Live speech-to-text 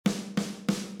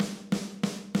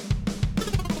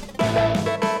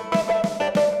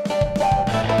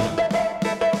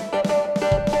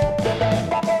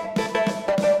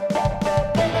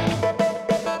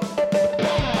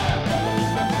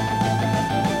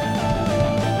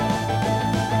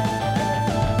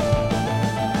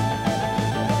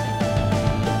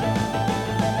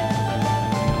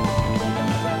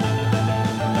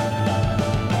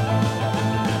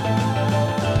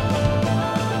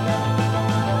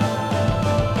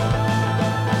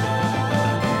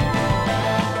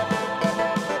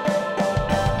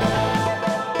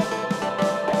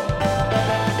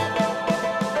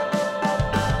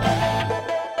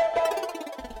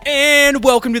And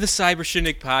welcome to the Cyber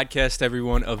Shindig podcast,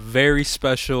 everyone. A very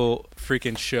special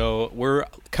freaking show. We're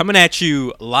coming at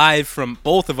you live from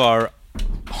both of our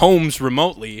homes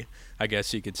remotely, I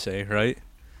guess you could say, right?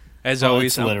 As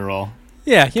always, it's literal.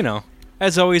 Yeah, you know.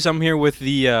 As always, I'm here with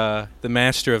the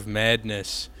master of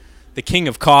madness, the king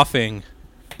of coughing.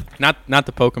 Not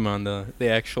the Pokemon, the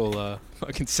actual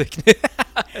fucking sickness.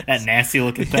 That nasty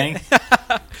looking thing.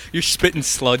 You're spitting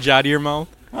sludge out of your mouth.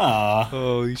 Aw.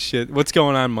 Holy shit. What's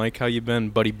going on, Mike? How you been,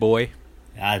 buddy boy?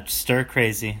 Stir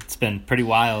crazy. It's been pretty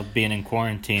wild being in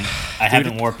quarantine. I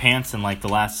haven't wore pants in like the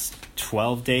last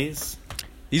 12 days.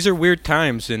 These are weird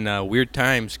times, and weird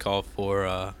times call for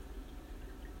a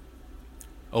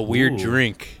weird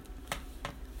drink.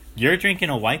 You're drinking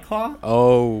a White Claw?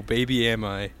 Oh, baby, am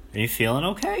I. Are you feeling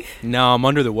okay? No, I'm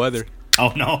under the weather.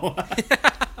 Oh, no.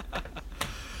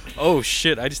 Oh,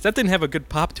 shit. That didn't have a good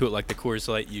pop to it like the Coors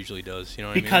Light usually does. You know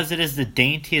what Because I mean? it is the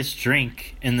daintiest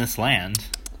drink in this land.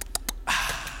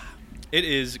 It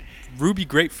is ruby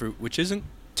grapefruit, which isn't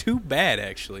too bad,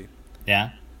 actually.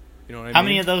 Yeah? You know what I mean? How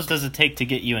many of those does it take to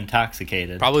get you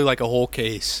intoxicated? Probably like a whole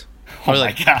case. Oh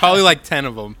my God. Probably like 10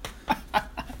 of them.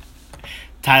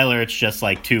 Tyler, it's just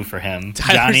like 2 for him.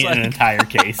 Tyler's Johnny, like... an entire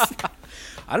case.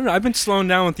 I don't know. I've been slowing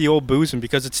down with the old boozing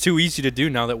because it's too easy to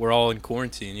do now that we're all in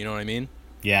quarantine. You know what I mean?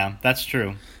 Yeah, that's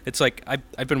true. It's like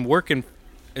I've been working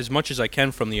as much as I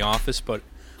can from the office, but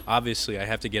obviously I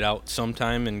have to get out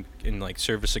sometime and like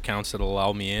service accounts that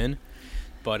allow me in.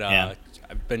 But Yeah.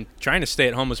 I've been trying to stay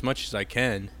at home as much as I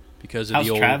can because of How's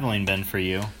the old traveling been for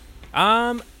you?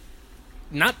 Not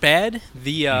bad.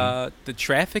 The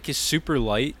traffic is super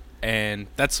light, and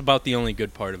that's about the only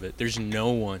good part of it. There's no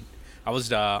one. I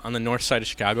was on the north side of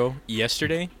Chicago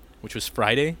yesterday, which was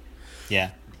Friday.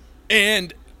 Yeah.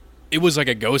 And it was like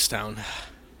a ghost town.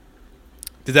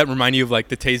 Did that remind you of like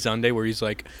the Tay Zonday where he's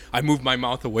like, I moved my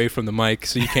mouth away from the mic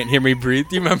so you can't hear me breathe?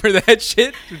 Do you remember that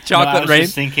shit? Chocolate I was rain?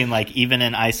 just thinking, like, even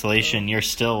in isolation, you're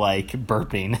still, like,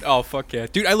 burping. Oh, fuck yeah.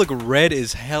 Dude, I look red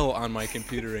as hell on my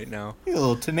computer right now. You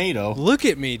little tomato. Look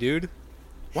at me, dude.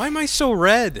 Why am I so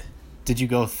red? Did you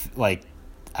go,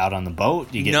 out on the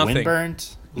boat? Did you get Nothing.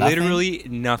 windburned? Literally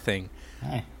nothing.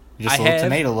 Hey, you're just a little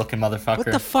tomato-looking motherfucker. What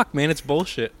the fuck, man? It's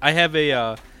bullshit. I have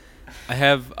a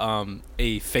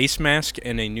face mask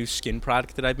and a new skin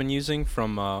product that I've been using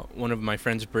from one of my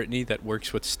friends, Brittany, that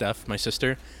works with Steph, my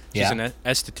sister. She's Yeah. an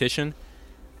esthetician,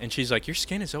 and she's like, "Your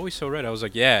skin is always so red." I was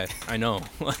like, "Yeah, I know."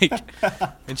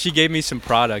 And she gave me some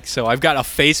products. So I've got a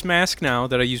face mask now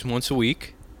that I use once a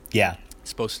week. Yeah. It's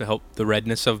supposed to help the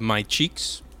redness of my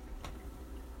cheeks.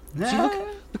 See,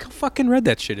 look how fucking red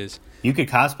that shit is. You could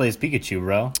cosplay as Pikachu,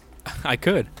 bro. I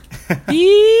could. And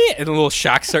a little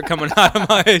shock start coming out of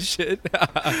my shit.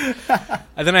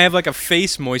 And then I have like a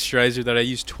face moisturizer that I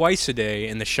use twice a day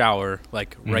in the shower,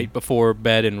 like right before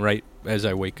bed and right as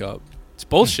I wake up. It's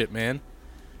bullshit, man.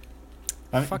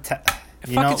 We fucking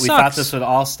thought sucks. this would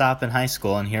all stop in high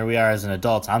school, and here we are as an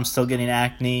adult. I'm still getting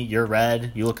acne. You're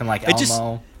red. You looking like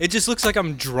Elmo. It just looks like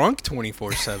I'm drunk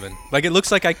 24/7. Like it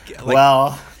looks like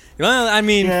Well, I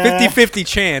mean, yeah. 50-50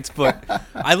 chance, but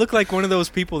I look like one of those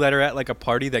people that are at like a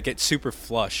party that gets super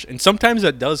flush. And sometimes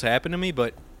that does happen to me,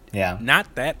 but yeah.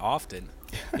 not that often.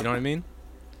 You know what I mean?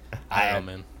 I don't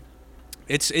know, man.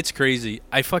 It's crazy.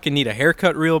 I fucking need a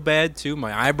haircut real bad, too.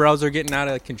 My eyebrows are getting out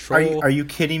of control. Are you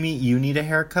kidding me? You need a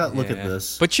haircut? Look at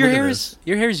this. But your hair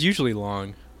is usually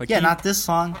long. Like not this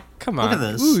long. Come on. Look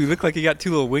at this. Ooh, you look like you got 2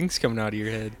 little wings coming out of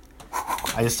your head.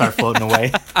 I just start floating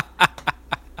away.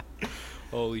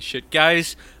 Holy shit,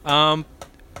 guys.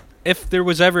 If there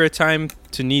was ever a time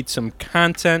to need some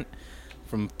content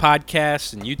from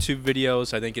podcasts and YouTube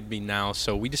videos, I think it'd be now.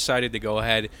 So we decided to go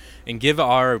ahead and give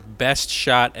our best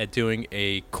shot at doing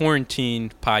a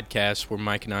quarantine podcast where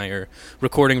Mike and I are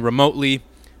recording remotely.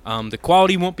 The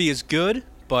quality won't be as good,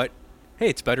 but hey,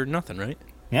 it's better than nothing, right?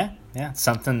 Yeah, it's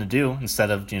something to do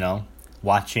instead of,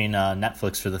 watching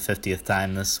Netflix for the 50th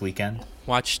time this weekend.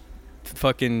 Watch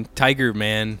fucking Tiger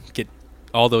Man get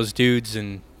all those dudes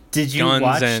and Did you guns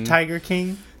watch and... Tiger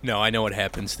King? No, I know what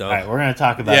happens though. All right, we're gonna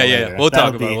talk about it later. We'll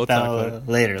talk about it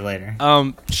later.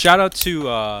 Shout out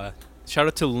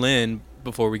to Lynn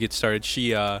before we get started.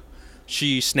 She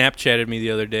Snapchatted me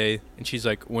the other day, and she's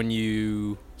like,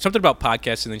 something about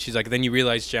podcasts, and then she's like, then you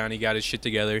realize Johnny got his shit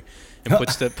together and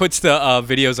puts the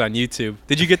videos on YouTube.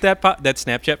 Did you get that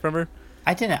Snapchat from her?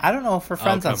 I didn't. I don't know if we're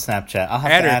friends on Snapchat. I'll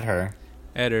have to add her.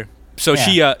 Add her. So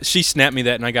she snapped me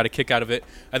that, and I got a kick out of it.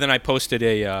 And then I posted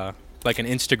an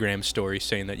Instagram story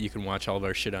saying that you can watch all of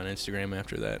our shit on Instagram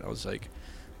after that. I was like,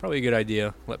 probably a good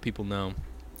idea. Let people know.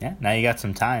 Yeah, now you got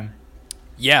some time.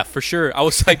 Yeah, for sure. I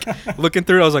was like looking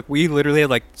through it. I was like, we literally had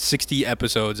like 60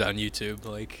 episodes on YouTube.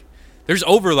 Like, There's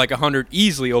over like 100,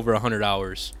 easily over 100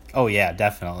 hours. Oh yeah,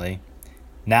 definitely.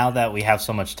 Now that we have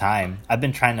so much time, I've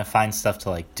been trying to find stuff to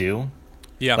like do.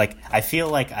 Yeah. Like I feel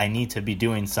like I need to be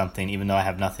doing something even though I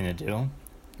have nothing to do.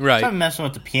 Right. So I've been messing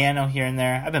with the piano here and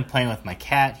there. I've been playing with my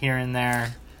cat here and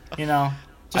there. You know,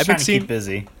 just I've trying been to seeing- keep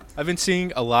busy. I've been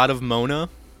seeing a lot of Mona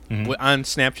on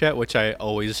Snapchat, which I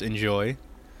always enjoy.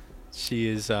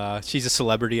 She's a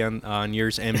celebrity on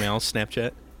yours and Mal's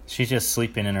Snapchat. She's just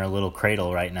sleeping in her little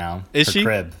cradle right now. Is her she?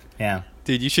 Crib. Yeah.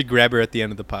 Dude, you should grab her at the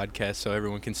end of the podcast so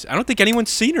everyone can see. I don't think anyone's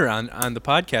seen her on the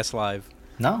podcast live.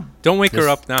 No. Don't wake her This-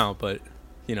 up now, but,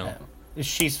 you know.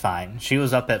 She's fine. She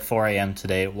was up at 4 a.m.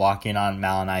 today walking on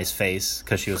Mal and I's face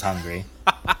because she was hungry.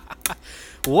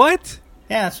 What?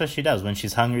 Yeah, that's what she does. When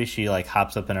she's hungry, she like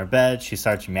hops up in her bed. She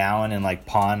starts meowing and like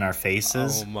pawing our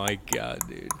faces. Oh, my God,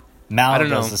 dude. Mal I don't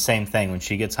does know. the same thing. When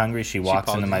she gets hungry, she walks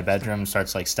paws into you. my bedroom and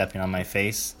starts like stepping on my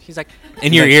face. She's like,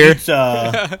 in your Like, ear.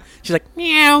 "Pizza." She's like,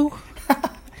 meow.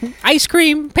 Ice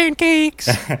cream, pancakes.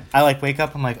 I like wake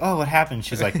up. I'm like, oh, what happened?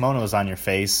 She's like, Mona was on your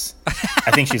face.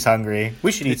 I think she's hungry.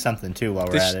 We should eat something too while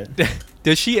we're at it.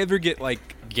 Does she ever get,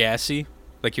 like, gassy?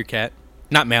 Like your cat?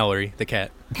 Not Mallory, the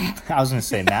cat. I was gonna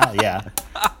say Mal. Yeah.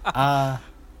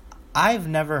 I've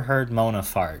never heard Mona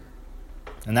fart,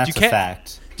 and that's Do a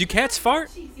fact. Do cats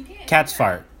fart? Cats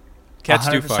fart. Cats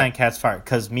 100% do fart. cats fart.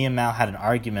 Because me and Mal had an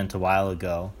argument a while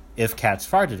ago if cats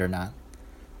farted or not.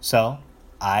 So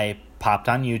I popped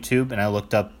on YouTube and I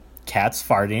looked up cats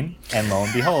farting, and lo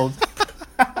and behold,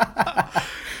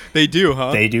 They do,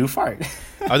 huh? they do fart.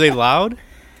 Are they loud?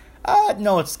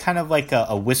 No, it's kind of like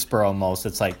a whisper almost.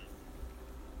 It's like,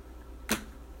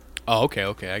 Oh, okay,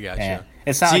 I got you.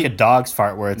 it's not See- like a dog's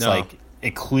fart where it's No. like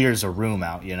it clears a room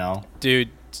out, you know? Dude,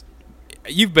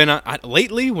 you've been on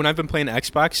lately when I've been playing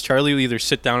Xbox. Charlie will either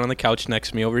sit down on the couch next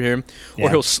to me over here, Yeah. or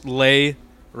he'll lay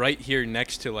right here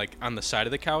next to like on the side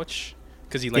of the couch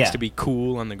because he likes Yeah. to be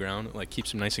cool on the ground. It, like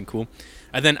keeps him nice and cool.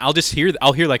 And then I'll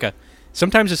hear like a.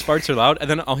 Sometimes his farts are loud, and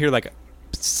then I'll hear like a.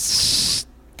 Psst,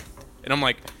 and I'm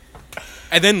like.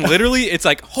 And then literally it's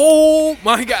like, oh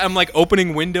my God. I'm like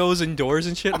opening windows and doors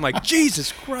and shit. I'm like,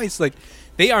 Jesus Christ. Like,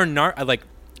 they are not, like,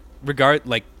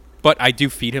 but I do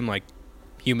feed him, like,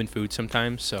 human food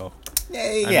sometimes. So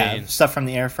Yeah, mean- stuff from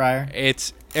the air fryer.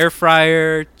 it's air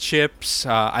fryer, chips.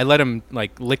 I let him,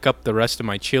 like, lick up the rest of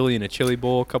my chili in a chili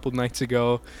bowl a couple nights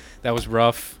ago. That was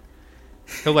rough.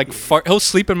 He'll, like, fart. He'll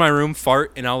sleep in my room,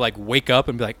 fart, and I'll, like, wake up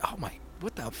and be like, oh my,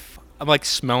 what the fuck? I'm, like,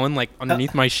 smelling, like,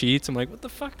 underneath my sheets. I'm like, what the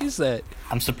fuck is that?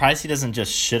 I'm surprised he doesn't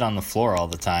just shit on the floor all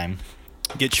the time.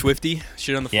 Get swifty,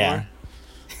 shit on the Yeah.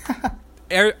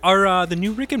 floor. Are the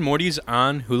new Rick and Morty's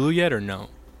on Hulu yet or no?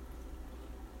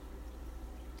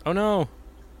 Oh no!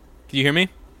 Can you hear me?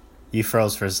 You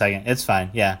froze for a second. It's fine.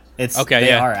 Yeah, it's Okay, They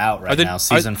yeah. are out right Are the- now. are-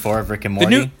 Season 4 of Rick and The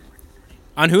Morty. new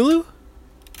on Hulu?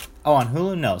 Oh, on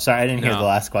Hulu? No, sorry, I didn't hear No. the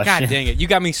last question. God dang it! You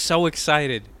got me so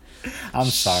excited. I'm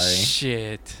sorry.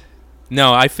 Shit.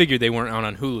 No, I figured they weren't out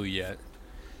on Hulu yet.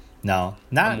 No,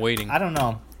 not. I'm waiting. I don't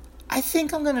know. I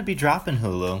think I'm gonna be dropping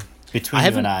Hulu between I you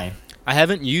haven't- and I. I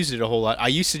haven't used it a whole lot. I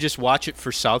used to just watch it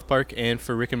for South Park and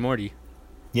for Rick and Morty,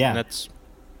 Yeah, and that's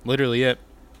literally it.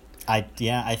 I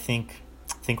think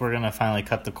we're gonna finally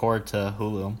cut the cord to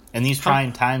Hulu. In these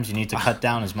trying times, you need to cut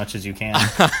down as much as you can.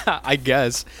 I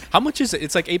guess. How much is it?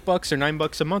 It's like $8 or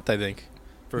 $9 a month, I think.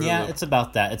 For Yeah, Hulu. it's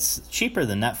about that. It's cheaper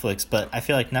than Netflix, but I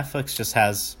feel like Netflix just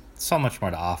has so much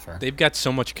more to offer. They've got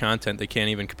so much content they can't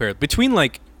even compare it. Between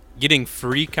like getting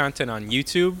free content on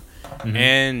YouTube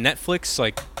and Netflix,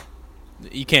 like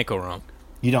you can't go wrong.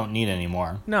 You don't need any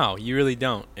more. No, you really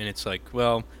don't. And it's like,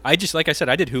 well, I just like I said,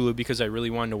 I did Hulu because I really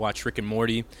wanted to watch Rick and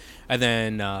Morty, and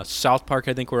then South Park.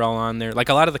 I think we're all on there. Like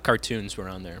a lot of the cartoons were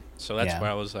on there, so that's Yeah. why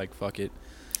I was like, fuck it,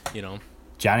 you know.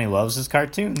 Johnny loves his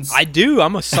cartoons. I do.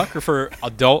 I'm a sucker for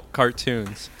adult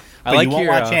cartoons. I but like you won't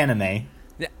your, watch anime.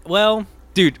 Yeah, well,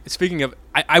 dude, speaking of,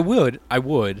 I would.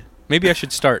 Maybe I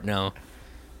should start now,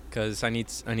 because I need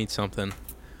something.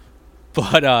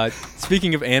 But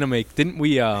speaking of anime, didn't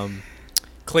we?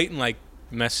 Clayton like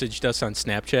messaged us on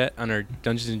Snapchat on our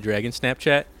Dungeons and Dragons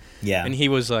Snapchat, Yeah. and he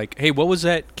was like, "Hey, what was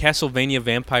that Castlevania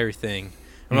vampire thing?"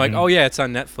 And we're like, Mhm. "Oh yeah, it's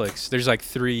on Netflix. There's like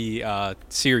 3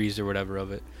 series or whatever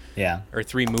of it, yeah. or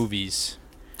 3 movies."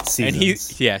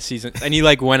 Seasons. And season. And he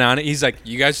like went on it. He's like,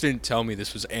 "You guys didn't tell me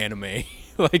this was anime."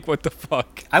 Like, what the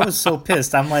fuck? I was so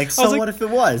pissed. I'm like, so was like- what if it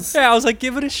was? Yeah, I was like,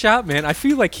 give it a shot, man. I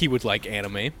feel like he would like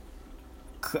anime.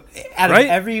 Out of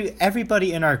Right?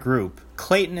 everybody in our group,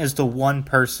 Clayton is the one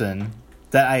person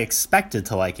that I expected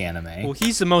to like anime. Well,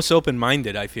 he's the most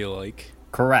open-minded, I feel like.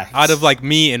 Correct. Out of like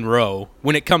me and Ro,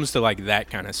 when it comes to like that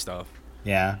kind of stuff.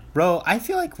 Yeah. Ro, I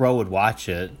feel like Ro would watch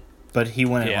it, but he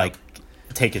wouldn't Yeah. like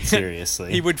take it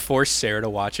seriously. He would force Sarah to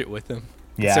watch it with him.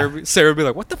 Yeah. Sarah would be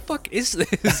like, "What the fuck is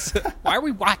this? Why are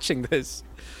we watching this?"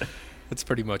 That's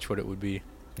pretty much what it would be.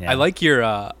 Yeah. I like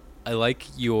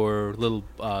your little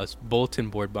bulletin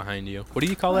board behind you. What do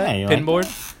you call that? Yeah, you Pin like board?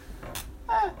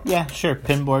 Yeah, sure.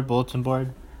 Pin board, bulletin board.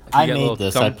 You I got a made little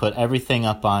this. thumb- I put everything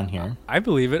up on here. I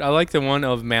believe it. I like the one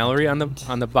of Mallory on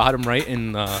the bottom right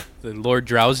and the Lord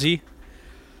Drowsy.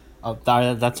 Oh,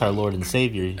 that's our Lord and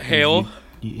Savior. Hail.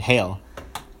 Hail.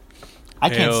 I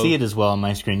can't Hail. see it as well on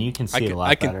my screen. You can see it a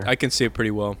lot better. I can see it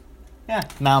pretty well. Yeah,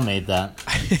 Mal made that.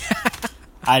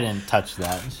 I didn't touch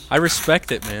that. I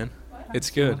respect it, man. It's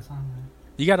good.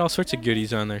 You got all sorts of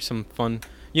goodies on there. Some fun.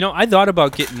 I thought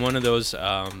about getting one of those.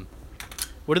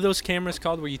 What are those cameras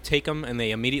called where you take them and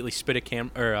they immediately spit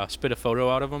a photo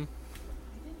out of them?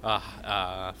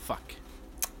 Fuck.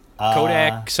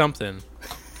 Kodak something.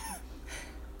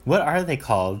 What are they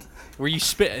called? Where you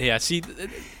spit. Yeah. See, the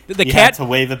You cat. had to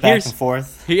wave it back and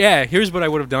forth. Yeah. Here's what I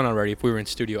would have done already if we were in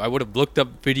studio. I would have looked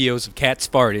up videos of cats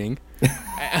farting.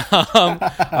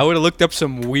 I would have looked up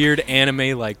some weird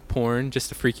anime like porn just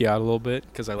to freak you out a little bit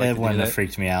because I like It to do wouldn't that. have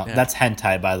freaked me out. Yeah. That's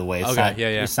hentai, by the way. It's Okay, not,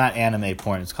 yeah. It's not anime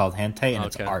porn. It's called hentai, and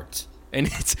it's Okay. art. And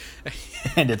it's.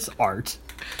 And it's art.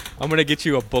 I'm gonna get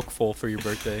you a book full for your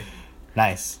birthday.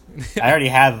 Nice. I already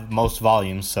have most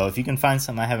volumes, so if you can find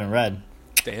something I haven't read,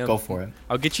 Damn. go for it.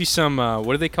 I'll get you some. What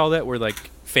do they call that? Where like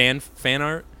fan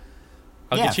art.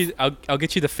 I'll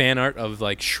get you the fan art of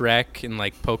like Shrek and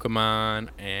like Pokemon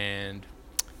and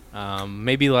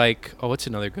maybe like what's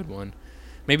another good one?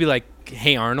 Maybe like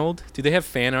Hey Arnold. Do they have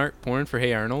fan art porn for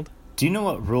Hey Arnold? Do you know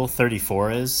what Rule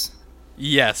 34 is?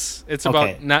 Yes, it's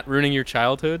Okay. about not ruining your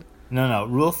childhood. No.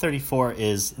 Rule 34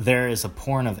 is there is a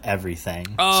porn of everything.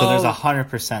 So Oh. there's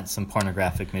 100% some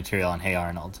pornographic material on Hey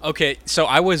Arnold. Okay, so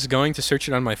I was going to search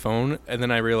it on my phone, and then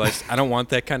I realized I don't want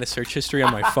that kind of search history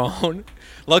on my phone.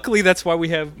 Luckily, that's why we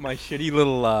have my shitty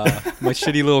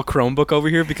little Chromebook over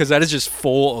here, because that is just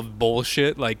full of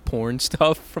bullshit, like porn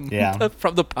stuff from Yeah.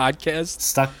 from the podcast.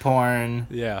 Stuck porn,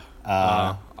 Yeah,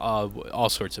 all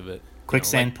sorts of it.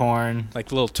 quicksand porn.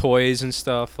 Like little toys and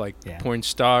stuff, like Yeah. porn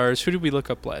stars. Who did we look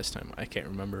up last time? I can't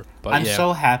remember. But I'm yeah.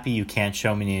 so happy you can't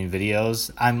show me any videos.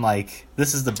 I'm like,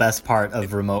 this is the best part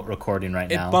of remote recording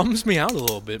right It now. bums me out a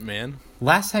little bit, man.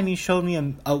 Last time you showed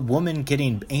me a woman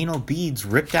getting anal beads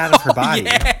ripped out of her body.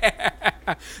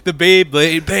 The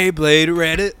Beyblade,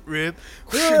 Reddit, rip.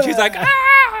 She's like,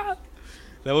 ah!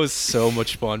 That was so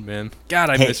much fun, man. God,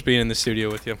 I Hey. miss being in the studio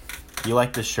with you. You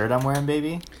like the shirt I'm wearing,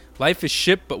 baby? Life is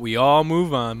shit, but we all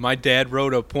move on. My dad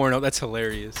wrote a porno. That's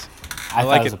hilarious. I like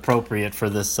thought it was it. appropriate for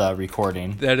this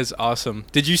recording. That is awesome.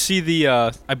 Did you see the?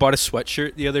 I bought a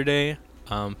sweatshirt the other day.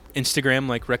 Instagram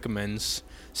like recommends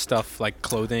stuff like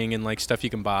clothing and like stuff you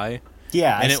can buy.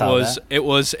 Yeah, I And saw that. it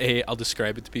was a. I'll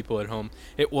describe it to people at home.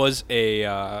 It was a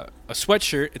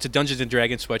sweatshirt. It's a Dungeons and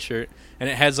Dragons sweatshirt, and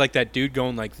it has like that dude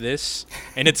going like this,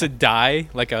 and it's a die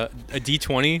like a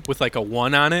D20 with like a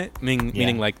 1 on it,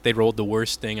 meaning like they rolled the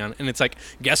worst thing on, and it's like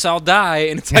guess I'll die,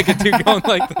 and it's like a dude going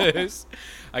like this.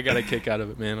 I got a kick out of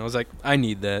it, man. I was like, I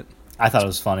need that. I thought it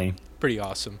was funny. Pretty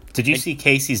awesome. Did you see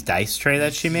Casey's dice tray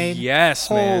that she made? Yes,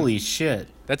 man. Holy shit.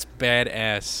 That's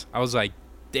badass. I was like,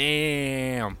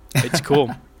 damn, it's cool.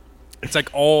 It's like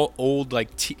all old, like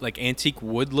antique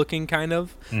wood looking, kind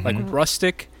of like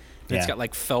rustic. And It's Yeah. got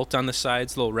like felt on the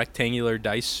sides, little rectangular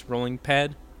dice rolling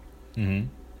pad. Mm-hmm.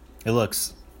 It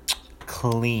looks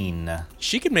clean.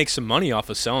 She could make some money off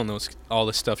of selling all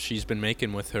the stuff she's been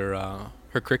making with her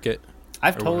her cricket.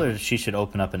 I've Or told whatever. her she should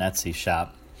open up an Etsy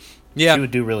shop. Yeah, She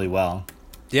would do really well.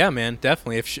 yeah, man,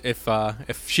 definitely.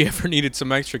 If she ever needed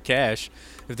some extra cash,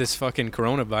 if this fucking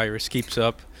coronavirus keeps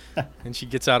up, and she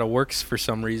gets out of works for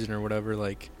some reason or whatever,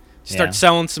 like start Yeah.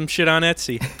 selling some shit on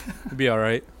Etsy, it'd be all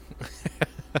right.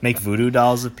 Make voodoo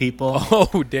dolls of people.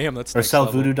 Oh, damn, that's Or next sell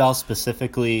level. voodoo dolls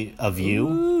specifically of you.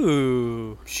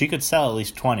 Ooh. She could sell at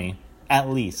least 20. At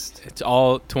least. It's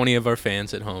all 20 of our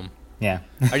fans at home. Yeah.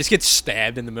 I just get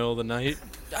stabbed in the middle of the night.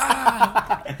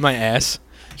 Ah! My ass.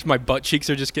 Just my butt cheeks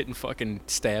are just getting fucking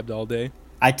stabbed all day.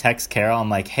 I text Carol. I'm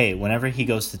like, hey, whenever he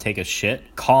goes to take a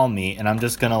shit, call me, and I'm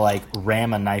just going to, like,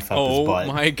 ram a knife up his Oh butt.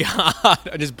 my god.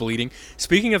 I'm just bleeding.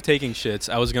 Speaking of taking shits,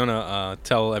 I was going to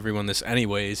tell everyone this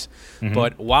anyways.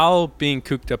 But while being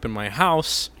cooped up in my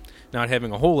house, not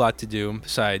having a whole lot to do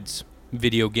besides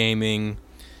video gaming,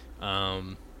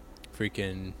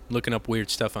 freaking looking up weird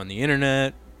stuff on the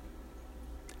internet,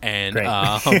 and Great.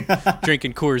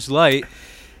 drinking Coors Light,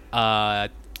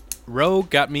 Ro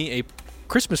got me a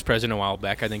Christmas present a while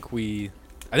back. I think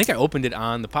I opened it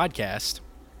on the podcast,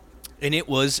 and it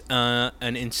was an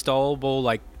installable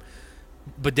like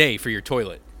bidet for your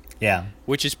toilet. Yeah.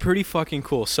 which is pretty fucking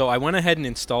cool. So I went ahead and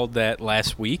installed that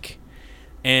last week,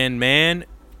 and man,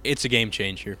 it's a game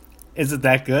changer. Is it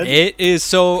that good? It is.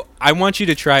 So I want you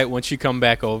to try it once you come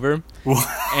back over,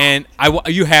 and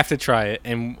you have to try it,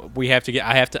 and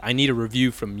I need a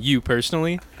review from you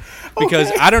personally,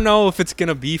 because I don't know if it's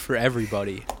gonna be for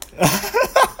everybody.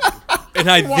 And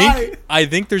I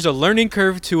think there's a learning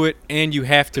curve to it, and you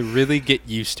have to really get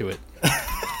used to it.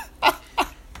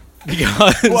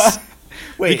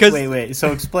 Because Wait.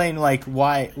 So explain, like,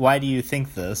 why do you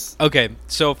think this? Okay,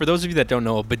 so for those of you that don't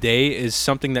know, a bidet is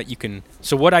something that you can...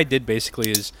 So what I did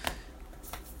basically is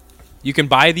you can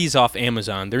buy these off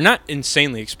Amazon. They're not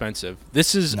insanely expensive.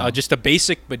 This is just a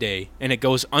basic bidet, and it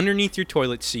goes underneath your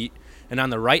toilet seat, and on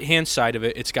the right-hand side of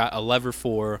it, it's got a lever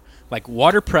for, like,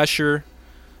 water pressure,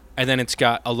 and then it's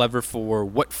got a lever for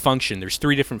what function. There's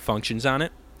 3 different functions on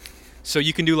it. So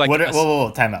you can do like...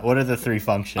 time out. What are the 3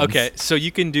 functions? Okay, so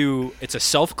you can do... It's a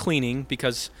self-cleaning,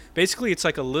 because basically it's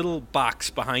like a little box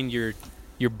behind your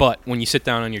butt when you sit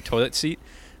down on your toilet seat,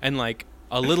 and like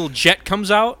a little jet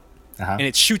comes out, and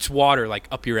it shoots water like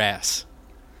up your ass.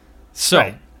 So...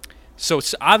 Right. So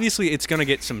obviously it's going to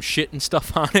get some shit and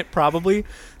stuff on it probably.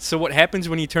 So what happens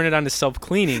when you turn it on to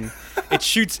self-cleaning,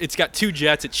 it's got 2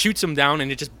 jets, it shoots them down,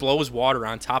 and it just blows water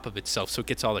on top of itself, so it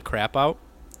gets all the crap out.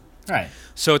 Right.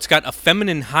 So it's got a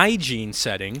feminine hygiene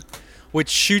setting, which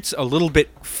shoots a little bit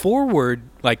forward,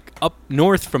 like up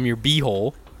north from your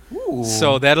beehole. Ooh.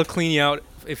 So that'll clean you out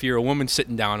if you're a woman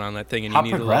sitting down on that thing and How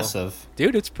you need progressive. a little...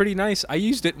 Dude, it's pretty nice. I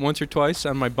used it once or twice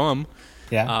on my bum.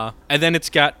 Yeah. And then it's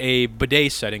got a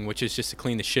bidet setting, which is just to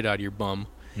clean the shit out of your bum.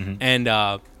 Mm-hmm.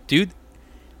 And, dude,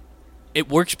 it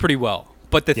works pretty well.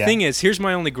 But the thing is, here's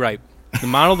my only gripe. The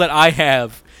model that I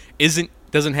have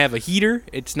doesn't have a heater.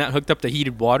 It's not hooked up to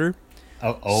heated water.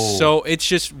 Oh. So it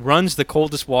just runs the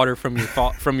coldest water from your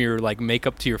from your like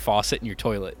makeup to your faucet in your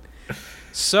toilet.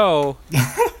 So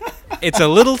it's a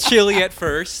little chilly at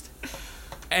first,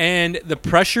 and the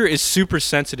pressure is super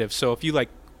sensitive. So if you like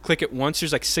click it once,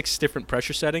 there's like 6 different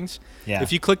pressure settings. Yeah.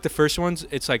 If you click the first ones,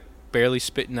 it's like barely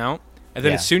spitting out, and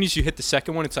then as soon as you hit the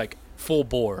second one, it's like full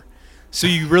bore. So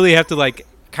you really have to like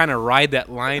kind of ride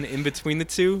that line in between the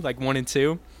 2, like 1 and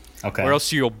 2. Okay. Or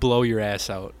else you'll blow your ass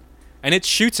out. And it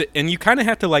shoots it, and you kind of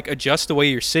have to like adjust the way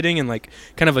you're sitting and like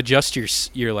kind of adjust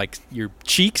your like your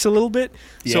cheeks a little bit,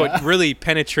 so it really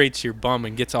penetrates your bum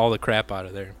and gets all the crap out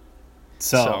of there.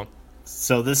 So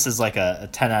this is like a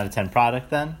 10 out of 10 product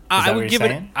then? Is that I what would you're give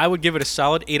saying? I would give it a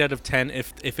solid 8 out of 10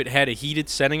 if it had a heated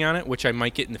setting on it, which I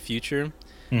might get in the future.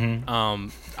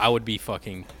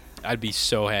 Mm-hmm. I'd be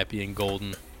so happy and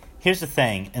golden. Here's the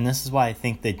thing, and this is why I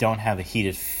think they don't have a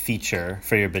heated feature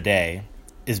for your bidet,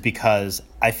 is because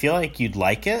I feel like you'd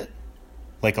like it,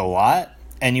 like a lot,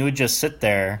 and you would just sit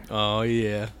there Oh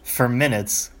yeah. for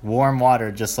minutes, warm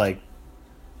water just like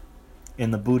in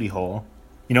the booty hole.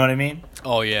 You know what I mean?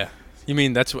 Oh yeah. You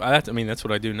mean that's what I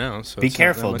do now. So Be it's not that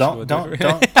careful. much Don't of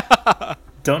a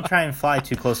don't try and fly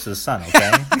too close to the sun,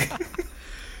 okay?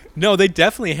 No, they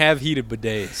definitely have heated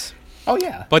bidets. Oh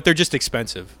yeah. But they're just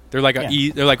expensive. They're like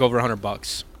they're like over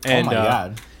 $100. And, oh my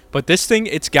god. But this thing,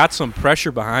 it's got some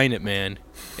pressure behind it, man.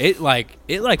 It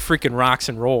freaking rocks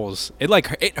and rolls.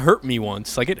 It hurt me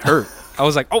once. Like it hurt. I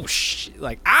was like, oh shit,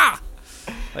 like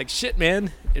shit,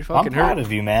 man. It fucking hurt. I'm proud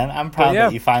of you, man. I'm proud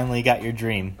that you finally got your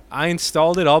dream. I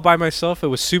installed it all by myself. It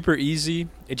was super easy.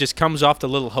 It just comes off the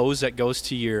little hose that goes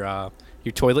to your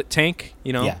toilet tank.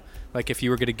 You know, like if you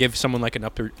were gonna give someone like an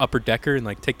upper decker and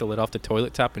like take the lid off the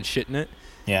toilet top and shit in it.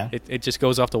 Yeah. It just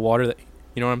goes off the water. That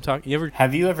you know what I'm talking.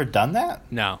 Have you ever done that?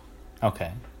 No.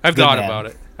 Okay. I've thought about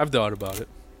it.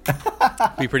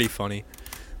 It'd be pretty funny.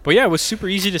 But yeah, it was super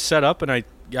easy to set up, and I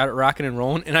got it rocking and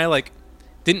rolling. And I like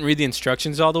didn't read the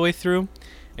instructions all the way through,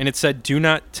 and it said do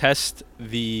not test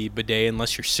the bidet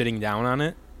unless you're sitting down on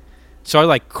it. So I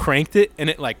like cranked it, and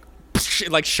it like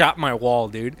shot my wall,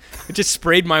 dude. It just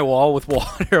sprayed my wall with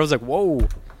water. I was like, whoa.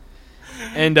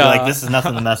 And you're like, this is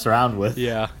nothing to mess around with.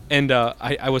 Yeah. And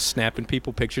I was snapping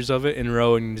people pictures of it, and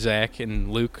Ro and Zach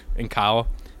and Luke and Kyle.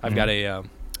 I've got a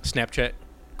Snapchat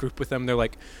group with them. They're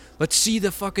like, let's see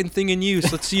the fucking thing in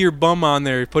use. Let's see your bum on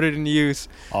there. Put it in use.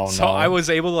 Oh, so I was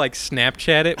able to like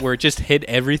Snapchat it where it just hid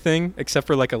everything except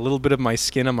for like a little bit of my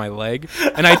skin on my leg.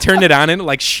 And I turned it on and it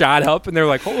like shot up, and they're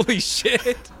like, holy shit.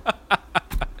 It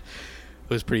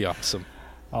was pretty awesome.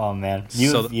 Oh man,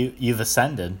 you've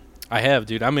ascended. I have,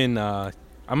 dude. I'm in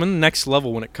the next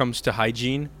level when it comes to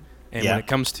hygiene and when it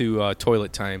comes to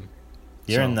toilet time.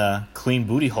 You're in the clean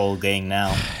booty hole gang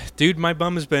now. Dude, my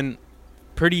bum has been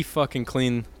pretty fucking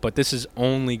clean, but this is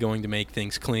only going to make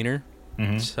things cleaner.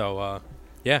 Mm-hmm. So,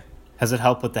 yeah. Has it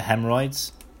helped with the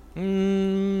hemorrhoids?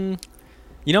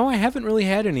 You know, I haven't really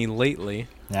had any lately.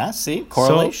 Yeah, see?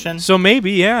 Correlation. So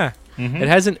maybe, yeah. Mhm.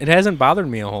 It hasn't bothered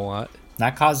me a whole lot.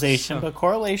 Not causation, but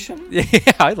correlation. Yeah,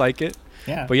 I like it.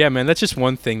 Yeah. But yeah, man, that's just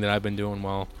one thing that I've been doing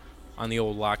while on the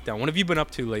old lockdown. What have you been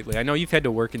up to lately? I know you've had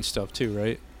to work and stuff too,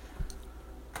 right?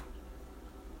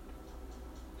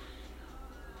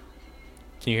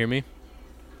 Can you hear me?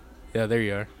 Yeah, there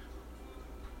you are.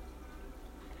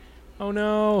 Oh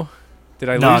no. Did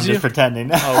I No, I'm lose you? just pretending.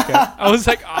 Oh, okay. I was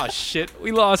like, oh shit,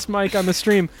 we lost Mike on the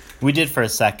stream. We did for a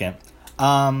second.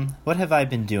 What have I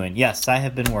been doing? Yes, I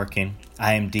have been working.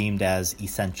 I am deemed as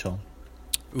essential.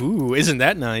 Ooh, isn't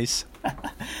that nice?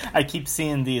 I keep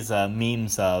seeing these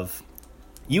memes of,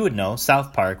 you would know,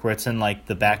 South Park, where it's in like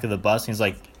the back of the bus, and he's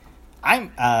like,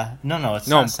 no, it's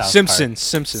No, not South Simpsons.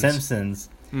 Park. Simpsons. Simpsons.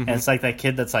 And it's like that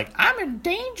kid that's like, I'm in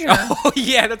danger. Oh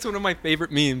yeah, that's one of my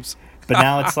favorite memes. But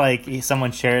now it's like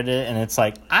someone shared it, and it's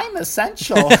like, I'm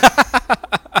essential.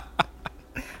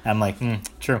 I'm like,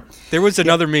 true. There was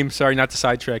another meme. Sorry, not to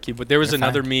sidetrack you, but there was You're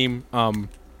another fine. meme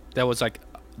that was like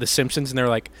The Simpsons, and they're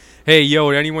like, "Hey, yo,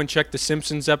 did anyone check the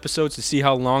Simpsons episodes to see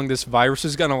how long this virus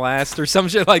is gonna last, or some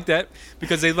shit like that?"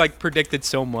 Because they like predicted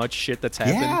so much shit that's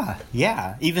happened.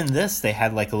 Yeah. Even this, they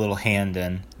had like a little hand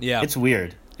in. Yeah. It's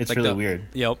weird. It's Like really weird.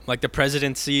 Yep, like the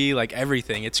presidency, like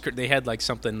everything. They had like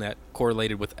something that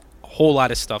correlated with a whole lot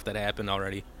of stuff that happened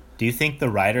already. Do you think the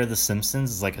writer of The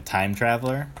Simpsons is like a time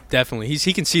traveler? Definitely,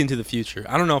 he can see into the future.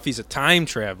 I don't know if he's a time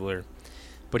traveler,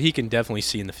 but he can definitely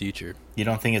see in the future. You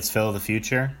don't think it's Phil of the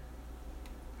Future?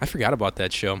 I forgot about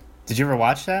that show. Did you ever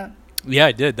watch that? Yeah,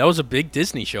 I did. That was a big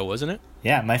Disney show, wasn't it?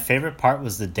 Yeah, my favorite part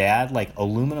was the dad. Like,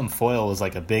 aluminum foil was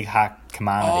like a big hot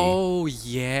commodity. Oh,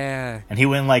 yeah. And he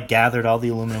went and like gathered all the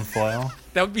aluminum foil.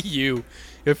 That would be you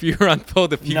if you were on Phil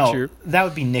the Future. No, that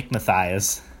would be Nick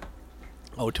Mathias.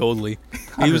 Oh, totally.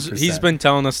 100%. He's been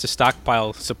telling us to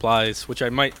stockpile supplies, which I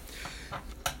might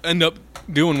end up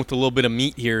doing with a little bit of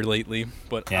meat here lately,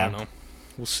 but Yeah. I don't know.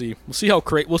 We'll see. We'll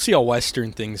see how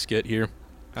Western things get here.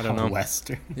 I don't know.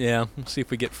 Western. Yeah, we'll see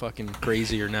if we get fucking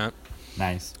crazy or not.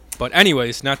 Nice. But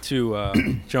anyways, not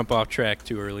to jump off track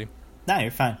too early. No,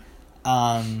 you're fine.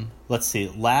 Let's see.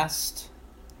 Last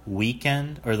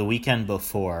weekend or the weekend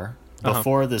before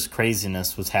this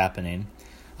craziness was happening,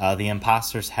 the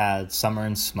Imposters had Summer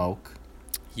and Smoke.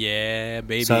 Yeah,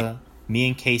 baby. So me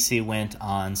and Casey went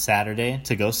on Saturday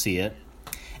to go see it.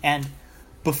 And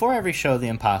before every show of the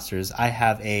Imposters, I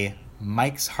have a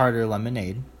Mike's Harder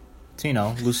lemonade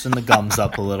to, loosen the gums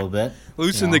up a little bit.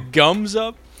 Loosen the gums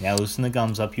up? Yeah, loosen the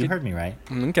gums up. You heard me right.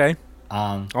 Okay.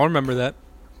 I'll remember that.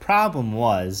 Problem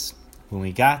was, when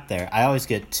we got there, I always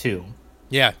get two.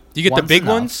 Yeah. Do you get One's the big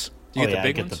enough. ones? Do you get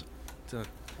the big ones?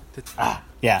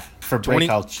 Yeah, for break,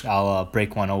 20 I'll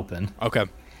break one open. Okay.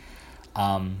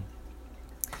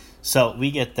 So we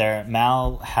get there.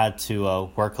 Mal had to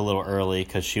work a little early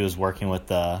because she was working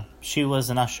with she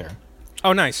was an usher.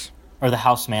 Oh, nice. Or the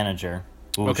house manager.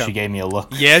 Ooh, Okay. She gave me a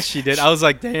look. Yes, she did. I was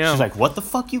like, damn. She's like, what the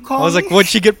fuck you call me? I was like, what'd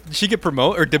she get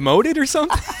promoted or demoted or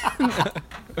something?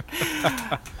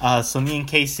 So me and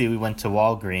Casey, we went to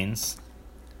Walgreens.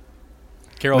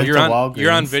 Carol, Went you're to on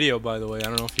Walgreens. video, by the way. I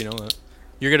don't know if you know that.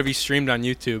 You're going to be streamed on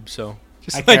YouTube, so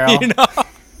just Hi, let Carol. you know.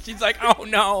 She's like, oh,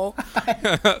 no.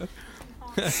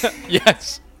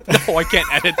 Yes. No, I can't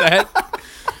edit that.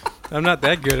 I'm not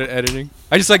that good at editing.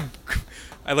 I just I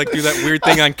do that weird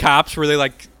thing on Cops where they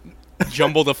like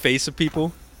jumble the face of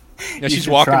people. Yeah, You she's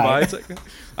should walking try. by. It's like,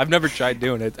 I've never tried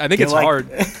doing it. I think Get it's like- hard.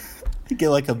 Get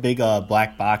like a big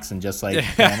black box and just like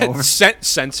pan over.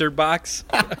 Censor box.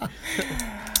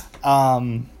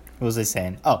 What was I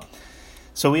saying? Oh,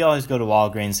 so we always go to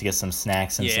Walgreens to get some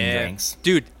snacks and some drinks.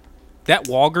 Dude, that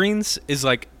Walgreens is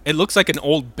like, it looks like an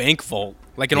old bank vault.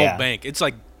 Like an Yeah. old bank. It's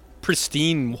like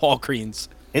pristine Walgreens.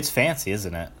 It's fancy,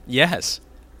 isn't it? Yes.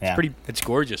 Yeah. It's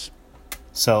gorgeous.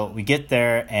 So we get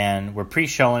there and we're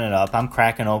pre-showing it up. I'm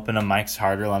cracking open a Mike's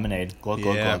Harder lemonade. Glug,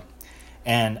 glug, Yeah. glug.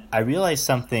 And I realized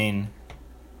something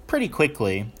pretty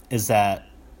quickly is that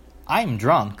I'm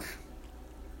drunk.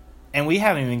 And we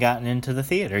haven't even gotten into the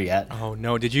theater yet. Oh,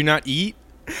 no. Did you not eat?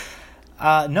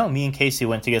 No, me and Casey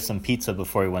went to get some pizza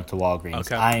before we went to Walgreens.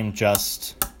 Okay. I'm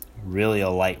just really a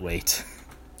lightweight.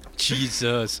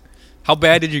 Jesus. How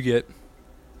bad did you get?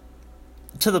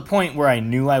 To the point where I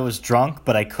knew I was drunk,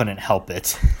 but I couldn't help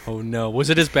it. Oh, no. Was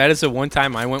it as bad as the one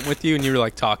time I went with you and you were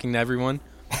like talking to everyone?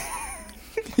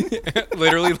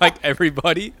 Literally like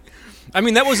everybody? I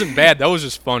mean, that wasn't bad. That was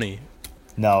just funny.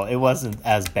 No, it wasn't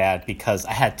as bad because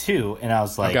I had two, and I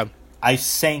was like, Okay. I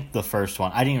sank the first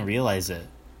one. I didn't realize it.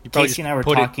 You probably Casey just and I were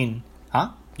put it- talking. Huh?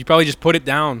 You probably just put it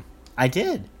down. I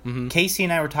did. Mm-hmm. Casey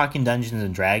and I were talking Dungeons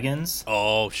and Dragons,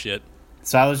 Oh, shit.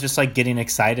 So I was just like getting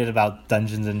excited about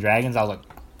Dungeons and Dragons. I was like,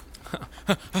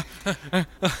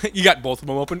 You got both of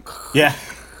them open. yeah.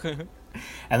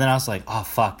 And then I was like, oh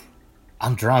fuck,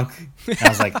 I'm drunk. And I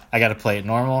was like, I gotta play it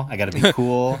normal. I gotta be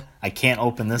cool. I can't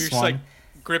open this You're just one. like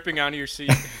gripping onto your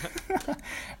seat.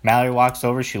 Mallory walks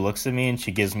over. She looks at me and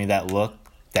she gives me that look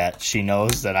that she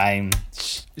knows that I'm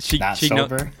not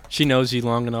sober. She knows you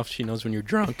long enough. She knows when you're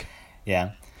drunk.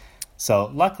 Yeah.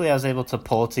 So luckily I was able to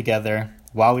pull it together.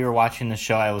 While we were watching the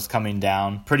show, I was coming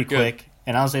down pretty quick,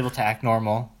 and I was able to act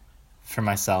normal for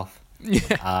myself.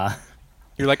 Yeah.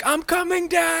 You're like, I'm coming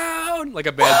down, like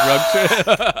a bad drug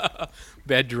trip.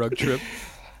 Bad drug trip.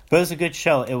 But it was a good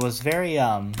show. It was very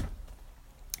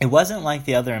it wasn't like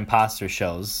the other imposter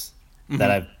shows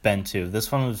that I've been to. This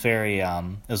one was very it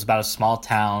was about a small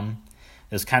town.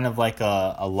 It was kind of like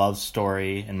a love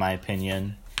story, in my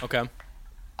opinion. Okay.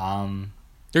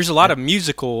 There's a lot of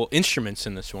musical instruments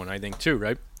in this one, I think, too,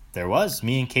 right? There was.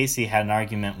 Me and Casey had an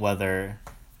argument whether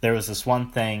there was this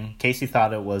one thing. Casey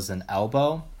thought it was an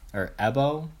elbow or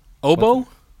ebo. Oboe?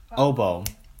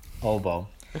 Oboe.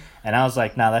 And I was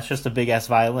like, nah, that's just a big-ass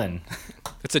violin.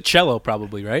 It's a cello,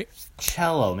 probably, right?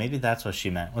 Cello. Maybe that's what she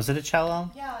meant. Was it a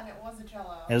cello? Yeah, and it was a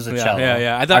cello. It was a cello.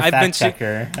 Yeah. I've been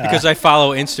checker. Because I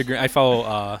follow Instagram. I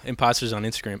follow imposters on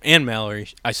Instagram and Mallory.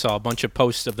 I saw a bunch of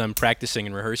posts of them practicing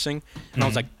and rehearsing, and I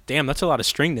was like, "Damn, that's a lot of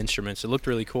stringed instruments." It looked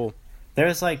really cool.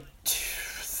 There's like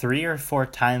 3 or 4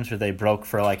 times where they broke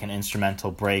for like an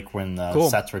instrumental break when the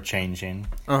sets were changing.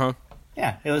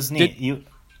 Yeah, it was neat.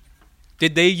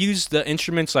 Did they use the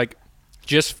instruments like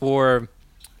just for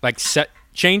like set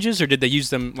changes, or did they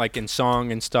use them like in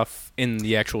song and stuff in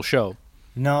the actual show?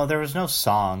 No, there was no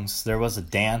songs. There was a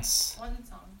dance. One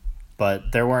song.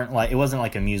 But there weren't like it wasn't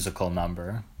like a musical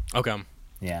number. Okay.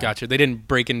 Yeah. Gotcha. They didn't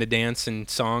break into dance and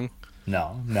song?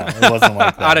 No, it wasn't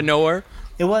like that. Out of nowhere?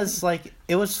 It was like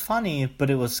it was funny, but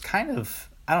it was kind of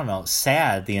I don't know,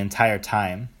 sad the entire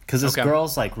time because this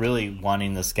girl's like really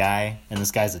wanting this guy and this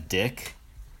guy's a dick.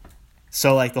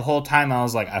 So like the whole time I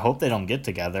was like I hope they don't get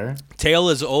together. Tale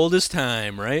as old as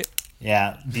time, right?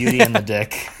 Yeah, Beauty and the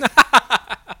Dick.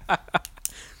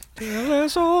 Tale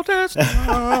as old as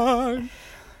time.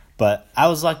 But I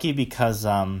was lucky because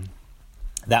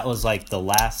that was like the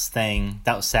last thing.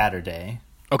 That was Saturday.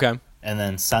 Okay. And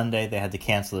then Sunday they had to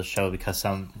cancel the show because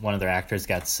one of their actors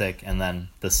got sick, and then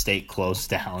the state closed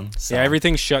down. So. Yeah,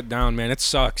 everything's shut down, man. It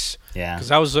sucks. Yeah.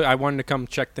 Because I wanted to come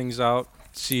check things out,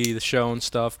 see the show and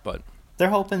stuff, but they're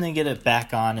hoping they get it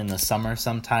back on in the summer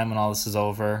sometime when all this is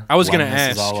over. I was going to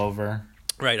ask. This is all over.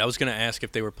 Right. I was going to ask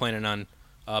if they were planning on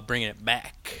bringing it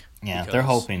back. Yeah, they're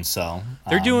hoping so.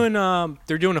 They're doing a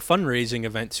fundraising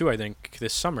event too, I think,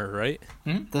 this summer, right?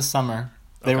 This summer.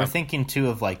 They were thinking too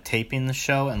of like taping the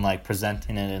show and like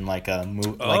presenting it in like a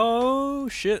movie. Oh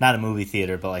shit! Not a movie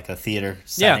theater, but like a theater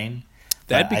setting.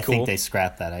 Yeah, that'd be cool. I think they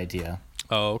scrapped that idea.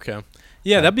 Oh, okay.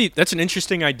 Yeah, that's an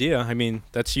interesting idea. I mean,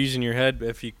 that's using your head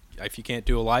if you can't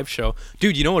do a live show,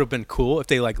 dude. You know what would have been cool if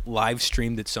they like live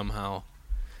streamed it somehow.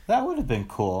 That would have been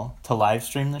cool to live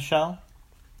stream the show.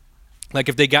 Like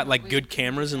if they got like good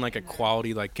cameras and like a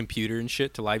quality like computer and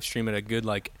shit to live stream at a good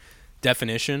like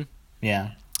definition.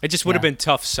 Yeah. It just would have been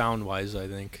tough sound wise, I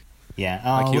think. Yeah.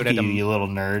 Oh, like look at you little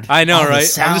nerd. I know, right?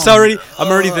 I'm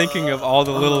already thinking of all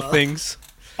the little things.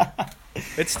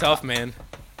 It's tough, man.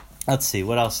 Let's see.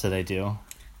 What else did I do?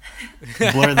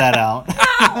 Blur that out.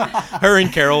 Her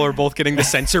and Carol are both getting the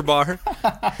censor bar.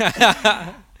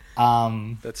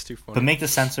 That's too funny. But make the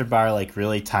censor bar like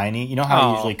really tiny. You know how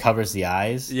it usually covers the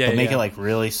eyes? Yeah. But make it like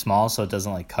really small so it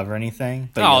doesn't like cover anything.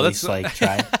 But at least like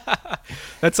try.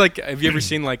 That's like, have you ever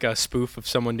seen like a spoof of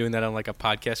someone doing that on like a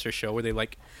podcast or show where they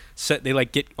like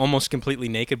get almost completely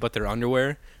naked but they're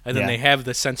underwear, and then they have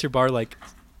the censor bar like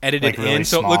edited like really in,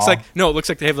 so small. It looks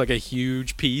like they have like a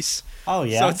huge piece. Oh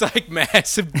yeah. So it's like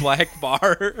massive black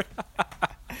bar.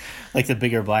 Like the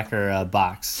bigger, blacker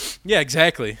box. Yeah,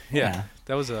 exactly. Yeah.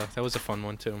 That was a fun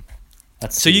one too.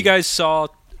 Let's so see. you guys saw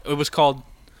it was called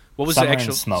what was Summer the actual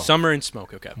and Smoke. Summer and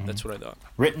Smoke? Okay, that's what I thought.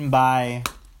 Written by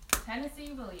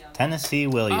Tennessee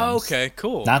Williams. Oh, okay,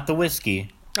 cool. Not the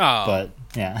whiskey. Oh. But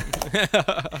yeah.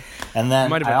 And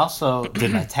then I also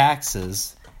did my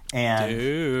taxes. And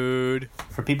dude,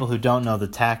 for people who don't know, the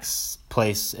tax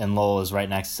place in Lowell is right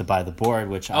next to By the Board,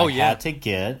 which I had to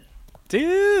get.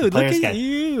 Dude, look at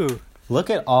you. Look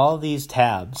at all these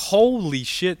tabs. Holy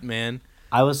shit, man.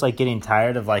 I was like getting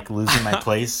tired of like losing my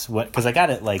place because I got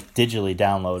it like digitally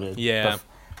downloaded. Yeah. But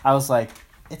I was like,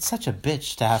 it's such a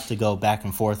bitch to have to go back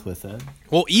and forth with it.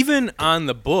 Well, even on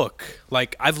the book,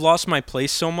 like I've lost my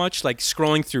place so much. Like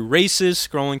scrolling through races,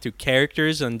 scrolling through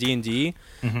characters on D&D,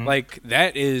 like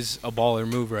that is a baller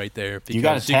move right there. Because You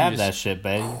gotta can tab just that shit,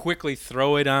 babe. quickly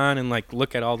throw it on and like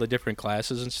look at all the different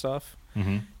classes and stuff.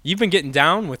 You've been getting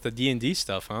down with the D&D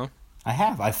stuff, huh? I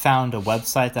have. I found a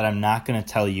website that I'm not going to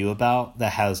tell you about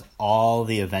that has all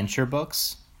the adventure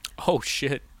books. Oh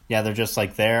shit. Yeah, they're just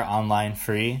like there, online,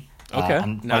 free. Okay, Like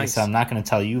I nice. said, I'm not going to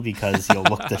tell you because you'll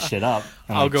look the shit up.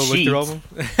 And, I'll like, go look cheat. through all of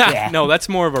them. Yeah. No, that's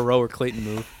more of a Rower Clayton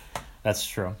move. That's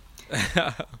true.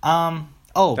 That's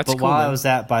But cool, while I man. was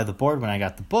by the board when I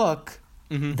got the book,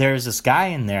 Mm-hmm. there's this guy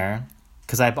in there,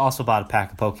 because I also bought a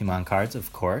pack of Pokemon cards,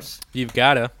 of course. You've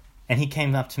gotta. And he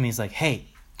came up to me, he's like, hey,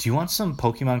 do you want some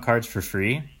Pokemon cards for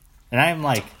free? And I'm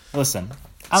like, listen,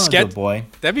 I'm a good boy.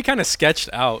 That'd be kind of sketched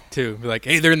out too. Be like,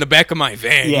 hey, they're in the back of my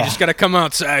van. You Yeah. just gotta come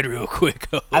outside real quick.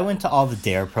 I went to all the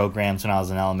DARE programs when I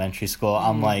was in elementary school.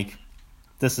 I'm like,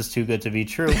 this is too good to be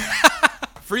true.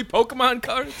 Free Pokemon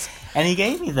cards. And he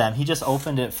gave me them. He just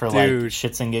opened it for Dude. like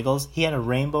shits and giggles. He had a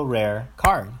rainbow rare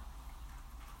card.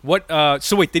 What?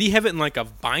 So wait, did he have it in like a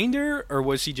binder, or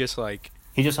was he just like?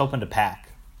 He just opened a pack.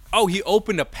 Oh, he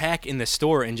opened a pack in the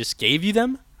store and just gave you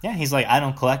them. Yeah, he's like, I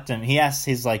don't collect them. He asked,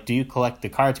 he's like, do you collect the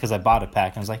cards? Because I bought a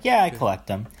pack. And I was like, yeah, I collect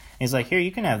them. He's like, here,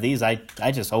 you can have these. I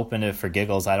just opened it for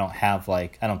giggles. I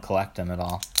don't collect them at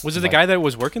all. Was it Like, the guy that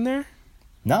was working there?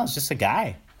 No, it's just a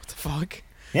guy. What the fuck?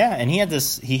 Yeah, and he had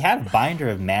a binder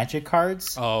of magic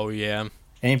cards. Oh yeah.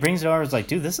 And he brings it over. He's like,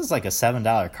 dude, this is like a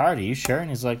 $7 card. Are you sure? And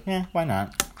he's like, yeah, why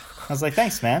not? I was like,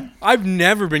 thanks, man. I've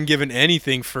never been given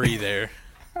anything free there.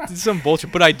 It's some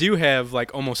bullshit. But I do have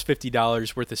like almost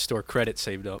 $50 worth of store credit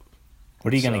saved up.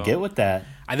 What are you going So- to get with that?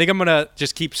 I think I'm gonna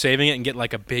just keep saving it and get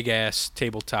like a big ass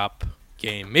tabletop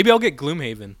game. Maybe I'll get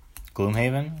Gloomhaven.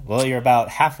 Gloomhaven? Well, you're about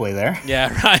halfway there. Yeah,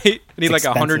 right. I need like It's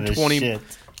expensive as 120, shit.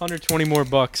 120 more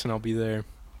bucks and I'll be there.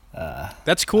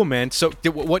 That's cool, man. So,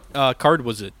 what card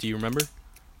was it? Do you remember?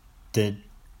 Did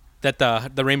That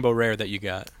the Rainbow Rare that you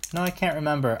got. No, I can't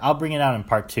remember. I'll bring it out in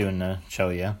part 2 and show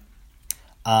you.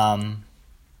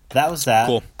 That was that.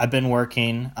 Cool. I've been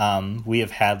working. We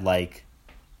have had like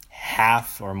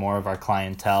half or more of our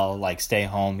clientele like stay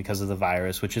home because of the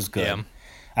virus, which is good. Yeah.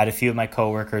 I had a few of my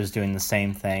coworkers doing the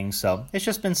same thing, so it's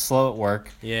just been slow at work,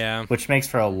 Yeah, which makes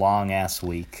for a long ass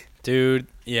week. dude.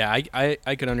 Yeah,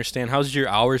 I could understand. How's your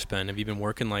hours been? Have you been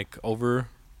working like over?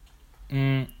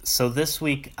 So this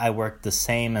week I worked the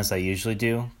same as I usually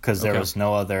do because there Okay. was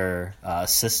no other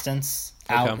assistants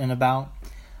out Okay. and about.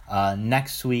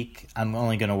 Next week I'm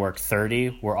only going to work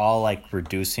 30. We're all like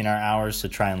reducing our hours to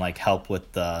try and like help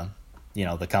with the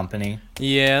company.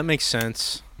 Yeah, that makes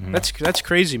sense. That's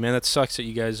crazy, man. That sucks that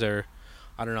you guys are.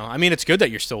 I don't know. I mean, it's good that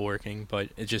you're still working, but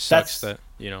it just sucks that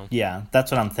Yeah,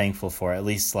 that's what I'm thankful for. At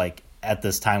least like at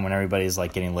this time when everybody's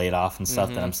like getting laid off and stuff,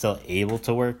 that I'm still able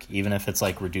to work, even if it's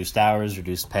like reduced hours,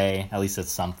 reduced pay. At least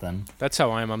it's something. That's how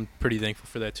I am. I'm pretty thankful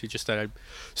for that too. Just that I'm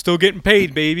still getting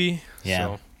paid, baby.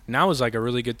 Yeah. So now is like a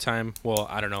really good time. Well,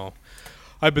 I don't know.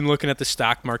 I've been looking at the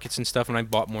stock markets and stuff, and I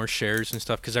bought more shares and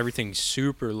stuff because everything's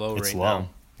super low It's right low. now.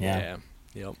 Yeah.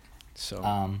 Yep. So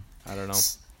I don't know.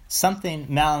 Something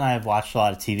Mal and I have watched a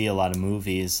lot of TV, a lot of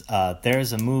movies.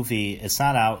 There's a movie. It's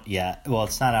not out yet. Well,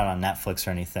 it's not out on Netflix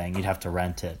or anything. You'd have to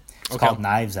rent it. It's Okay. called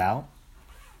Knives Out.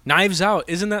 Knives Out.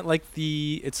 Isn't that like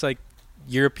it's like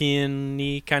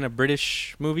European-y kind of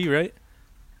British movie, right?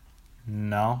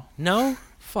 No, No.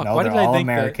 Fuck. no, Why they're did I all think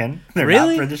that? American. They're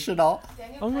Really? not British at all.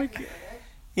 Daniel Oh my Craig's God. British.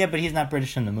 Yeah, but he's not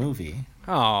British in the movie.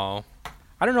 Oh,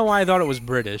 I don't know why I thought it was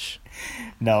British.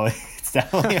 No, it's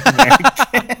definitely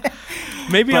American.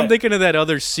 Maybe I'm But- thinking of that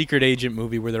other secret agent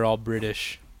movie where they're all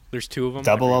British. There's two of them.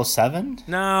 007?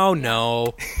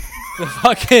 No. The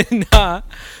fucking.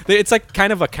 It's like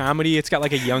kind of a comedy. It's got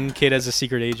like a young kid as a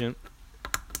secret agent.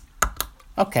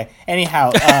 Okay.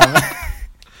 Anyhow,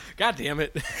 God damn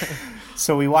it.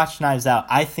 so we watched Knives Out.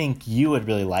 I think you would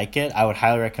really like it. I would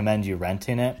highly recommend you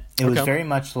renting it. It was Okay. very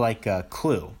much like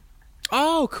Clue.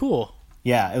 Oh, cool.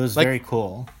 Yeah, it was Like- very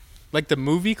cool. Like the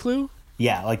movie Clue?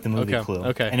 Yeah, like the movie Okay, Clue.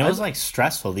 okay. And it was like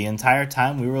stressful the entire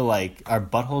time. We were like, our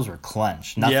buttholes were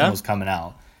clenched. Nothing Yeah? was coming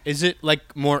out. Is it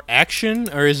like more action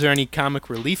or is there any comic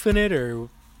relief in it or?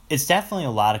 It's definitely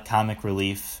a lot of comic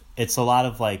relief. It's a lot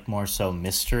of like more so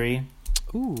mystery.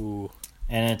 Ooh.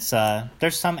 And it's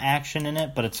there's some action in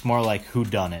it, but it's more like who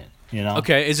done it, you know?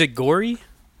 Okay. Is it gory?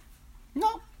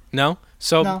 No. No.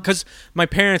 So, No. because my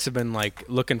parents have been like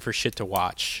looking for shit to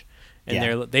watch, and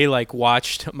Yeah. they like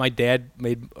watched. My dad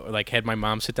had my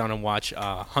mom sit down and watch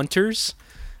Hunters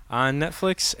on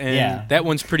Netflix, and Yeah. that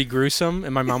one's pretty gruesome,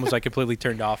 and my mom was like completely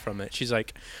turned off from it. She's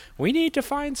like, we need to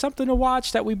find something to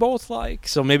watch that we both like,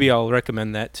 so maybe I'll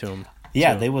recommend that to him.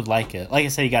 Yeah, So- they would like it. Like I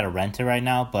said, you got to rent it right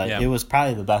now, but Yeah. it was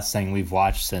probably the best thing we've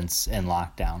watched since in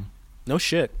lockdown. No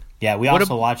shit. Yeah, we What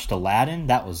also watched Aladdin.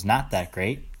 That was not that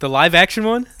great. The live action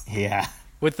one Yeah.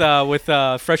 with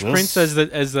Fresh Will Prince as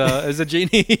the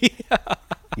genie.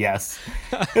 Yes.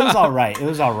 It was all right. It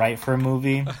was all right for a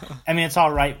movie. I mean, it's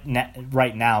all right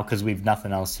right now because we've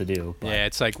nothing else to do. But Yeah,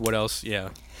 it's like, what else? Yeah.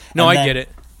 No, And I then- get it.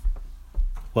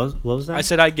 What was that? I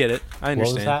said I get it. I What was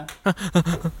understand.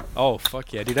 that? Oh,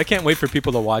 fuck yeah, dude. I can't wait for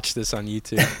people to watch this on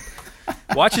YouTube.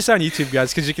 Watch this on YouTube,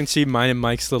 guys, because you can see mine and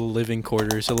Mike's little living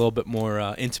quarters a little bit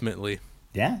more intimately.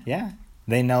 Yeah, yeah.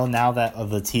 They know now that of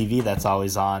the TV that's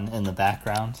always on in the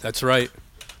background. That's right.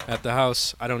 At the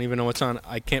house. I don't even know what's on.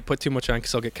 I can't put too much on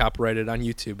because I'll get copyrighted on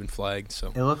YouTube and flagged.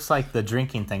 So, It looks like the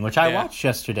drinking thing, which I Yeah. watched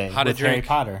yesterday How to with Harry drink.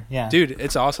 Potter. Yeah. dude,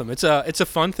 it's awesome. It's a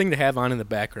fun thing to have on in the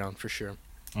background for sure.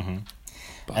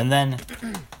 And then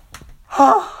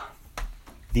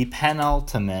the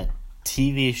penultimate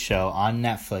TV show on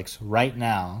Netflix right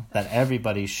now that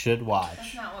everybody should That's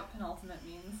watch. not what penultimate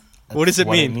means. What does it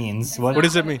What mean? means. That's What, What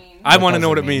does it what it mean? means. I What want to does know it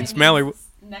what it mean? means. Mallory.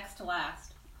 Next to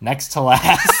last. next to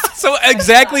last. So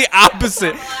exactly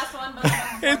opposite. Not the last one, but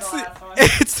It's the last one.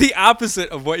 it's the opposite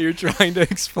of what you're trying to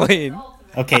explain.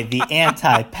 Penultimate. Okay, the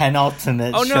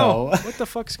anti-penultimate Oh no! show. What the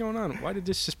fuck's going on? Why did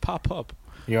this just pop up?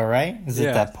 You all right? Is Yeah.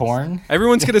 it that porn?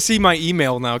 Everyone's gonna see my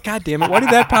email now. God damn it! Why did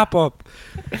that pop up?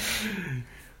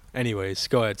 Anyways,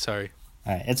 go ahead. Sorry.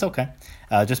 All right, it's okay.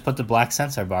 Just put the black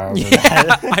censor bar over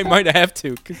that. I might have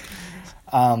to. 'Cause-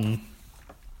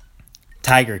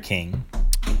 Tiger King.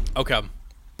 Okay.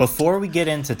 Before we get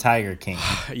into Tiger King,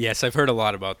 Yes, I've heard a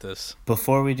lot about this.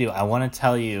 before we do, I want to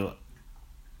tell you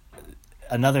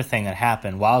another thing that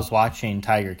happened while I was watching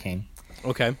Tiger King.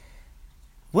 Okay.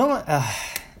 Well,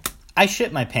 I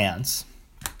shit my pants.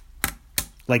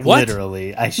 Like, What?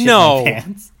 literally, I shit No. my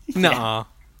pants. Nuh-uh.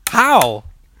 How?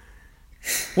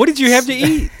 What did you have to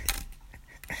eat?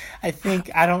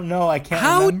 I don't know. I can't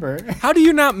How? remember. How do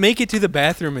you not make it to the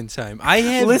bathroom in time? I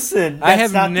have. Listen, that's I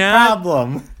have not the not-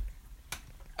 problem.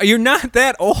 You're not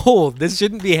that old. This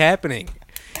shouldn't be happening.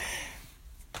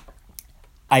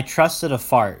 I trusted a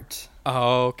fart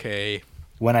Okay.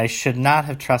 when I should not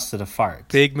have trusted a fart.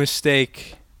 Big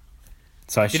mistake.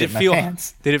 So I Did shit it my feel?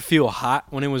 pants. Did it feel hot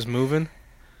when it was moving?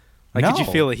 Like, did you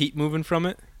No. feel the heat moving from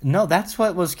it? No, that's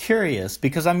what was curious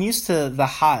because I'm used to the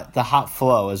hot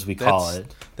flow as we call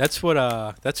it. That's what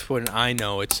I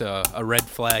know. It's a red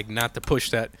flag not to push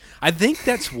that. I think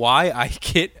that's why I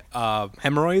get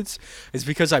hemorrhoids is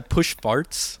because I push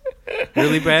farts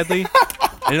really badly,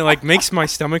 and it like makes my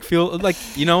stomach feel like,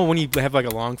 you know, when you have like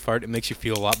a long fart, it makes you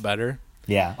feel a lot better.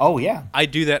 Yeah. Oh yeah. I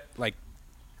do that like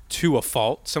to a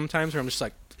fault sometimes, where I'm just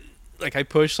like I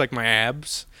push like my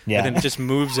abs, Yeah. and then it just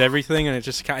moves everything, and it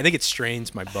just I think it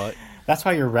strains my butt. That's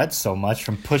why you're red so much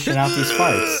from pushing out these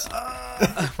farts.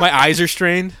 My eyes are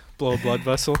strained, blow a blood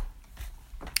vessel.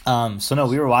 So no,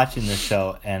 we were watching this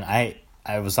show and I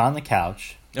was on the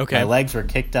couch. Okay. My legs were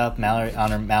kicked up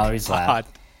Mallory's lap. God.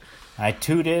 I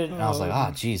tooted and I was like,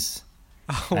 oh jeez.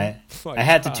 Oh, I my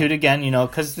had to God. toot again,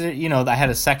 because I had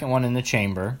a second one in the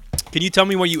chamber. Can you tell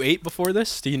me what you ate before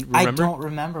this? Do you remember? I don't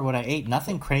remember what I ate.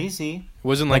 Nothing crazy. It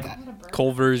wasn't like Like,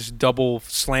 Culver's double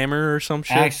slammer or some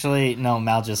shit. Actually, no.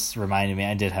 Mal just reminded me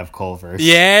I did have Culver's.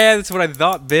 Yeah, that's what I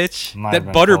thought, bitch. Might That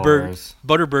have been Culver's.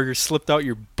 Butterburger slipped out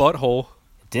your butthole.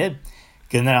 It did.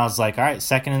 And then I was like, all right,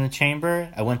 second in the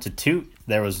chamber. I went to toot.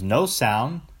 There was no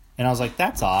sound, and I was like,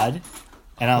 that's odd.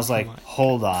 And I was like,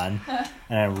 hold on.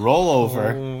 And I roll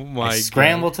over. Oh my I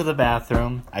scramble to the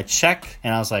bathroom. I check,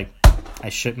 and I was like, I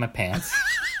shit my pants.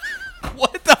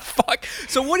 What the fuck?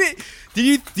 So do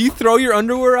you throw your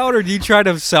underwear out, or do you try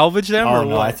to salvage them, Oh or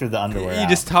no, what? I threw the underwear You out.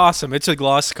 just toss them. It's a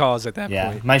lost cause at that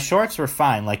Yeah, point. my shorts were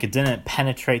fine. Like it didn't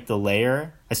penetrate the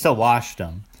layer. I still washed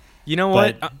them. You know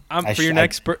what? But For your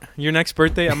next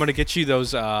birthday, I'm gonna get you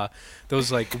those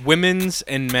like women's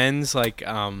and men's like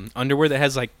underwear that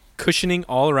has like cushioning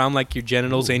all around like your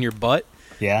genitals and your butt,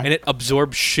 Yeah. and it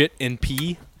absorbs shit and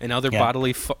pee and other Yeah.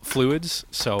 bodily fluids.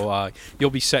 So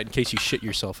you'll be set in case you shit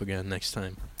yourself again next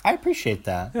time. I appreciate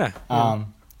that. Yeah.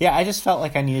 Yeah, I just felt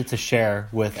like I needed to share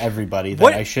with everybody that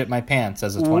What- I shit my pants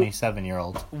as a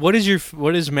 27-year-old. What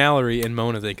does Mallory and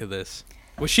Mona think of this?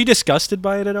 Was she disgusted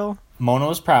by it at all? Mona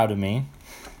was proud of me.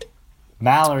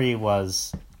 Mallory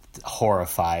was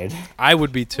horrified. I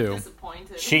would be too.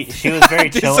 Disappointed. She was very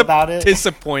chill about it.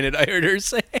 Disappointed, I heard her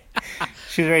say.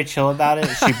 She was very chill about it.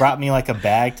 She brought me like a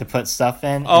bag to put stuff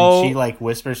in, Oh. and she like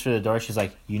whispers through the door. She's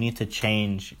like, "You need to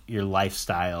change your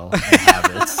lifestyle and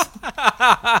habits."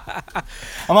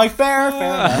 I'm like, fair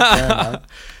enough.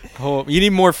 Oh, you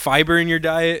need more fiber in your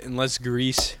diet and less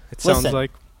grease. It sounds Listen.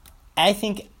 like. I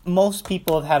think most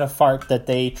people have had a fart that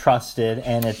they trusted,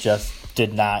 and it just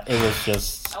did not. It was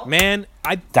just Man,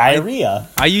 diarrhea.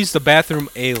 I use the bathroom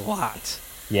a lot,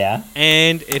 Yeah.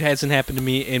 and it hasn't happened to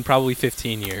me in probably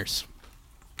 15 years.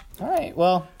 All right.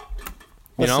 Well,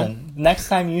 You know? listen. Next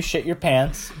time you shit your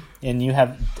pants and you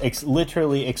have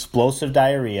literally explosive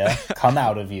diarrhea come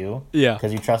out of you, Yeah.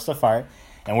 because you trust a fart,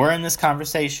 and we're in this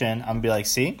conversation, I'm gonna be like,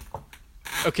 see,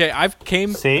 Okay,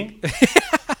 see.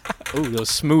 Ooh, those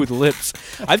smooth lips.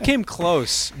 I've came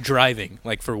close driving,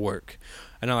 like for work.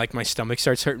 And I like my stomach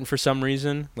starts hurting for some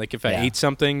reason. Like if I Yeah. ate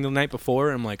something the night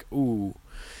before, I'm like, ooh.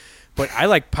 But I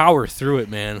like power through it,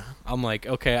 man. I'm like,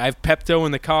 okay, I have Pepto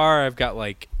in the car. I've got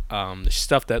like the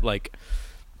stuff that like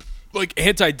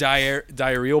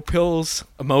anti-diarrheal pills,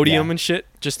 Imodium Yeah. and shit,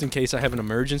 just in case I have an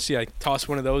emergency. I toss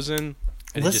one of those in, and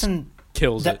it Listen, just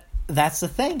kills it. that's the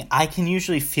thing. I can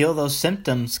usually feel those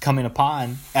symptoms coming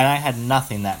upon, and I had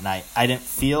nothing that night. I didn't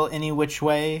feel any which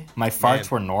way. My farts Man.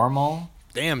 were normal.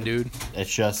 Damn, dude,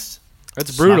 It's just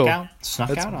that's brutal.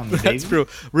 Snuck out on me, baby. That's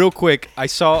brutal. Real quick, I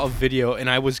saw a video and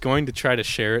I was going to try to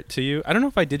share it to you. I don't know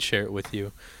if I did share it with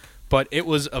you, but it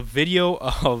was a video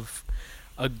of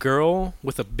a girl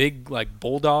with a big like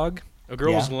bulldog. A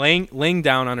girl was Yeah. laying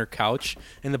down on her couch,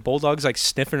 and the bulldog's like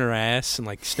sniffing her ass and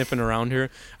like sniffing around her,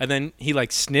 and then he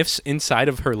like sniffs inside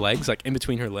of her legs, like in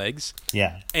between her legs,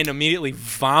 Yeah. and immediately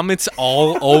vomits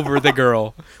all over the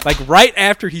girl. Like right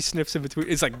after he sniffs in between,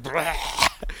 it's like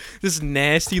this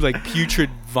nasty, like putrid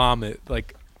vomit.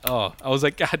 Like, oh, I was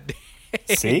like, God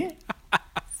damn. See?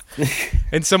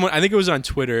 And someone, I think it was on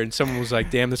Twitter, and someone was like,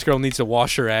 damn, this girl needs to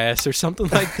wash her ass or something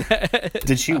like that.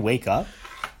 Did she wake up?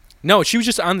 No, she was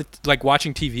just on the like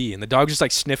watching TV, and the dog just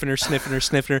like sniffing her,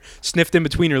 sniffed in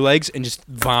between her legs, and just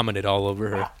vomited all over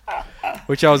her.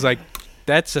 Which I was like,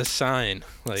 that's a sign.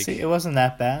 Like, See, it wasn't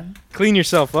that bad. clean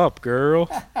yourself up, girl.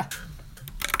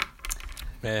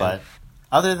 Man. But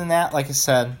other than that, like I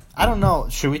said, I don't know.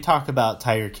 Should we talk about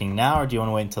Tiger King now, or do you want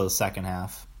to wait until the second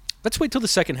half? Let's wait till the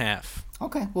second half.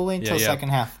 Okay, we'll wait until the Yeah. second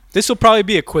half. This will probably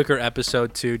be a quicker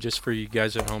episode too, just for you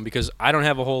guys at home, because I don't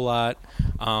have a whole lot,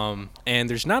 and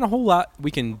there's not a whole lot we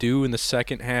can do in the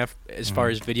second half as far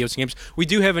as videos and games. We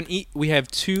do have we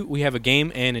have a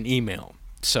game and an email.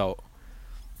 So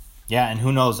Yeah, and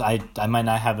who knows? I might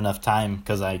not have enough time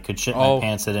because I could shit my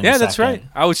pants at any yeah, second. that's right.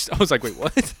 I was like, wait,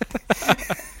 what?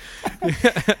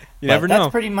 You never That's know.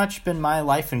 pretty much been my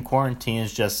life in quarantine,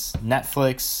 is just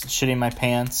Netflix, shitting my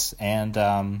pants, and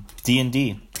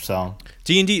D&D. So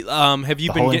D&D. Have you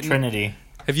the been Holy getting? Trinity.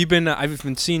 Have you been? I've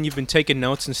been seeing you've been taking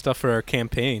notes and stuff for our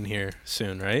campaign here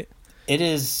soon, right? It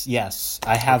is, yes.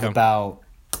 I have Okay. about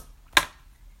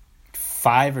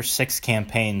 5 or 6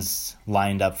 campaigns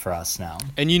lined up for us now.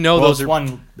 And you know Well, those it's are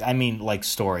one, I mean, like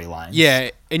storylines. Yeah,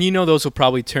 and you know those will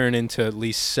probably turn into at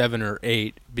least 7 or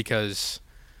 8 because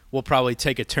we'll probably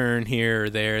take a turn here or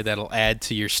there that'll add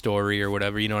to your story or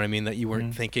whatever, you know what I mean, that you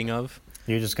weren't thinking of.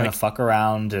 You're just going Like, to fuck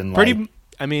around and Pretty, like,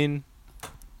 I mean,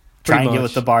 try pretty and get much.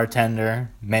 with the bartender,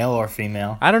 male or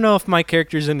female. I don't know if my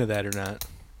character's into that or not.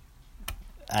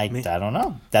 I don't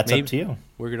know. That's Maybe. up to you.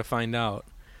 We're going to find out.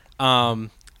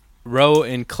 Ro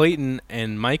and Clayton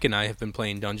and Mike and I have been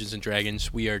playing Dungeons &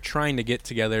 Dragons. We are trying to get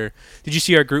together. Did you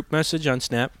see our group message on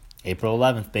Snap? April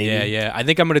 11th, baby. Yeah. I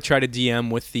think I'm going to try to DM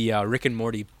with the Rick and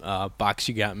Morty box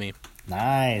you got me.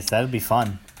 Nice. That'd be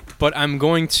fun. But I'm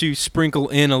going to sprinkle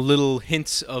in a little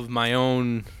hints of my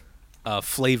own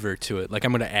flavor to it. Like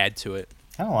I'm going to add to it.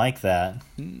 I don't like that.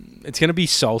 It's going to be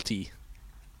salty.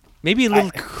 Maybe a little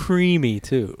creamy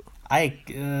too. Maybe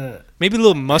a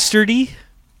little mustardy.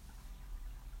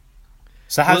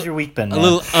 So how's your week been, man? A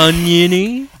little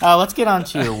oniony. Let's get on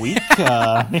to your week.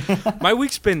 My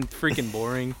week's been freaking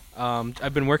boring.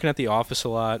 I've been working at the office a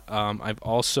lot. I've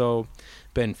also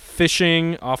been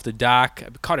fishing off the dock. I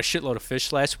caught a shitload of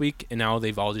fish last week, and now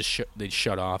they've all just they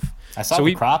shut off. I saw So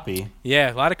the crappie.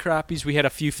 Yeah, a lot of crappies. We had a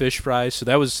few fish fries, so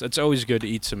that's always good to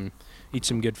eat some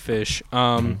good fish.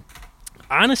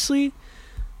 Honestly,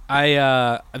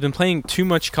 I've been playing too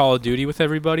much Call of Duty with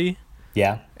everybody.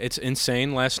 Yeah. It's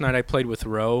insane. Last night I played with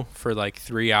Ro for like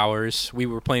 3 hours. We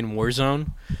were playing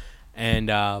Warzone, and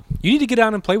you need to get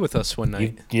out and play with us one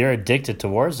night. You're addicted to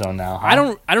Warzone now,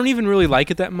 huh? I don't even really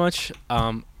like it that much.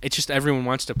 It's just everyone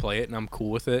wants to play it, and I'm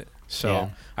cool with it. So Yeah.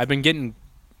 I've been getting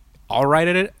all right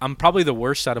at it. I'm probably the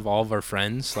worst out of all of our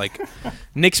friends. Like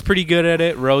Nick's pretty good at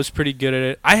it. Ro's pretty good at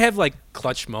it. I have like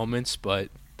clutch moments, but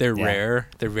They're Yeah. rare.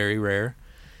 They're very rare.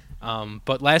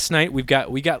 But last night we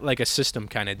got like a system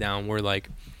kind of down where like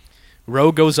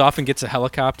Ro goes off and gets a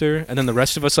helicopter, and then the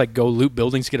rest of us like go loot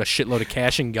buildings, get a shitload of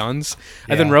cash and guns,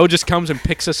 and then Yeah. Ro just comes and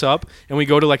picks us up, and we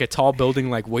go to like a tall building,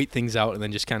 like wait things out, and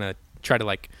then just kind of try to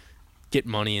like get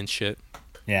money and shit.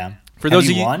 Yeah. For Have those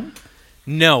you of you, won?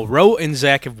 no, Ro and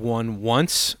Zach have won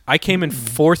once. I came in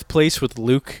 4th place with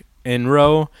Luke and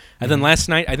Ro, and then last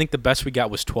night I think the best we got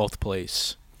was 12th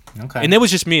place. Okay. And that was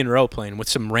just me and Ro playing with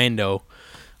some rando.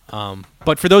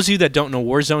 But for those of you that don't know,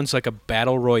 Warzone's like a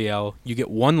battle royale. You get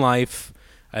 1 life,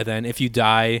 and then if you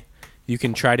die, you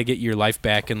can try to get your life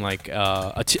back in like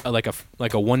a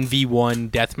 1v1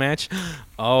 deathmatch.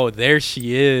 Oh, there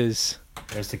she is.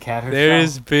 There's the cat herself.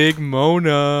 There's Big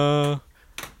Mona.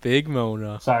 Big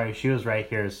Mona. Sorry, she was right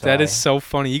here. So That is so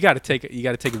funny. You got to take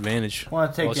advantage. I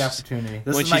want to take Well, the she's- opportunity.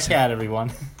 This when is my she's- cat,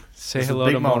 everyone. Say This is hello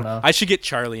Big to Mona. Mona. I should get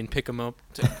Charlie and pick him up.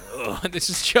 This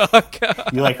is Chuck.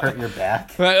 You like hurt your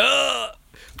back?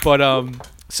 But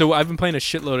so I've been playing a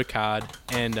shitload of COD,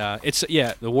 and it's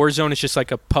the Warzone is just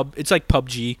like a pub. It's like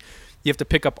PUBG. You have to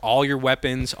pick up all your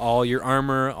weapons, all your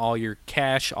armor, all your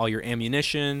cash, all your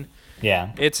ammunition.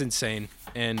 Yeah. It's insane,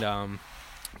 and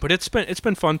but it's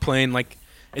been fun playing. Like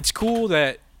it's cool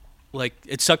that like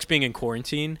it sucks being in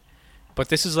quarantine, but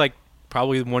this is like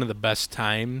probably one of the best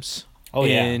times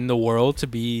in the world to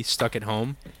be stuck at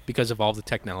home because of all the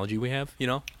technology we have. You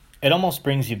know. It almost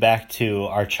brings you back to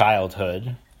our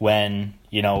childhood when,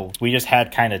 we just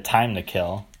had kind of time to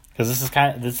kill. Because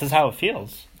this is how it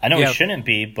feels. I know Yeah. it shouldn't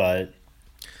be, but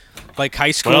Like high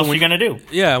school. what else are when- you going to do?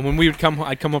 Yeah, when we would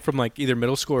I'd come up from like either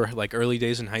middle school or like early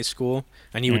days in high school,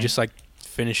 and you would Mhm. just like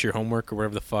finish your homework or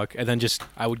whatever the fuck, and then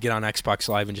I would get on Xbox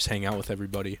Live and just hang out with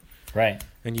everybody. Right.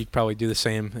 And you'd probably do the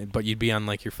same, but you'd be on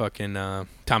like your fucking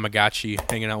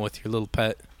Tamagotchi, hanging out with your little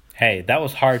pet. Hey, that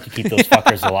was hard to keep those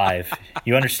fuckers alive.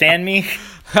 You understand me?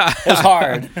 It was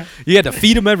hard. You had to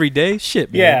feed them every day.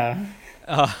 Shit, man.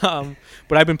 Yeah.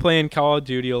 But I've been playing Call of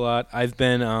Duty a lot. I've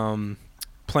been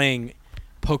playing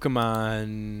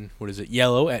Pokemon,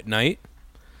 Yellow at night.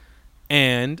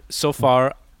 And so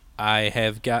far, I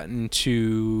have gotten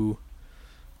to...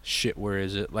 Shit, where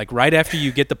is it? Like right after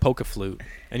you get the Poke-Flute,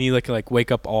 and you like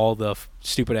wake up all the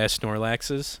stupid-ass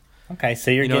Snorlaxes. Okay,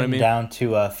 so you're You know what I getting mean? down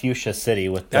to Fuchsia City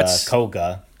with That's-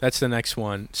 Koga, That's the next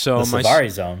one. the So Savari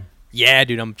Zone. Yeah,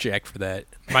 dude, I'm jacked for that.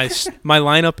 My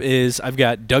lineup is I've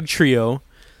got Doug Trio,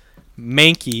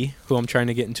 Mankey, who I'm trying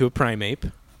to get into a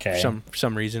Primeape. Okay. For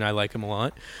some reason, I like him a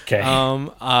lot. Okay.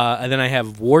 And then I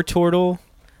have Wartortle,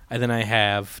 and then I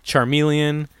have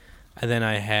Charmeleon, and then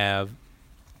I have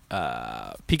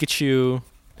Pikachu.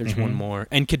 There's one more,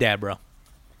 and Kadabra.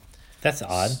 That's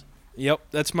odd. Yep,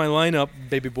 that's my lineup,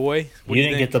 baby boy. What You do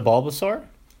didn't think? get the Bulbasaur?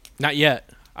 Not yet.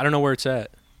 I don't know where it's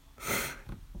at.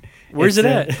 Where's it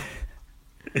at?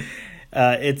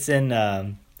 It's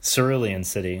in Cerulean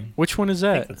City. Which one is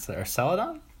I that? think it's there.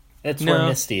 Celadon? It's No. where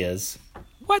Misty is.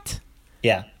 What?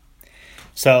 Yeah.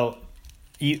 So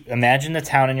you imagine the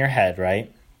town in your head,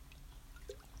 right?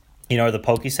 You know where the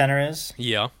Poke Center is?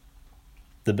 Yeah.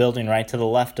 The building right to the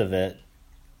left of it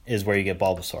is where you get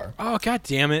Bulbasaur. Oh, god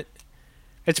damn it.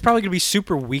 It's probably going to be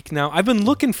super weak now. I've been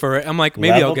looking for it. I'm like,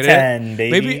 maybe Level I'll get 10, it.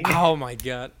 baby. Maybe. Oh, my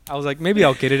God. I was like, maybe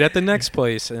I'll get it at the next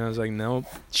place. And I was like, no.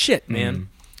 Shit, man.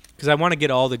 Because I want to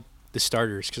get all the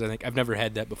starters because I think I've never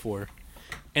had that before.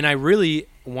 And I really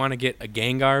want to get a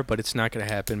Gengar, but it's not going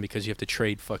to happen because you have to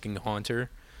trade fucking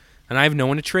Haunter. And I have no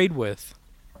one to trade with.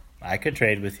 I could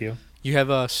trade with you. You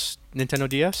have a Nintendo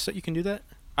DS that you can do that?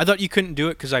 I thought you couldn't do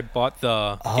it because I bought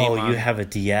the game Oh, on. you have a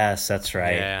DS. That's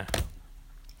right. Yeah.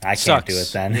 I can't Sucks. do it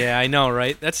then. Yeah, I know,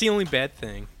 right? That's the only bad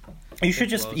thing. You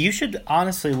should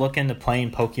honestly look into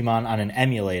playing Pokemon on an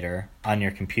emulator on your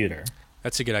computer.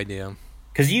 That's a good idea.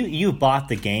 Because you bought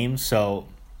the game, so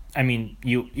I mean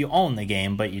you own the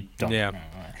game, but you don't. Yeah.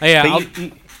 Yeah, But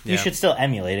you yeah. should still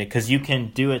emulate it because you can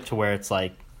do it to where it's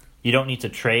like you don't need to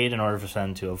trade in order for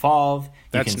them to evolve. You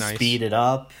That's can nice. speed it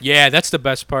up. Yeah, that's the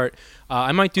best part.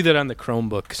 I might do that on the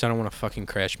Chromebook because I don't want to fucking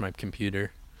crash my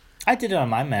computer. I did it on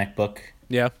my MacBook.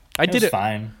 Yeah, I It did was it.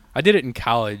 fine. I did it in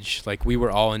college. Like we were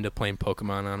all into playing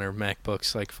Pokemon on our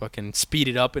MacBooks. Like fucking speed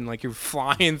it up and like you're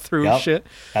flying through Yep. shit.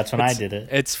 That's when I did it.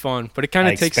 It's fun, but it kind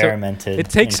I of takes experimented. it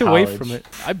takes in away college from it.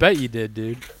 I bet you did,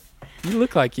 dude. You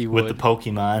look like you with would. the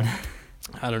Pokemon.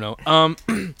 I don't know.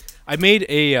 I made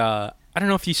a. I don't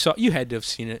know if you saw. You had to have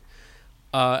seen it.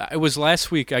 It was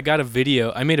last week. I got a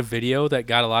video. I made a video that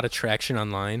got a lot of traction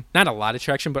online. Not a lot of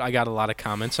traction, but I got a lot of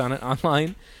comments on it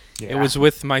online. It was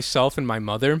with myself and my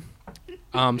mother.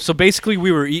 So basically,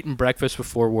 we were eating breakfast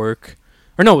before work,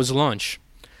 or no, it was lunch.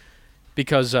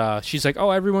 because she's like,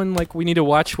 oh, everyone, like, we need to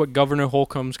watch what Governor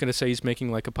Holcomb's gonna say. He's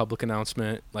making like a public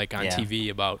announcement, like on TV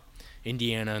about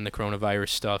Indiana and the coronavirus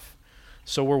stuff.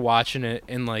 So we're watching it,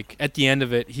 and like at the end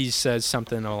of it, he says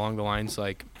something along the lines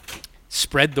like,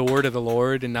 "Spread the word of the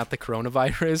Lord and not the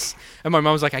coronavirus." And my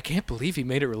mom was like, "I can't believe he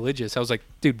made it religious." I was like,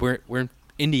 "Dude, we're in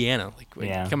Indiana,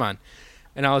 like come on."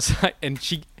 And I was like, and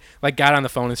she like got on the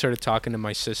phone and started talking to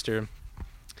my sister.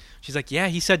 She's like, "Yeah,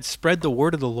 he said spread the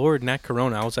word of the Lord, not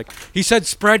corona." I was like, "He said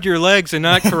spread your legs and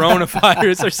not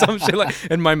coronavirus or some shit." Like,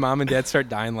 and my mom and dad start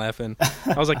dying laughing.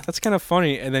 I was like, "That's kind of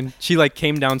funny." And then she like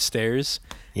came downstairs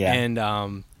and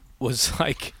was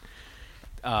like,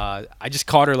 I just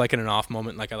caught her like in an off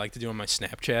moment, like I like to do on my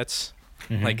Snapchats.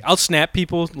 Mm-hmm. Like I'll snap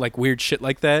people like weird shit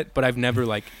like that, but I've never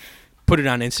like put it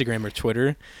on Instagram or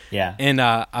Twitter. Yeah. And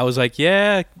I was like,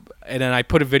 "Yeah," and then I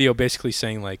put a video basically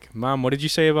saying like, "Mom, what did you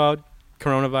say about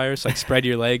coronavirus? Like spread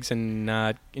your legs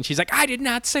and she's like, "I did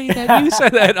not say that. You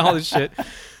said that." And all this shit.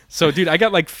 So dude, I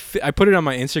got like I put it on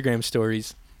my Instagram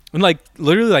stories, and like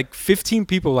literally like 15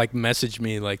 people like messaged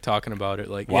me like talking about it.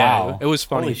 Like, wow, yeah, it was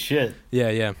funny. Holy shit.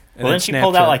 Yeah. And well, then she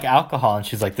pulled out like alcohol, and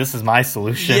she's like, "This is my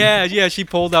solution." Yeah. She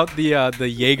pulled out the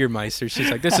Jägermeister. She's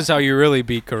like, "This is how you really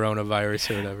beat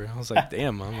coronavirus or whatever." I was like,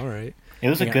 "Damn, Mom, all right." It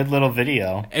was a good little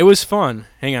video. It was fun.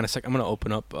 Hang on a sec. I'm gonna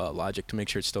open up Logic to make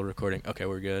sure it's still recording. Okay,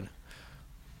 we're good.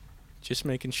 Just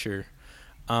making sure.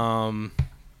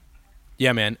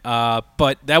 Yeah, man.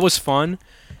 But that was fun.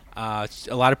 A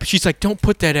lot of she's like, "Don't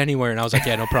put that anywhere," and I was like,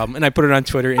 "Yeah, no problem." And I put it on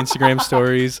Twitter, Instagram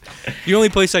stories. The only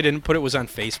place I didn't put it was on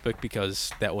Facebook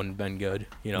because that wouldn't have been good.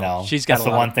 You know, no, she's got that's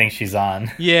the one thing she's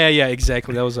on. Yeah,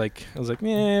 exactly. I was like,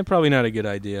 yeah, probably not a good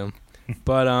idea.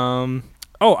 But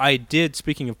oh, I did.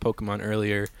 Speaking of Pokemon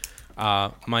earlier,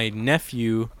 my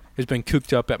nephew has been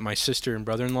cooped up at my sister and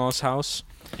brother-in-law's house.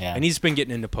 Yeah. And he's been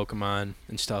getting into Pokemon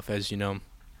and stuff, as you know.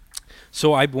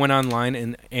 So I went online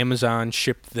and Amazon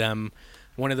shipped them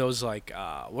one of those, like,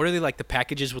 what are they, like the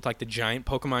packages with, like, the giant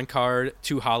Pokemon card,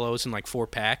 2 holos, and, like, 4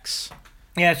 packs?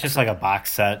 Yeah, it's just like a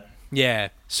box set. Yeah.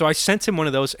 So I sent him one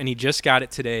of those, and he just got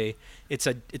it today. It's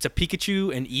a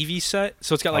Pikachu and Eevee set.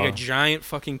 So it's got, like, a giant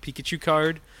fucking Pikachu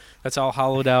card that's all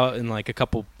hollowed out and, like, a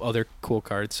couple other cool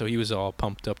cards. So he was all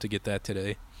pumped up to get that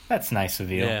today. That's nice of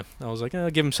you. Yeah, I was like,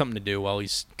 I'll give him something to do while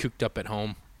he's cooped up at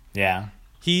home. Yeah.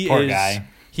 Poor guy.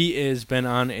 He has been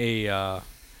on a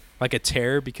like a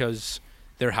tear because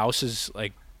their house is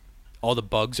like all the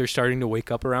bugs are starting to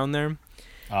wake up around there.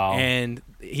 Oh. And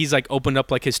he's like opened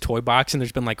up like his toy box and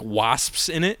there's been like wasps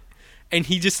in it. And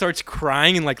he just starts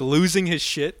crying and like losing his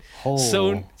shit. Oh.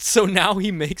 So now he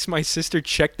makes my sister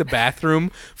check the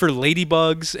bathroom for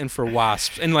ladybugs and for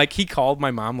wasps. And like he called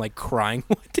my mom like crying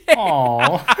one day.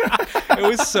 Oh. It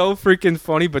was so freaking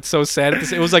funny, but so sad.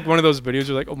 It was like one of those videos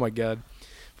where like, oh my god.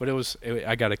 But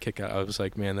I got a kick out. I was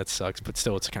like, man, that sucks. But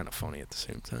still, it's kind of funny at the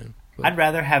same time. But I'd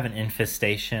rather have an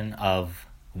infestation of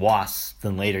wasps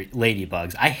than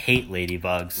ladybugs. I hate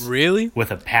ladybugs. Really?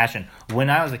 With a passion. When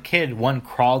I was a kid, one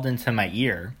crawled into my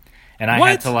ear, and I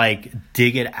What? had to like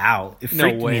dig it out. It No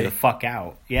freaked way. me the fuck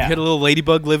out. Yeah. You had a little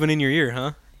ladybug living in your ear,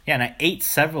 huh? Yeah, and I ate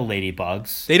several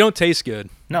ladybugs. They don't taste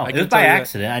good. No, I it can was by tell you that.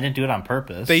 accident. I didn't do it on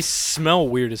purpose. They smell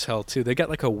weird as hell too. They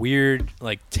got like a weird,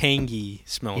 like tangy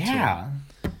smell to them. Yeah.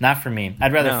 Not for me.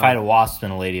 I'd rather No. fight a wasp than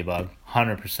a ladybug.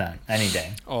 100%. Any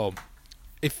day. Oh,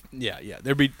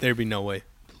 there'd be no way.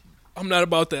 I'm not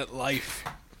about that life.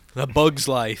 The Bug's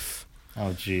Life.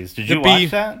 Oh, jeez. Did The you bee-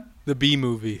 watch that? The Bee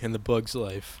Movie and the Bug's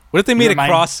Life. What if they made They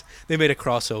made a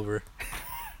crossover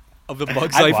of the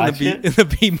Bug's I'd Life and watch the Bee it. in the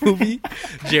Bee Movie.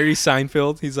 Jerry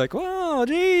Seinfeld. He's like, "Whoa,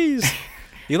 jeez,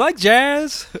 you like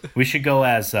jazz?" We should go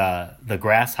as the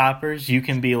grasshoppers. You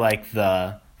can be like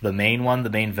the main one, the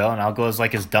main villain. I'll go as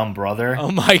like his dumb brother.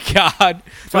 Oh my god!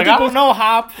 It's like, I don't know,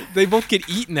 Hop. They both get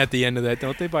eaten at the end of that,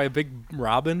 don't they? By a big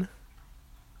robin.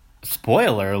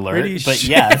 Spoiler alert, Pretty but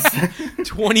shit. yes.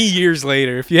 20 years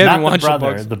later, if you haven't Not the watched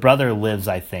brother. Bugs, The brother lives,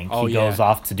 I think. Oh, he yeah. goes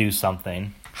off to do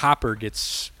something. Hopper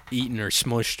gets eaten or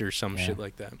smushed or some Yeah. shit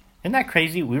like that. Isn't that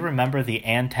crazy? We remember the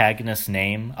antagonist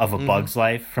name of A Bug's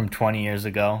Life from 20 years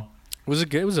ago. It was a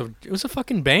good. It was a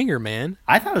fucking banger, man.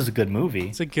 I thought it was a good movie.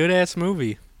 It's a good ass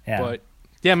movie. Yeah. But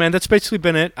yeah, man, that's basically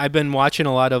been it. I've been watching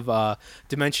a lot of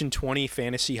Dimension 20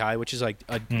 Fantasy High, which is like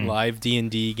a live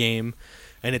D&D game,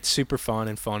 and it's super fun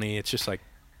and funny. It's just like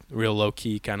real low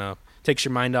key, kind of takes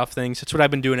your mind off things. That's what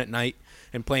I've been doing at night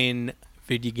and playing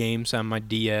video games on my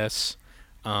DS.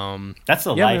 That's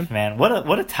the Yeah, life, man.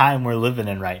 What a time we're living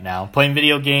in right now. Playing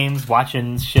video games,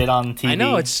 watching shit on TV. I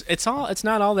know it's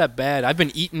not all that bad. I've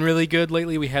been eating really good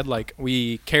lately.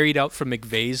 We carried out from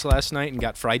McVeigh's last night and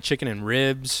got fried chicken and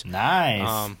ribs.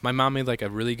 nice. My mom made like a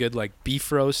really good like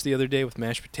beef roast the other day with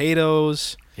mashed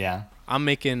potatoes. Yeah. I'm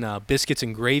making biscuits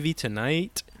and gravy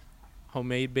tonight.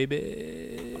 Homemade,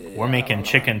 baby. We're making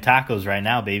chicken tacos right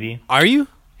now, baby. Are you?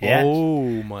 Yeah. Oh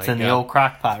my It's god. in the old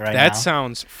crock pot right now. That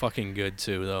sounds fucking good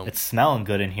too, though. It's smelling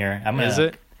good in here. I'm Is gonna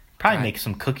it? probably Right. make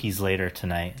some cookies later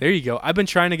tonight. There you go. I've been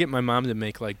trying to get my mom to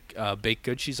make like baked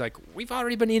goods. She's like, "We've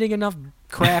already been eating enough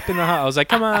crap in the house." I was like,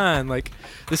 "Come on, like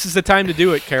this is the time to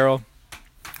do it, Carol.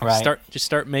 Right.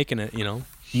 Start making it, you know."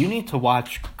 You need to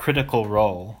watch Critical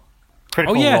Role.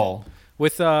 Critical yeah. Role.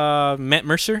 With Matt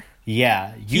Mercer.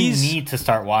 Yeah, you He's- need to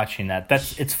start watching that.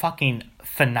 It's fucking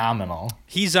phenomenal.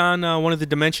 He's on one of the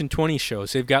Dimension 20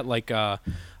 shows. They've got like a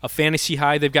Fantasy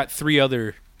High. They've got 3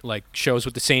 other like shows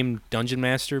with the same dungeon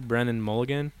master, Brennan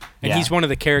Mulligan, and Yeah. he's one of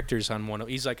the characters on one.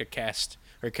 He's like a cast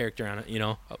or a character on it. You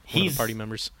know, one of He's- the party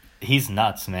members. He's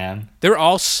nuts, man. They're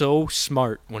all so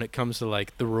smart when it comes to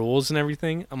like the rules and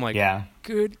everything. I'm like, Yeah.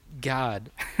 good God.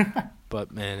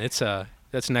 But man,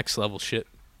 that's next level shit.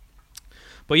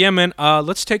 But yeah, man,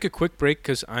 let's take a quick break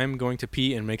because I'm going to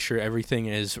pee and make sure everything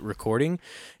is recording.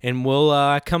 And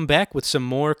we'll come back with some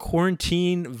more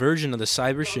quarantine version of the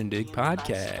Cyber Shindig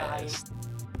podcast.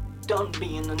 Done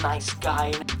being a nice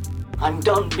guy. I'm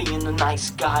done being a nice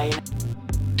guy.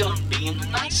 Done being a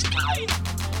nice guy.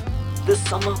 This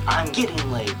summer, I'm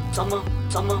getting laid. Summer,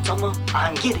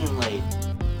 I'm getting laid.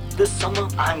 This summer,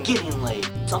 I'm getting laid.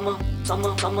 Summer,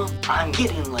 I'm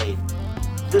getting laid.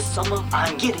 This summer,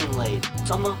 I'm getting laid.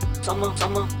 Summer,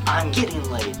 I'm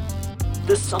getting laid.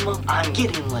 This summer, I'm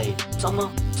getting laid.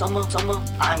 Summer,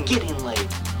 I'm getting laid.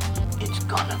 It's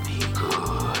gonna be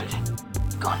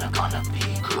good. Gonna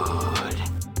be good.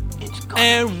 It's gonna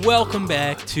And be welcome good.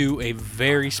 back to a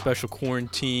very special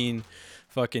quarantine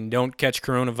fucking Don't Catch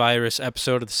Coronavirus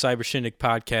episode of the Cyber Shindig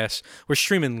podcast. We're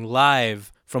streaming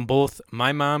live from both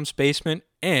my mom's basement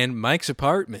and Mike's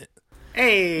apartment.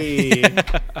 Hey.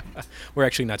 We're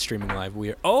actually not streaming live. We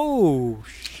are. Oh,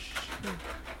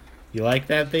 You like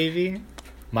that, baby?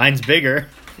 Mine's bigger.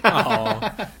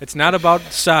 oh. It's not about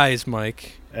size,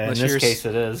 Mike. In this case,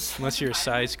 it is. Unless you're a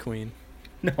size queen.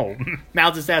 No,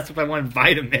 Mal just asked if I want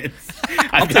vitamins.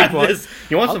 I'll I've got take one. this.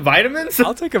 You want some vitamins?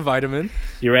 I'll take a vitamin.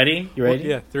 You ready? You ready?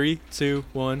 Yeah. 3, 2,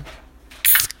 1.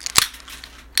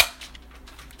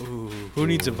 Ooh, who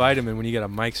needs a vitamin when you got a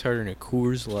Mike's Hard and a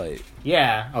Coors Light?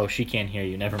 Yeah. Oh, she can't hear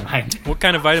you. Never mind. What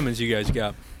kind of vitamins you guys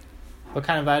got? What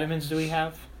kind of vitamins do we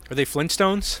have? Are they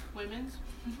Flintstones? Women's?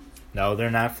 No, they're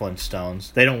not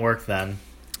Flintstones. They don't work then.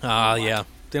 Yeah.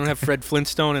 They don't have Fred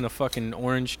Flintstone in a fucking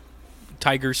orange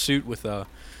tiger suit with a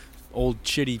old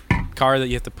shitty car that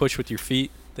you have to push with your feet.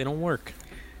 They don't work.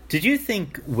 Did you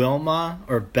think Wilma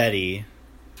or Betty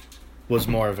was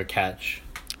more of a catch?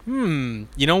 You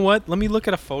know what? Let me look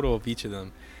at a photo of each of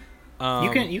them.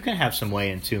 You can have some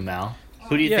weigh in too, Mal.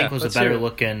 Who do you Yeah, think was a let's hear better it.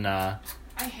 looking? I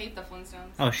hate the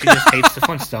Flintstones. Oh, she just hates the The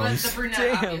Flintstones. brunette,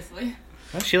 Damn. obviously.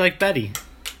 Oh, she liked Betty.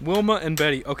 Wilma and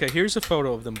Betty. Okay, here's a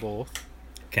photo of them both.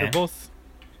 Okay. They're both.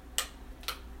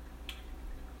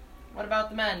 What about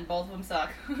the men? Both of them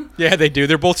suck. Yeah, they do.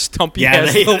 They're both stumpy Yeah,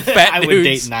 ass little fat I would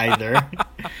dudes. date neither.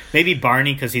 Maybe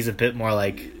Barney because he's a bit more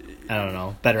like I don't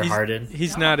know, better hearted.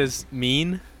 He's not as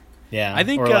mean. Yeah, I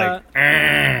think, or like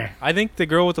I think the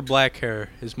girl with the black hair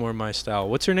is more my style.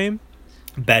 What's her name?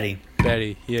 Betty.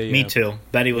 Betty. Yeah, yeah. Me too.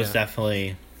 Betty was Yeah.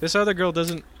 definitely. This other girl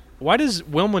doesn't. Why does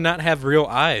Wilma not have real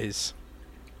eyes?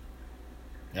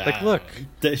 Like, look.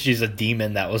 She's a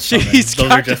demon that was She's summoned. Those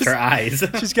got are just this- her eyes.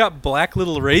 She's got black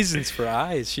little raisins for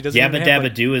eyes. She doesn't. Yabba even have, Dabba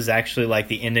like, Doo is actually like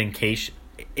the incantation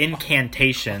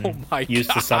Oh my used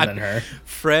to God. summon her.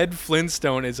 Fred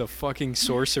Flintstone is a fucking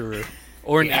sorcerer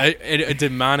or a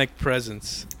demonic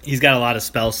presence. He's got a lot of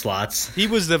spell slots. He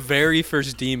was the very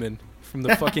first demon from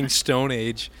the fucking Stone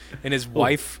Age, and his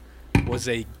wife was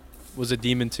a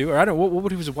demon too. Or I don't. What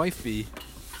would his wife be?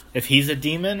 If he's a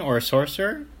demon or a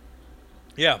sorcerer,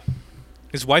 Yeah,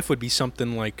 his wife would be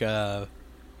something like yeah,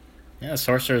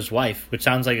 Sorcerer's Wife, which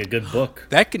sounds like a good book.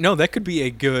 that. That could be a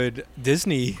good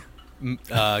Disney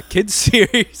kids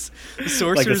series, The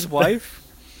Sorcerer's Wife,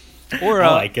 or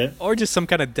I like it. or just some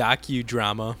kind of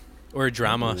docudrama or a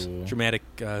Ooh. dramatic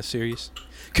series.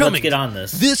 Let's get on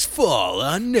this. this fall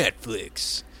on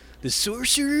Netflix. The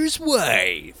Sorcerer's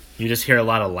Wife. You just hear a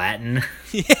lot of Latin.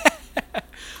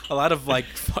 A lot of like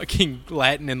fucking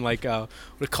Latin and like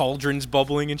with cauldrons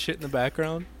bubbling and shit in the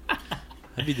background.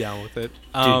 I'd be down with it.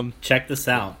 Dude, check this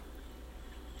out.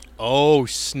 Oh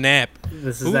snap!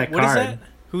 This is Who- that what is card. that?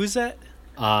 Who is that?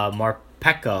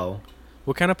 Morpeko.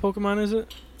 What kind of Pokemon is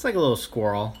it? It's like a little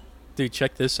squirrel. Dude,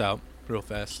 check this out real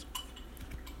fast.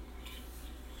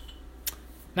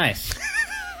 Nice.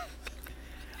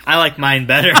 I like mine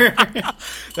better.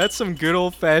 That's some good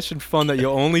old fashioned fun that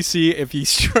you'll only see if you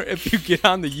get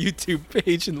on the YouTube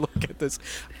page and look at this.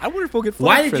 I wonder if we'll get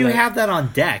Why flagged did for you that. have that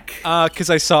on deck? Because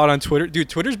I saw it on Twitter. Dude,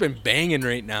 Twitter's been banging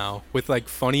right now with like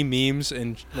funny memes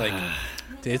and like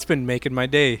it's been making my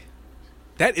day.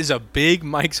 That is a big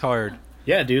Mike's Hard.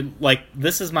 Yeah, dude. Like,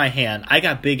 this is my hand. I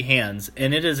got big hands,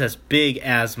 and it is as big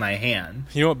as my hand.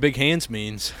 You know what big hands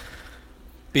means?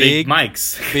 Big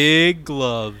Mike's. Big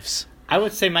gloves. I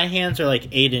would say my hands are like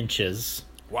 8 inches.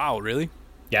 Wow, really?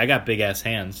 Yeah, I got big ass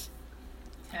hands.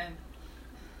 10.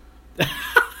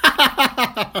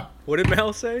 What did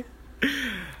Mel say?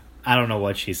 I don't know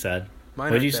what she said.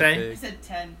 Mine What'd aren't you that say? I big. said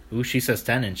 10. Ooh, she says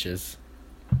 10 inches.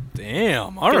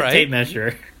 Damn. All Get a right. tape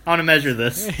measure. I want to measure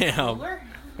this. Damn. Ruler?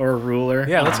 Or a ruler.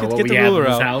 Yeah, I let's don't know get what the we have ruler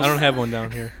in this out. house. I don't have one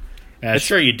down here. Yeah,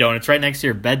 sure you don't. It's right next to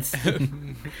your bed.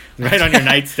 Right on your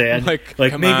nightstand. Like,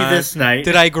 like come maybe on. this night.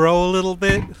 Did I grow a little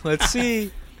bit? Let's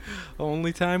see.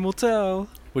 Only time will tell.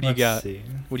 What do you Let's got? see.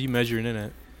 What are you measuring in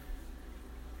it?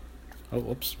 Oh,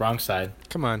 whoops. Wrong side.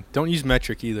 Come on. Don't use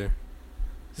metric either.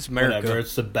 This is America. Whatever.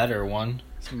 It's the better one.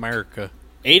 It's America.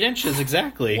 8 inches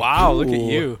exactly. Wow, look at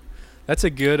Ooh. you. That's a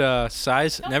good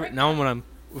size. Don't Never. break Now that. when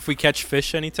if we catch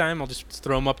fish anytime, I'll just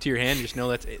throw them up to your hand. Just know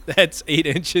that's 8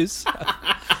 inches.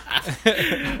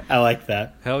 I like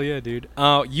that. Hell yeah, dude.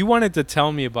 You wanted to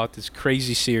tell me about this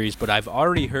crazy series, but I've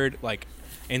already heard like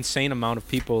insane amount of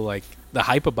people like the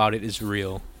hype about it is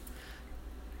real.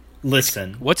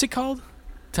 Listen. What's it called?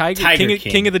 Tiger King.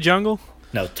 King of the Jungle?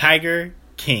 No, Tiger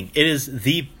King. It is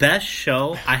the best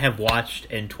show I have watched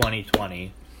in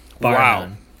 2020. Bar Wow.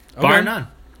 none. Okay. Bar none.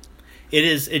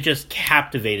 It just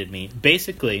captivated me.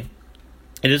 Basically,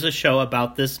 it is a show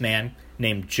about this man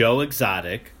named Joe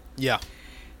Exotic. Yeah.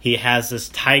 He has this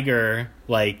tiger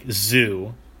like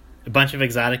zoo, a bunch of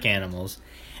exotic animals,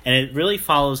 and it really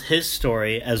follows his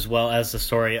story as well as the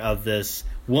story of this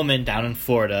woman down in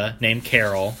Florida named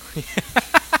Carol,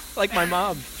 Like my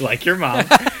mom. like your mom.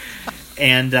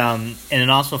 And it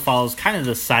also follows kind of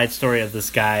the side story of this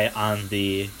guy on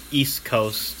the East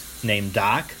Coast named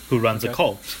Doc, who runs a Okay.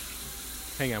 cult.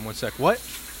 Hang on one sec. What?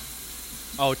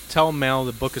 Oh, tell Mel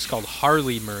the book is called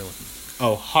Harley Merlin.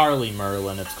 Oh, Harley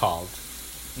Merlin, it's called.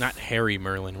 Not Harry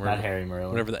Merlin. Not Harry Merlin.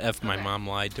 Whatever the F my Okay. mom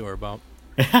lied to her about.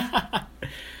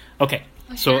 Okay,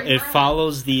 so Harry it Merlin.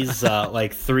 follows these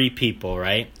like 3 people,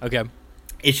 right? Okay.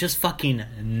 It's just fucking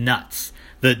nuts.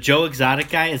 The Joe Exotic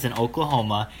guy is in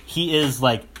Oklahoma. He is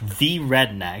like the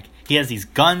redneck. He has these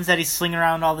guns that he's slinging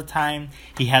around all the time.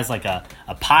 He has like a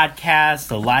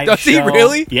podcast, a live Does show. he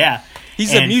really? Yeah.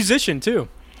 He's a And- musician too.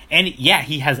 And yeah,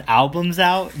 he has albums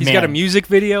out. He's got a music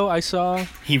video I saw.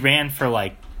 He ran for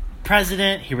like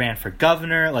president. He ran for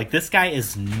governor. Like, this guy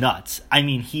is nuts. I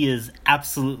mean, he is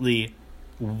absolutely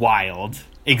wild.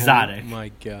 Exotic. Oh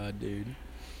my god, dude.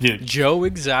 Dude, Joe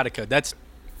Exotica. That's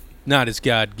not his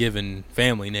God-given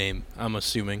family name, I'm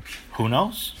assuming. who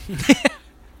knows?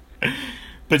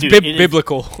 But dude, Bib- it is-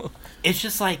 biblical. it's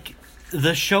just like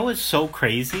the show is so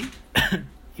crazy.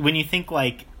 When you think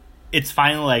like it's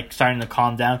finally like starting to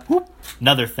calm down, whoop,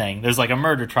 another thing. There's like a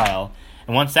murder trial.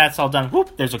 And once that's all done,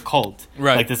 whoop, there's a cult.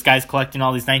 Right. Like, this guy's collecting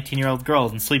all these 19-year-old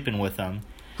girls and sleeping with them.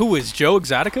 Who is Joe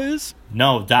Exotica is?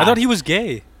 No, Doc. I thought he was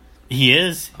gay. He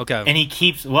is. Okay. And he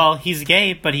keeps, well, he's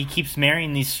gay, but he keeps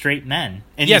marrying these straight men.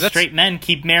 And Yeah, these that's- straight men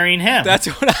keep marrying him. That's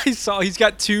what I saw. He's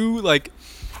got 2 like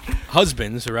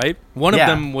husbands, right? One Yeah. of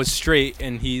them was straight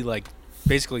and he like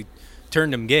basically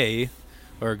turned him gay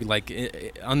or like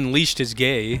unleashed his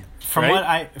gay. From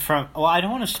right? well, I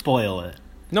don't want to spoil it.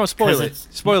 No, spoil 'Cause it. it's-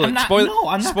 Spoil I'm it. not- Spoil no,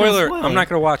 I'm not gonna spoiler. spoil I'm it. not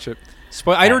gonna watch it.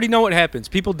 I already know what happens.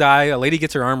 People die. A lady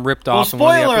gets her arm ripped off.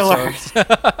 Well, in one of spoiler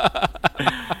the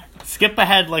episodes. Skip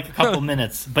ahead like a couple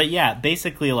minutes. But yeah,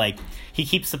 basically, like, he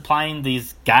keeps supplying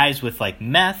these guys with like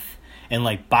meth and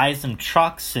like buys them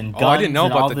trucks and guns Oh, I didn't know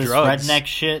and about all the this drugs. redneck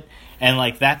shit. And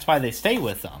like, that's why they stay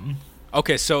with them.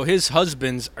 Okay, so his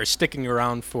husbands are sticking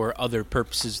around for other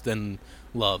purposes than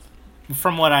love.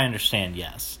 From what I understand,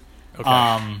 yes.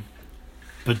 Okay.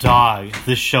 But dog,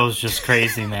 this show's just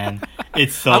crazy, man.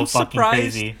 It's so I'm fucking surprised.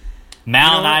 crazy. Mal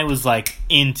You know and I what? was like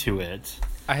into it.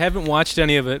 I haven't watched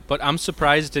any of it, but I'm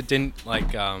surprised it didn't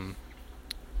like. You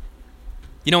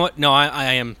know what? No,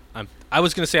 I am. I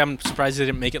was gonna say I'm surprised they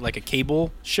didn't make it like a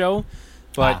cable show,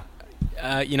 but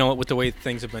you know what? With the way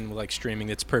things have been with like streaming,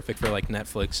 it's perfect for like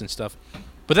Netflix and stuff.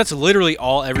 But that's literally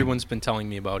all everyone's been telling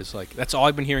me about. Is like that's all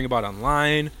I've been hearing about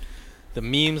online. The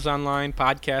memes online,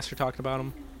 podcasts are talking about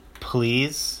them.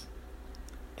 Please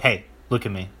hey, look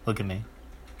at me. Look at me.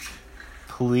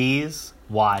 Please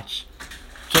watch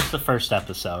just the first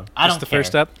episode. I don't Just the care.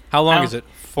 first step. How long I is don't- it?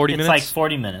 40 It's minutes? like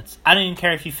 40 minutes. I don't even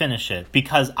care if you finish it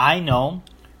because I know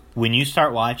when you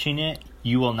start watching it,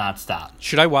 you will not stop.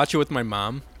 Should I watch it with my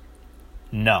mom?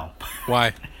 No.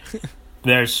 Why?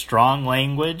 There's strong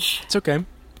language. It's okay.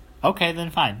 Okay, then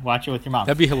fine. Watch it with your mom.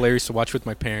 That'd be hilarious to watch with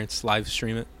my parents, live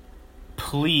stream it.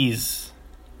 Please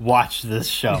watch this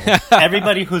show.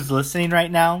 Everybody who's listening right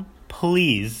now,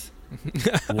 please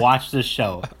watch this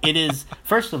show. It is,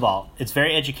 first of all, it's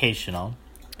very educational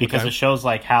because Okay. it shows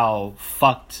like how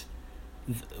fucked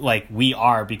like we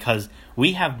are because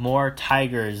we have more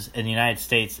tigers in the United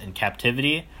States in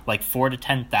captivity, like 4,000 to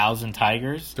 10,000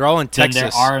 tigers. They're all in than Texas.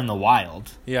 there are in the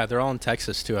wild. Yeah, they're all in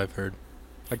Texas too, I've heard.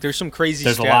 Like there's some crazy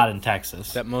There's a stat lot in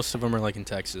Texas. that most of them are like in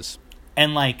Texas.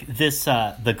 And like this,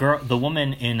 the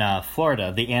woman in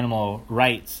Florida, the animal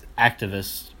rights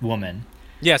activist woman,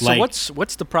 Yeah, so Like-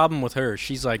 what's the problem with her?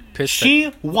 She's like pissed.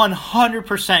 she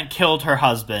 100% killed her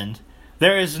husband.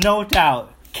 There is no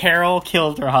doubt Carol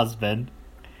killed her husband.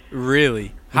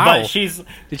 Really? How? But she's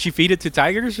Did she feed it to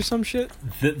tigers or some shit?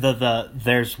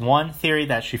 there's one theory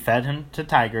that she fed him to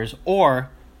tigers or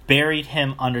buried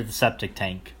him under the septic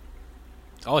tank.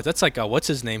 Oh, that's like what's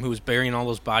his name who was burying all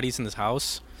those bodies in his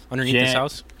house underneath his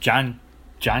house? John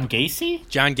Gacy?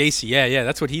 John Gacy. Yeah,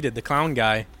 that's what he did. The clown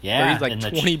guy. Yeah, buried in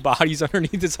like the 20 bodies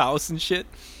underneath his house and shit.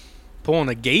 Pulling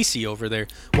a Gacy over there.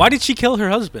 Why did she kill her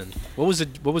husband? What was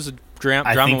the drama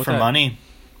I think with for that? money.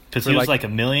 Because For he was like- like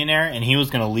a millionaire and he was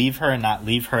going to leave her and not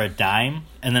leave her a dime.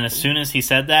 And then as soon as he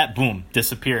said that, boom,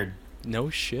 disappeared. No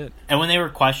shit. And when they were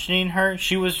questioning her,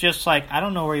 she was just like, I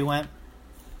don't know where he went.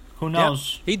 Who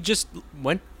knows? Yeah, he just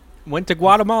went to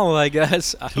Guatemala, I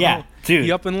guess. I don't Yeah, know. dude.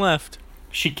 He up and left.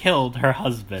 She killed her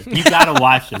husband. You gotta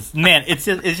watch this. Man, it's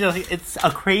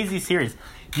a crazy series.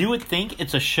 You would think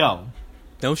it's a show.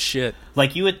 No shit.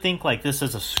 Like, you would think, like, this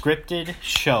is a scripted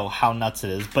show, how nuts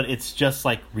it is. But it's just,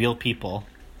 like, real people.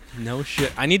 No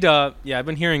shit. I need to. Yeah, I've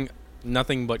been hearing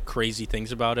nothing but crazy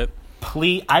things about it.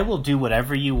 Please, I will do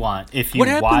whatever you want if you What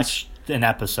happens- watch an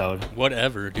episode.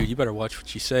 Whatever, dude. You better watch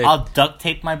what you say. I'll duct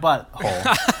tape my butthole.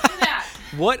 Do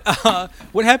that.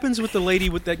 What happens with the lady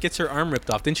that gets her arm ripped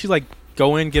off? Didn't she like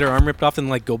go in, get her arm ripped off, and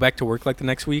like go back to work like the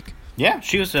next week? Yeah,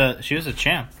 she was a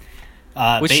champ.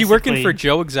 Was she working Basically, for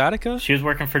Joe Exotica? She was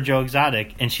working for Joe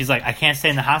Exotic, and she's like, I can't stay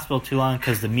in the hospital too long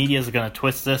because the media's going to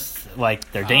twist this,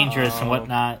 like, they're dangerous and Oh.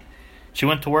 whatnot. She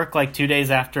went to work, like, 2 days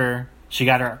after she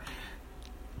got her...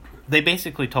 They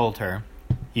basically told her,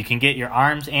 you can get your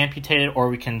arms amputated or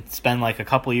we can spend, like, a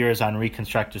couple years on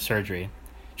reconstructive surgery.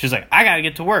 She's like, I got to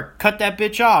get to work. Cut that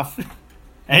bitch off.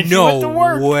 And she went to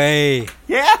work. No way.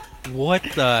 Yeah. What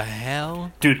the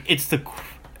hell? Dude,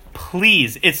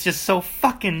 please, it's just so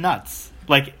fucking nuts.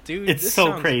 Like, Dude, it's this so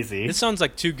sounds- crazy. This sounds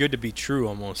like too good to be true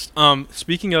almost.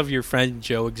 Speaking of your friend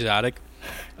Joe Exotic,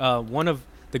 one of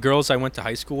the girls I went to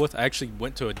high school with, I actually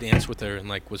went to a dance with her and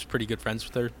like was pretty good friends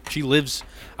with her. She lives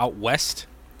out west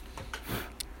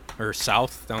or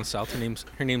south, down south.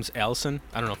 Her name's Allison.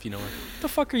 I don't know if you know her. What the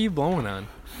fuck are you blowing on?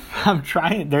 I'm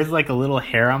trying. There's like a little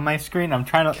hair on my screen. I'm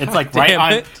trying to. It's like God right damn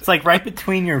on. it. It's like right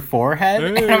between your forehead,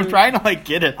 and I'm trying to like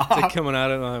get it It's like off. coming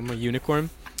out of a unicorn.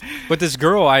 But this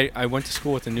girl I went to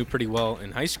school with and knew pretty well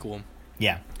in high school.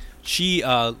 Yeah. She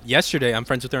yesterday, I'm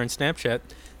friends with her on Snapchat.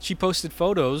 She posted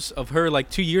photos of her like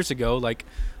 2 years ago, like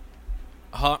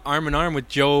arm in arm with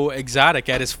Joe Exotic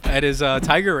at his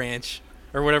tiger ranch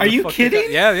or whatever. Are the you fuck they got-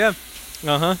 kidding?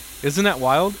 Yeah. Isn't that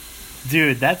wild?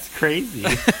 Dude, that's crazy.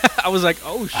 I was like,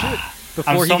 oh shit.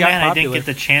 Before I'm he so got mad I popular. didn't get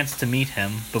the chance to meet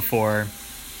him before.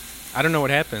 I don't know what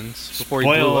happens before he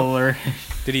Spoiler blew up. alert.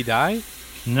 Did he die?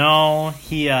 No,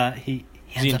 he he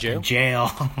ends in up jail? in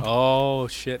jail. Oh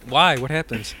shit. Why? What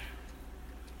happens?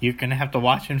 You're gonna have to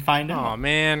watch and find Oh out.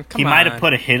 man, come He on. might have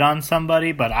put a hit on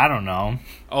somebody, but I don't know.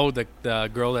 Oh, the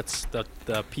girl that's the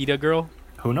PETA girl,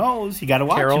 Who knows? You gotta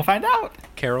watch Carol? and find out.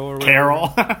 Carol or whatever.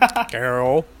 Carol.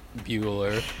 Carol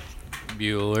Bueller.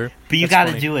 But you That's gotta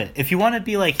funny. do it. If you want to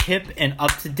be like hip and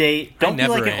up to date, don't be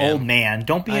never like an am. old man.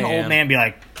 Don't be I an old am. man. Be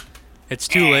like, It's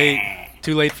too late.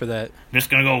 Too late for that. I'm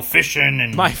just gonna go fishing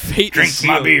and My fate drink is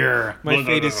sealed. my beer.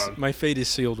 My fate is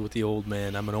sealed with the old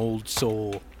man. I'm an old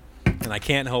soul, and I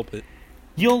can't help it.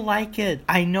 You'll like it.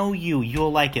 I know you.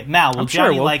 You'll like it. Mal, will I'm sure I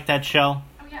Johnny will. like that show?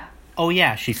 Oh yeah. Oh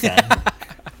yeah, she said.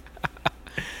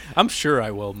 I'm sure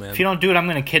I will, man. If you don't do it, I'm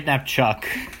gonna kidnap Chuck.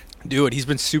 Do it. He's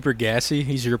been super gassy.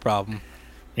 He's your problem.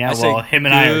 Yeah, I well, say him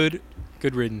and I,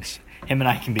 good riddance. him and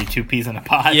I can be two peas in a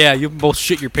pod. Yeah, you both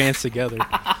shit your pants together.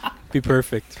 Be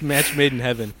perfect. Match made in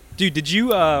heaven. Dude, did you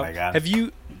my God. have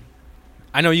you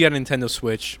I know you got a Nintendo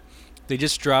Switch. They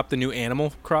just dropped the new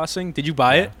Animal Crossing. Did you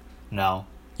buy it? No.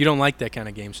 You don't like that kind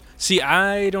of games. See,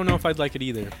 I don't know if I'd like it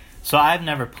either. So I've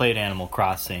never played Animal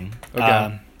Crossing.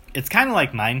 Okay. It's kind of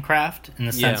like Minecraft in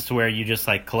the Yeah. sense to where you just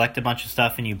like collect a bunch of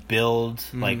stuff and you build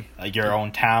like your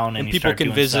own town and you people start can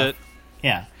doing visit. stuff.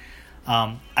 Yeah.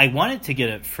 I wanted to get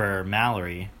it for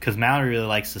Mallory because Mallory really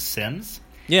likes The Sims.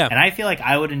 Yeah. And I feel like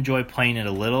I would enjoy playing it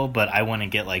a little, but I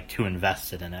wouldn't get like too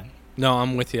invested in it. No,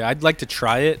 I'm with you. I'd like to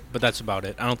try it, but that's about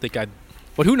it. I don't think I'd.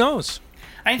 But who knows?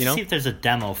 I need to You know? see if there's a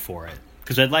demo for it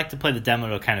because I'd like to play the demo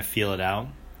to kind of feel it out.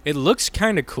 It looks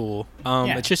kind of cool.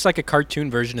 Yeah. It's just like a cartoon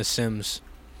version of Sims.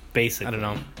 Basically, I don't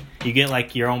know. You get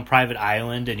like your own private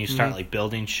island and you start like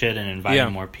building shit and inviting Yeah.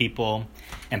 more people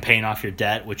and paying off your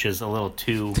debt, which is a little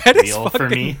too That is real for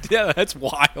me. Yeah, that's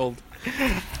wild.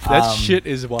 That shit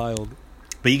is wild.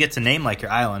 But you get to name like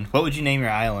your island. What would you name your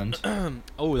island?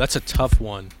 Oh, that's a tough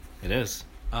one. It is.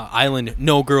 Island,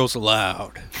 no girls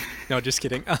allowed. No, just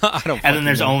kidding. I don't. And then fucking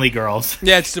there's know. only girls.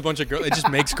 Yeah, it's just a bunch of girls. It just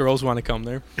makes girls want to come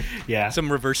there. Yeah.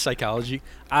 Some reverse psychology.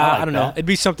 I like I don't know. that. It'd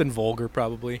be something vulgar,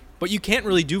 probably. But you can't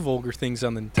really do vulgar things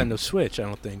on the Nintendo Switch, I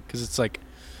don't think, because it's like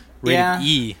rated Yeah.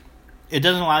 E. It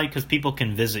doesn't allow you because people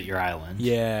can visit your island.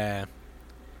 Yeah.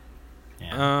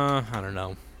 Yeah. I don't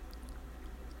know.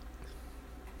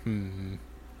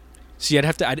 See, I'd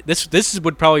have to. This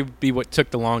would probably be what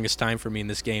took the longest time for me in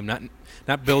this game.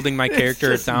 Not building my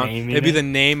character just down. naming It'd be it. the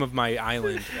name of my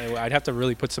island. I'd have to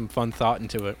really put some fun thought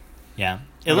into it. Yeah.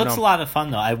 It don't looks know. a lot of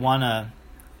fun though. I wanna.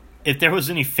 If there was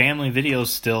any family videos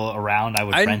still around, I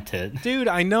would rent it. Dude,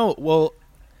 I know. Well,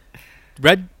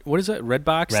 what is it?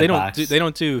 Redbox? Redbox. They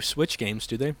don't do Switch games,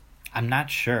 do they? I'm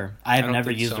not sure. I've don't never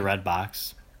think used so. a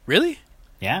Redbox. Really?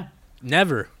 Yeah.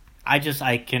 Never. I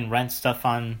can rent stuff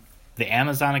on the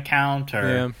Amazon account or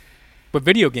Yeah. But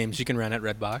video games you can rent at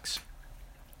Redbox.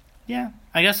 yeah.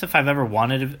 I guess if I've ever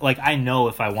wanted like I know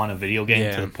if I want a video game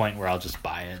Yeah. to the point where I'll just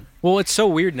buy it. Well, it's so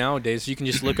weird nowadays. You can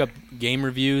just look up game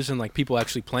reviews and like people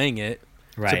actually playing it.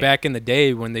 Right. So back in the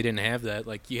day when they didn't have that,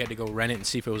 like you had to go rent it and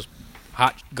see if it was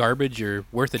hot garbage or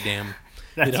worth a damn.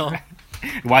 That's you know?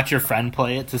 right. Watch your friend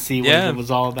play it to see what Yeah. it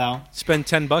was all about. Spend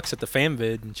 $10 at the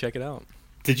FanVid and check it out.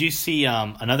 Did you see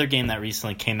another game that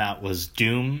recently came out was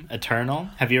Doom Eternal?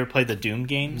 Have you ever played the Doom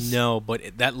games? No, but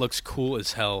that looks cool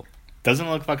as hell. Doesn't it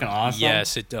look fucking awesome?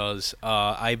 Yes, it does.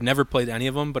 I've never played any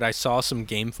of them, but I saw some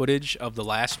game footage of the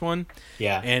last one,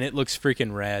 Yeah. and it looks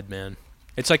freaking rad, man.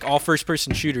 It's like all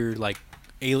first-person shooter, like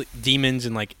demons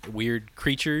and like weird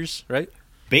creatures, right?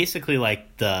 Basically,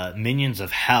 like the minions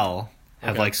of hell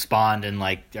have Okay. like spawned and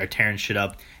like are tearing shit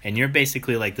up, and you're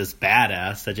basically like this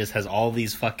badass that just has all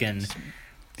these fucking.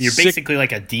 You're Sick- basically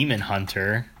like a demon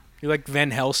hunter. You're like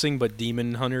Van Helsing, but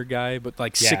demon hunter guy, but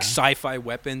like Yeah. 6 sci-fi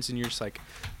weapons, and you're just like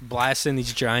blasting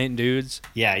these giant dudes.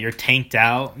 Yeah, you're tanked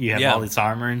out. You have Yeah. all this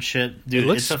armor and shit, dude.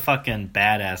 looks- It's a fucking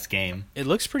badass game. It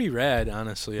looks pretty rad,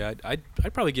 honestly. I'd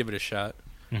probably give it a shot.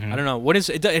 Mhm. I don't know what is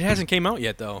it. It hasn't came out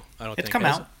yet though. I don't It's think come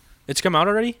Has out. it? It's come out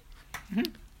already.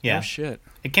 Yeah, Oh shit.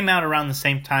 it came out around the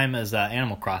same time as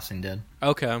Animal Crossing did.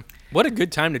 Okay. What a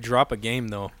good time to drop a game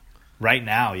though. Right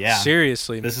now, yeah.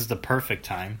 Seriously. This is the perfect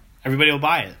time. Everybody will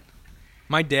buy it.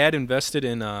 My dad invested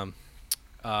in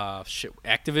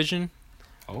Activision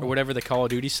or whatever the Call of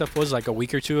Duty stuff was like a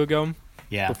week or two ago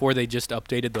Yeah. before they just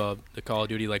updated the Call of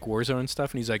Duty like Warzone and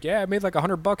stuff, and he's like, "Yeah, I made like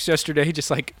 $100 yesterday,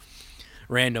 just like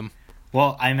random."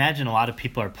 Well, I imagine a lot of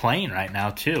people are playing right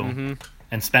now too, Mm-hmm.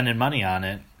 and spending money on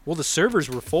it. Well, the servers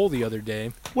were full the other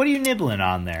day. What are you nibbling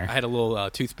on there? I had a little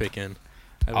toothpick in.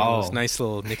 I had one of those Oh. nice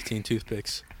little nicotine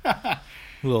toothpicks. A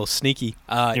little sneaky.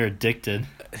 You're addicted.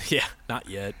 Yeah, not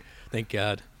yet. Thank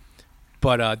God.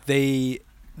 But they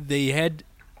had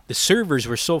the servers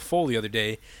were so full the other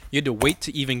day. You had to wait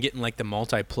to even get in like the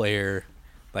multiplayer,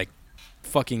 like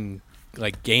fucking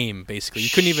like game. Basically, you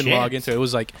couldn't even Shit. log into it. It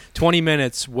was like 20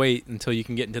 minutes wait until you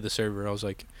can get into the server. I was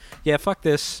like, yeah, fuck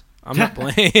this. I'm not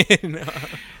playing.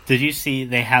 Did you see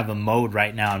they have a mode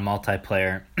right now in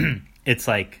multiplayer? It's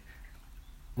like,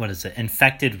 what is it?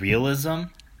 Infected realism.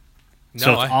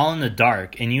 So it's all in the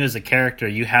dark, and you as a character,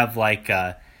 you have like,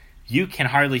 you can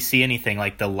hardly see anything.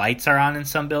 Like the lights are on in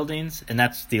some buildings, and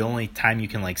that's the only time you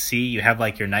can like see. You have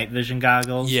like your night vision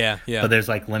goggles. Yeah, yeah. But there's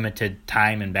like limited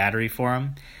time and battery for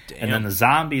them. And then Damn. the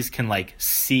zombies can like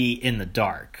see in the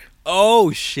dark.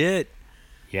 Oh shit,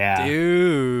 Yeah.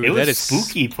 dude! It was that is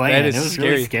spooky playing. That It is was scary.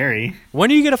 really scary. When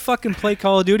are you gonna fucking play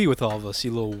Call of Duty with all of us,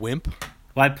 you little wimp?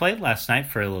 Well, I played last night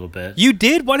for a little bit. You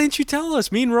did? Why didn't you tell us?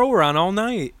 Me and Ro were on all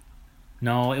night.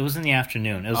 No, it was in the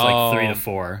afternoon. It was like 3 to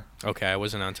 4. Okay, I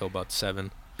wasn't on until about 7.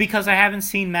 Because I haven't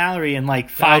seen Mallory in like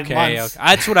 5 months. Okay,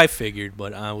 that's what I figured,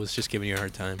 but I was just giving you a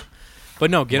hard time. But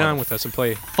no, get on with us and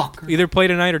play. Fucker. Either play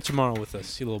tonight or tomorrow with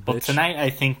us, you little bitch. Well, tonight I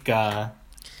think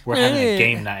we're having a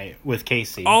game night with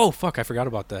Casey. Oh, fuck, I forgot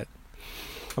about that.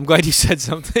 I'm glad you said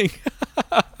something.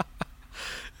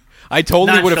 I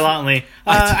totally would have. Nonchalantly.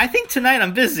 I think tonight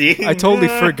I'm busy. I totally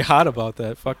forgot about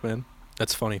that. Fuck, man.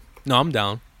 That's funny. No, I'm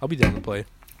down. I'll be down to play.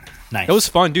 Nice. It was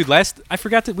fun, dude. We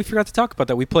forgot to talk about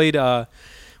that. We played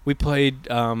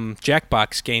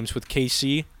Jackbox games with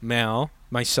Casey, Mal,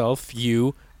 myself,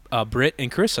 you, Britt, and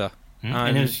Carissa.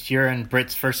 And it was your and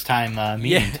Britt's first time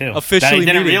meeting too. Officially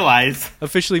that I didn't meeting. realize.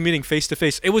 Officially meeting face to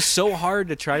face. It was so hard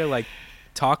to try to like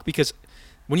talk because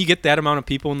when you get that amount of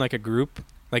people in like a group,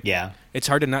 like it's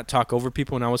hard to not talk over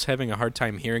people. And I was having a hard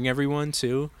time hearing everyone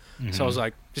too. Mm-hmm. So I was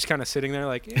like just kind of sitting there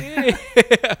like. Eh.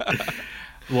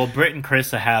 Well, Britt and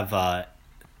Carissa have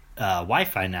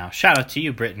Wi-Fi now. Shout out to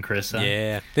you, Britt and Carissa.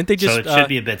 Yeah, didn't they just? So it should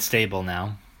be a bit stable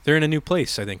now. They're in a new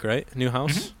place, I think, right? New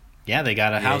house. Mm-hmm. Yeah, they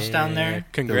got a house down there.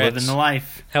 Congrats. They're living the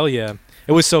life. Hell yeah.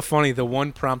 It was so funny. The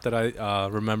one prompt that I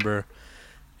remember,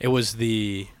 it was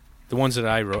the ones that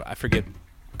I wrote. I forget.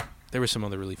 There were some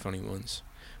other really funny ones.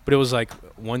 But it was like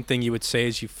one thing you would say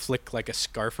is you flick like a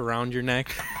scarf around your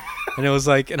neck. And it was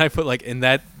like, and I put like, in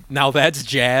that, now that's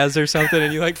jazz or something.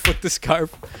 And you like flick the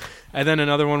scarf. And then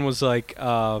another one was like,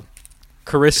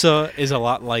 Carissa is a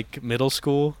lot like middle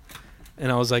school.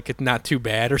 And I was like, it's not too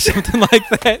bad or something like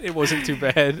that. It wasn't too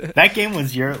bad. That game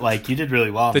was you did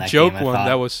really well in the that joke game, one,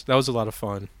 that was a lot of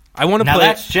fun. I want to play. Now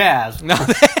that's jazz.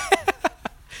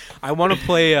 I want to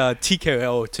play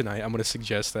TKO tonight. I'm going to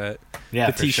suggest that. Yeah,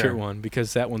 the for T-shirt sure. one,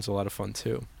 because that one's a lot of fun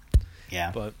too.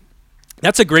 Yeah. But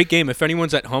that's a great game. If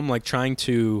anyone's at home like trying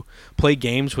to play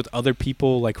games with other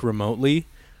people like remotely,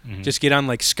 just get on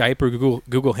like Skype or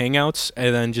Google Hangouts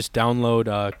and then just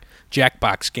download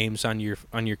Jackbox games on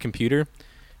your computer.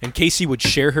 And Casey would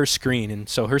share her screen, and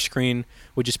so her screen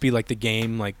would just be like the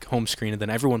game like home screen, and then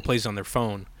everyone plays on their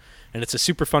phone. And it's a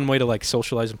super fun way to like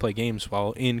socialize and play games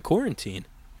while in quarantine.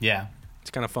 Yeah.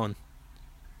 It's kind of fun.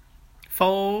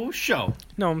 Faux show.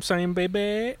 No, I'm saying,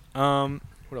 baby. What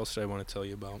else did I want to tell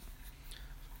you about?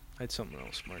 I had something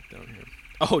else marked down here.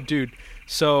 Oh, dude.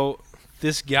 So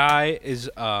this guy is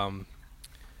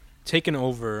taking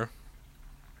over.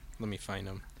 Let me find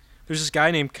him. There's this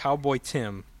guy named Cowboy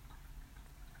Tim.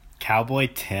 Cowboy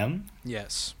Tim?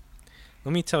 Yes.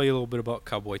 Let me tell you a little bit about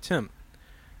Cowboy Tim.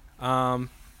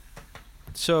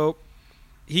 So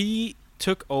he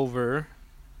took over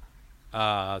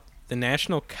the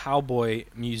National Cowboy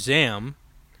Museum.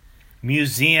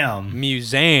 Museum.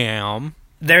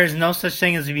 There's no such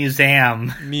thing as a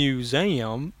museum.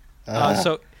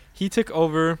 So he took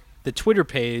over the Twitter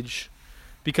page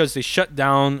because they shut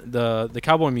down the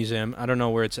Cowboy Museum. I don't know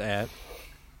where it's at.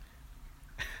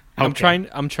 Okay.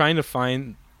 I'm trying to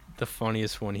find the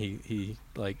funniest one he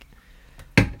like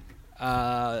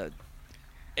and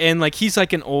like he's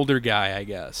like an older guy, I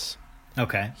guess.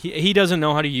 Okay. He doesn't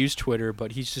know how to use Twitter,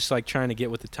 but he's just like trying to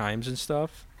get with the times and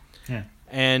stuff. Yeah.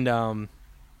 And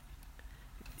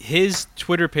his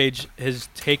Twitter page has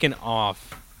taken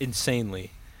off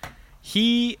insanely.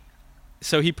 He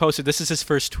posted, this is his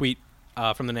first tweet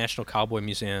from the National Cowboy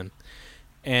Museum,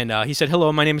 and he said,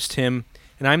 "Hello, my name is Tim,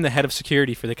 and I'm the head of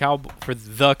security for the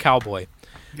Cowboy.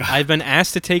 I've been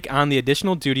asked to take on the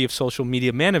additional duty of social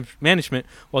media management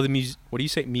while the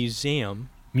museum.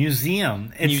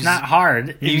 It's not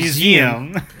hard.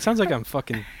 Museum. Sounds like I'm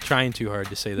fucking trying too hard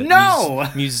to say that. No!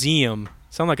 Museum.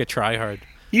 Sound like a try hard.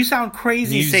 You sound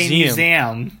crazy saying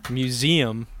museum.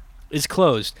 Museum is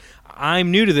closed.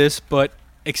 I'm new to this, but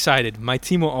excited. My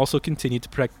team will also continue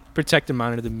to protect and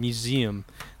monitor the museum.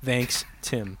 Thanks,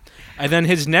 Tim." And then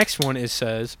his next one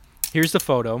says, here's the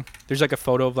photo. There's like a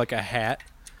photo of like a hat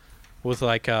with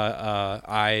like a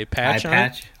eye patch on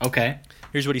it. Okay.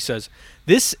 Here's what he says.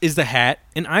 "This is the hat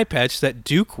and eye patch that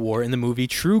Duke wore in the movie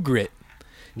True Grit.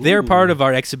 They're part of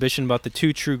our exhibition about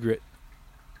True Grit.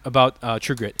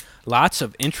 Lots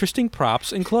of interesting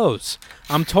props and clothes.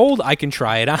 I'm told I can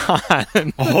try it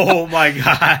on." Oh my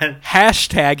god.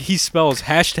 He spells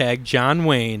hashtag John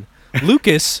Wayne.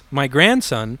 "Lucas, my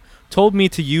grandson, told me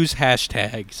to use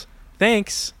hashtags.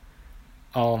 Thanks."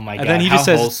 Oh my god. And then he How just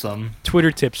says, wholesome.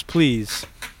 "Twitter tips, please.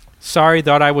 Sorry,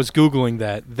 thought I was Googling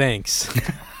that. Thanks."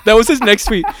 That was his next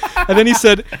tweet. And then he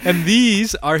said, "And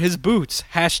these are his boots.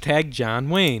 Hashtag John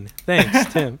Wayne.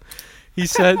 Thanks, Tim." He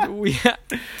said,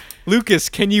 "Lucas,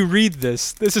 can you read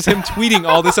this?" This is him tweeting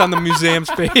all this on the museum's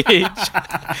page.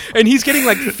 And he's getting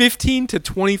like 15 to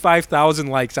 25,000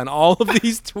 likes on all of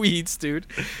these tweets, dude.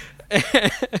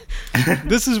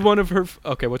 This is one of her...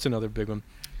 Okay, what's another big one?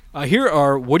 "Here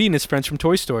are Woody and his friends from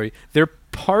Toy Story. They're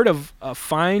part of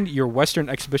Find Your Western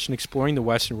exhibition exploring the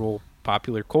West and will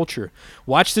popular culture.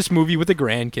 Watched this movie with the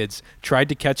grandkids. Tried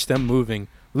to catch them moving.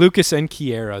 Lucas and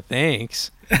Kiera,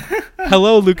 thanks.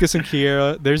 Hello, Lucas and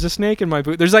Kiera. There's a snake in my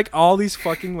boot. There's like all these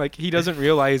fucking like he doesn't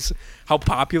realize how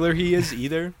popular he is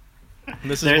either. And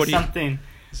this is There's what he, something.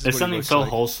 this is There's what he something looks so like.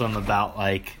 wholesome about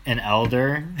like an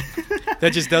elder.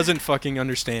 That just doesn't fucking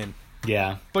understand.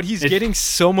 Yeah. But he's It's- getting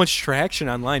so much traction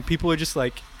online. People are just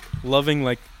like loving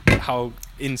like how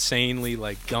insanely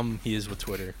like dumb he is with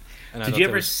Twitter. And I Did thought you that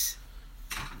ever? was-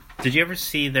 Did you ever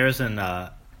see? There's an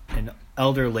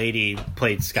elder lady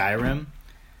played Skyrim.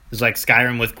 It was like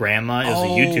Skyrim with Grandma. It was Oh, a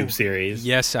YouTube series.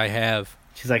 Yes, I have.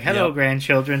 She's like, "Hello, Yep.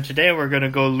 grandchildren. Today we're gonna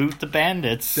go loot the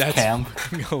bandits That's camp."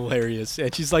 fucking hilarious.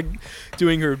 And she's like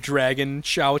doing her dragon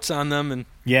shouts on them and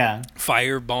Yeah.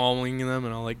 fireballing them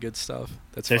and all that good stuff.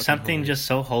 That's There's fucking something hilarious. just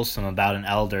so wholesome about an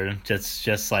elder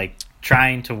just like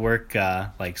trying to work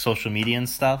like social media and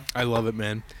stuff. I love it,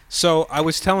 man. So I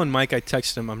was telling Mike, I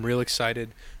texted him, I'm real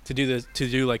excited to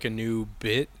do like a new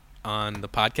bit on the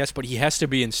podcast, but he has to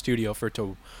be in studio for it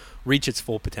to reach its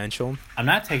full potential. I'm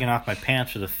not taking off my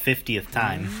pants for the 50th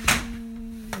time.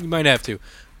 You might have to.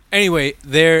 Anyway,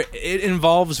 it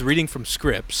involves reading from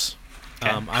scripts.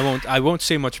 Okay. I won't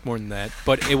say much more than that,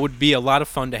 but it would be a lot of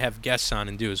fun to have guests on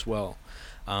and do as well,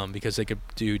 because they could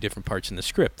do different parts in the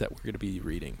script that we're going to be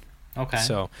reading. Okay.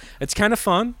 So it's kind of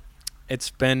fun. It's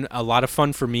been a lot of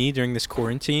fun for me during this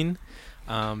quarantine,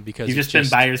 because You've it's just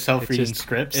been by yourself it reading just-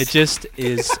 scripts. It just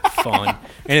is fun,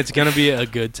 and it's gonna be a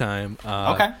good time.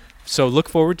 Okay. So look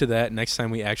forward to that next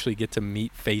time we actually get to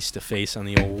meet face to face on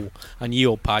the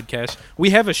old podcast.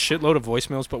 We have a shitload of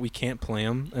voicemails, but we can't play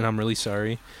them, and I'm really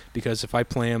sorry because if I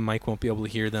play them, Mike won't be able to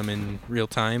hear them in real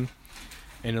time,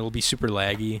 and it'll be super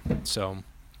laggy. So.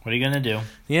 What are you gonna do?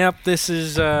 Yep, this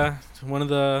is one of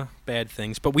the bad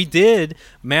things. But we did,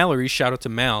 Mallory, shout out to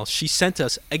Mal, she sent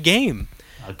us a game,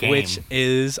 A game. which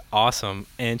is awesome.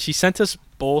 And she sent us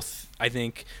both, I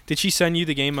think. Did she send you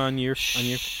the game on your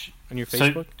Facebook?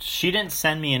 So she didn't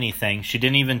send me anything. She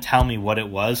didn't even tell me what it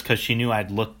was because she knew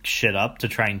I'd look shit up to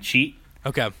try and cheat.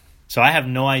 Okay. So I have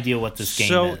no idea what this game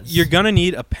So is. you're going to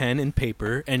need a pen and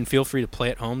paper, and feel free to play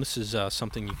at home. This is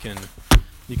something you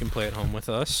can play at home with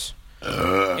us.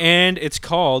 And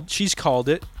she's called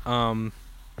it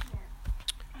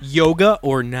Yoga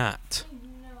or Not.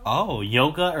 Oh,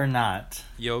 yoga or not?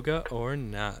 Yoga or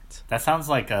Not. That sounds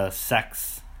like a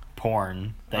sex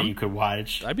porn that you could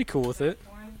watch. I'd be cool with it.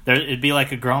 It'd be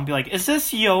like a girl and be like, "Is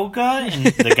this yoga?" And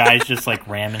the guy's just like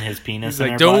ramming his penis He's in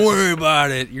like, her don't butt. worry about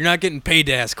it. You're not getting paid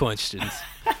to ask questions.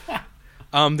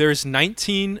 There's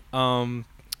 19.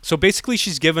 So basically,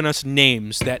 she's given us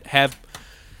names that have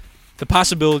the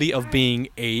possibility of being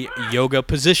a yoga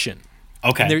position.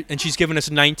 Okay. And she's given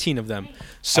us 19 of them.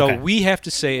 So Okay. we have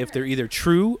to say if they're either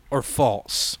true or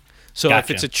false. So if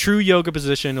Gotcha. it's a true yoga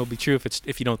position, it'll be true.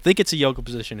 If you don't think it's a yoga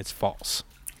position, it's false.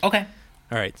 Okay.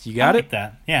 All right, you got I it? like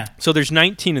that. Yeah. So there's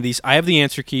 19 of these. I have the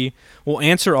answer key. We'll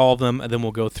answer all of them, and then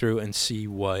we'll go through and see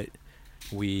what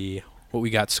we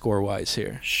got score-wise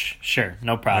here. Sure.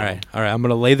 No All problem. right. I'm going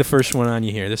to lay the first one on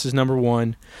you here. This is number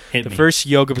 1. Hit The me. first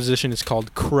yoga position is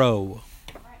called crow.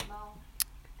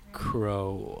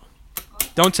 Crow.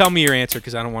 Don't tell me your answer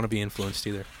because I don't want to be influenced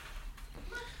either.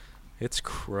 It's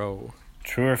crow.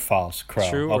 True or false? Crow.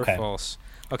 True okay. or false?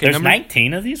 Okay, There's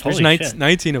 19 of these? There's Holy shit.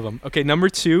 19 of them. Okay, number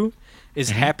 2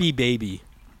 is Mhm. happy baby.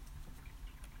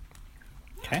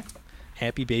 Okay.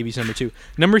 Happy baby's number 2.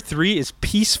 Number 3 is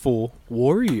peaceful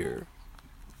warrior.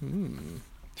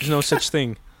 There's no such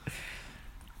thing.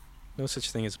 No such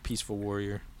thing as a peaceful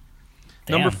warrior.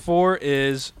 Number Damn. 4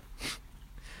 is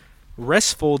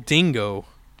restful dingo.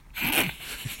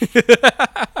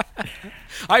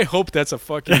 I hope that's a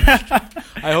fucking.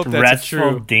 I hope that's a Restful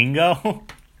true. dingo?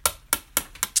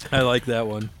 I like that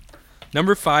one.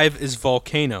 Number 5 is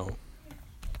volcano.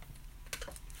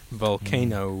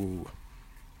 Volcano.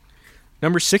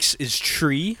 Number 6 is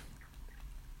tree.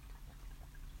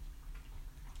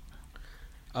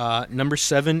 Number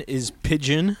 7 is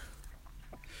pigeon.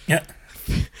 Yeah.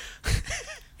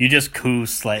 You just coo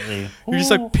slightly. You're just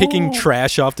like picking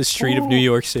trash off the street of New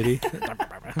York City.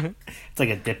 It's like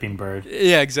a dipping bird.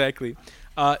 Yeah, exactly.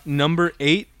 Number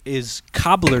 8 is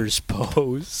cobbler's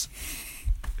pose.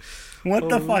 What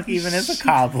the fuck even is a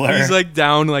cobbler? He's like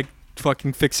down, like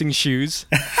fucking fixing shoes.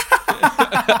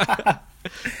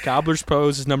 Cobbler's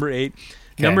pose is number 8.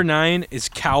 Okay. Number 9 is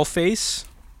cow face.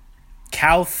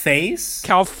 Cow face?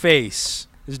 Cow face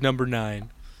is number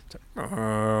 9.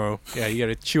 Oh, yeah, you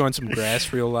gotta chew on some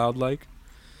grass real loud, like.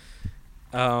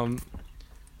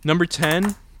 Number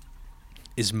 10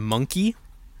 is monkey.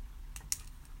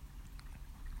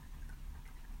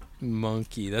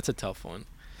 Monkey, that's a tough one.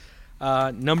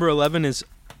 Number 11 is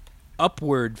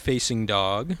upward facing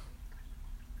dog.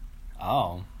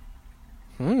 Oh.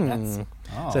 Does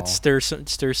that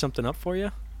stir something up for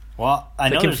you? Well, I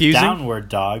Is that know confusing? there's downward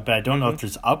dog, but I don't know if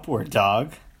there's upward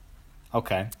dog.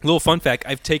 Okay. Little fun fact: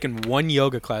 I've taken one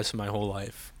yoga class in my whole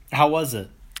life. How was it?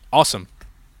 Awesome.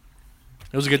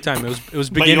 It was a good time. It was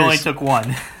But beginners. you only took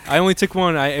one. I only took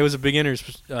one. It was a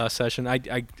beginner's session.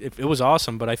 It was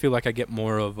awesome, but I feel like I get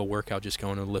more of a workout just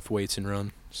going to lift weights and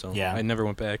run. So Yeah. I never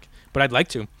went back, but I'd like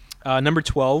to. Number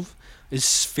 12 is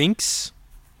Sphinx.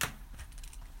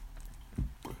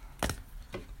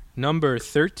 Number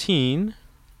 13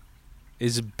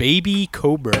 is Baby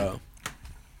Cobra.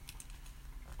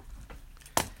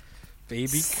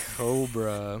 Baby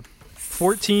Cobra.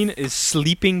 14 is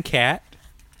Sleeping Cat,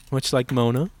 much like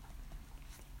Mona.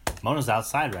 Mona's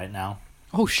outside right now.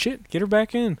 Oh shit! Get her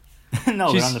back in. No,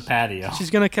 we're She's- on the patio. She's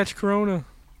gonna catch Corona.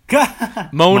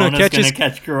 Mona Mona's catches gonna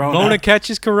catch corona. Mona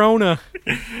catches Corona.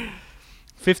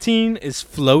 15 is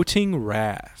Floating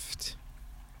Raft.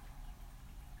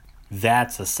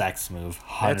 That's a sex move.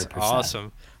 100%. That's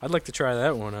awesome. I'd like to try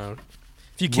that one out.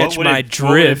 If you What catch would my it-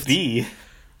 what would it drift, be?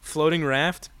 floating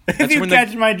raft. If you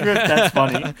catch my drift, that's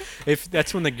funny. If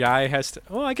that's when the guy has to.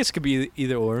 Oh, I guess it could be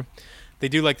either or. They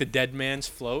do like the dead man's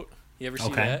float. You ever see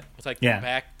Okay. that? It's like Yeah. their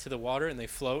back to the water and they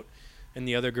float, and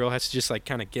the other girl has to just like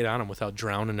kind of get on them without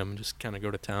drowning them and just kind of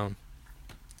go to town.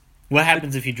 What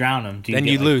happens if you drown him? Do you Then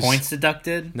get you like, lose. points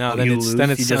deducted? No, Oh, then you it's lose? then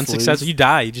You it's just unsuccessful. lose? You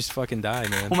die. You just fucking die,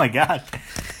 man. Oh my god.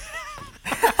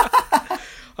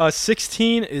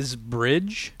 16 is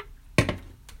bridge.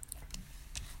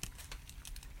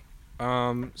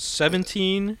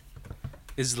 17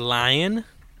 is lion.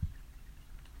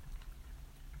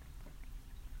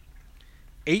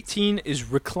 18 is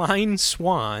recline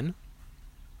swan.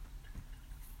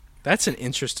 That's an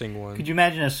interesting one. Could you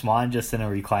imagine a swan just in a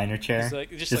recliner chair?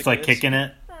 Just like this. kicking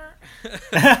it?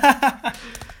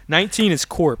 19 is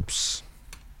corpse.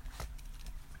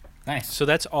 Nice. So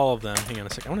that's all of them. Hang on a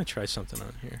second. I want to try something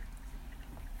on here.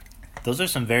 Those are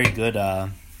some very good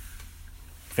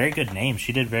names.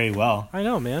 She did very well. I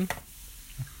know, man.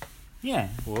 Yeah.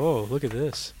 Whoa, look at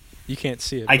this. You can't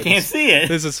see it. I but can't this- see it.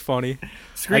 This is funny.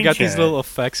 Screen I got share these it. little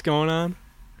effects going on.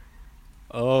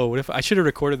 Oh, what if I should have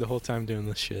recorded the whole time doing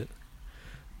this shit?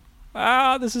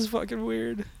 Ah, this is fucking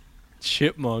weird.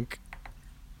 Chipmunk.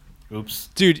 Oops.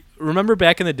 Dude, remember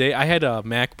back in the day? I had a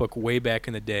MacBook way back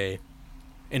in the day.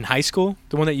 In high school?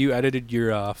 The one that you edited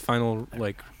your final,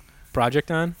 like,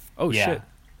 project on? Oh, Yeah. shit.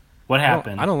 What I don't-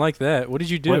 happened? I don't like that. What did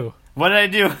you do? What did I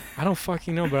do? I don't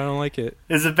fucking know, but I don't like it.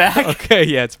 Is it back? Okay,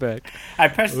 yeah, it's back. I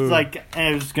pressed Ooh. and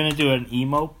I was gonna do an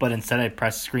emote, but instead I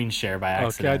pressed screen share by Oh,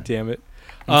 accident. god damn it.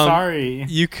 I'm sorry.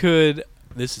 You could.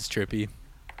 This is trippy.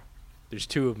 There's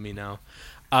two of me now.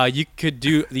 You could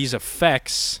do these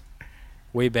effects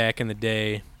way back in the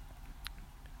day.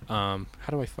 How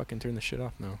do I fucking turn this shit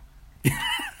off now?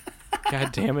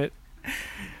 God damn it.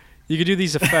 You could do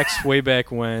these effects way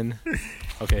back when.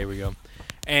 Okay, here we go.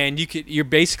 And you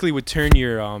basically would turn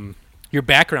your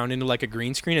background into like a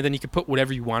green screen, and then you could put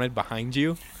whatever you wanted behind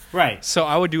you. Right. So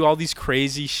I would do all these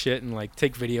crazy shit and like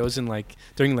take videos and like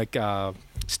during like I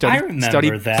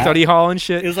remember that. study hall and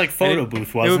shit. It was like And photo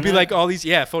booth, wasn't it? It would be like all these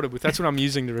photo booth. That's what I'm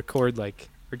using to record like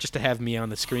or just to have me on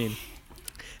the screen.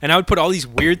 And I would put all these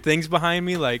weird things behind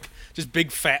me, like just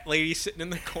big fat lady sitting in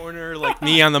the corner, like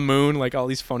me on the moon, like all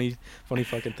these funny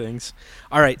fucking things.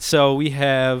 All right, so we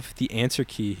have the answer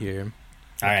key here. All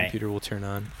The right. computer will turn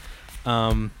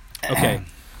on. Okay,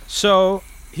 so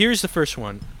here's the first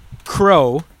one.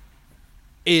 Crow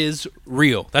is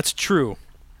real. That's true.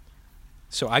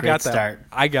 So I Great got that. start.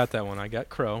 I got that one. I got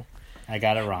crow. I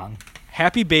got it wrong.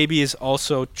 Happy baby is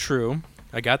also true.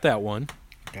 I got that one.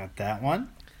 Got that one.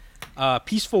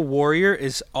 Peaceful warrior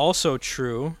is also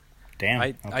true. Damn.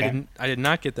 I did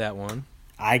not get that one.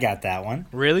 I got that one.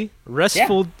 Really?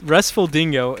 Restful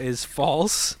dingo is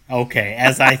false. Okay,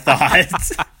 as I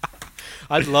thought.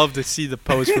 I'd love to see the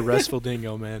pose for restful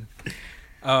dingo, man.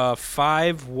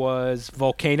 5 was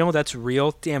volcano. That's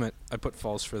real. Damn it! I put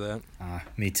false for that.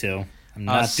 Me too. I'm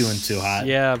not doing too hot.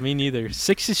 Yeah, me neither.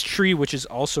 6 is tree, which is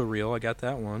also real. I got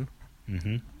that one.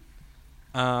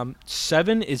 Mm-hmm.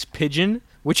 7 is pigeon,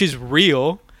 which is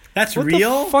real. That's What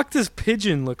real? the fuck does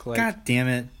pigeon look like? God damn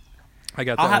it. I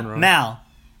got that one wrong. Mal,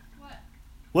 What?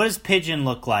 what does pigeon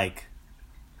look like?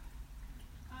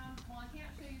 Well, I can't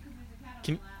show you because there's a cat on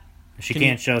Can- the lap. She Can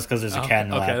can't you- show us because there's a Oh, cat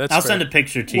in the okay, lab. that's I'll fair. send a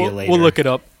picture to you later. We'll look it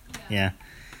up. Yeah.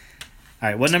 All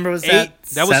right, what number was 8. that?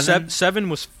 That was 7? 7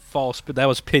 was false, but that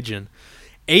was pigeon.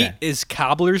 8 Okay. is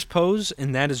cobbler's pose,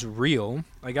 and that is real.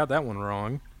 I got that one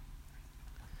wrong.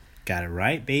 Got it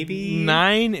right, baby.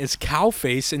 9 is cow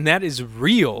face, and that is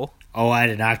real. Oh, I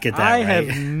did not get that I right.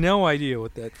 have no idea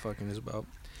what that fucking is about.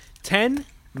 10,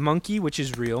 monkey, which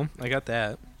is real. I got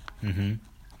that. Mm-hmm.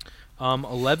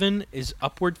 11 is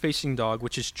upward facing dog,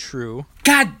 which is true.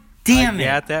 God damn I it.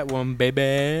 got that one,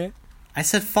 baby. I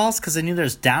said false because I knew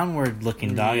there's downward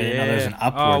looking dog. I didn't know there's an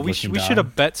upward we looking we dog. should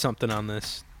have bet something on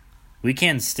this. We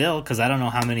can still because I don't know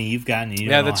how many you've gotten and you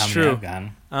Yeah, don't know that's how true. many I've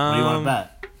gotten. What do you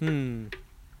want to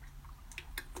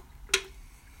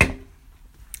bet?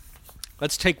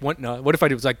 Let's take one. No, what if I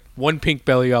do was like one pink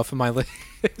belly off of my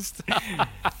list? Pack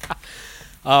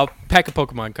of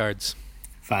Pokemon cards.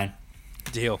 Fine.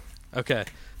 Deal. Okay.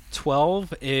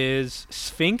 12 is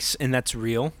Sphinx, and that's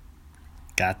real.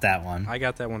 Got that one. I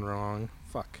got that one wrong.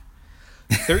 Fuck.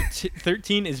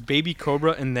 13 is Baby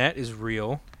Cobra, and that is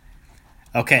real.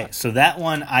 Okay, so that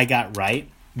one I got right,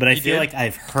 but I You feel did? like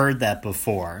I've heard that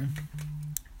before.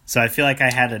 So I feel like I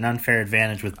had an unfair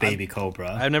advantage with Baby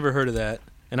Cobra. I've never heard of that,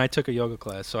 and I took a yoga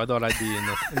class, so I thought I'd be in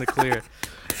the clear.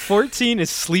 14 is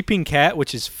Sleeping Cat,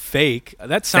 which is fake.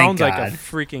 That sounds like a God.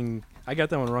 freaking... I got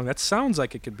that one wrong. That sounds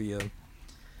like it could be a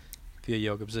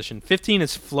yoga position. 15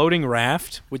 is Floating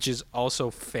Raft, which is also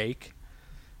fake.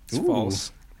 It's Ooh.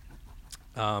 false.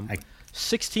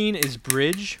 16 is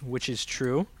Bridge, which is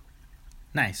true.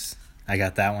 Nice. I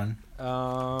got that one.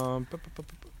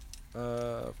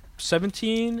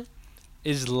 17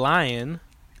 is Lion.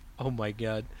 Oh my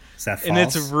god. Is that false? And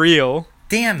it's real.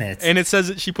 Damn it. And it says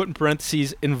that she put in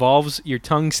parentheses involves your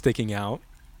tongue sticking out.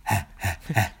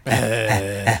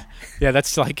 Yeah,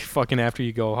 that's like fucking after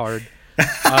you go hard.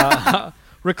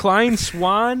 Recline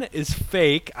Swan is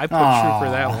fake. I put true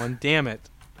for that one. Damn it.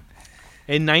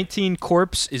 And 19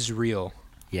 Corpse is real.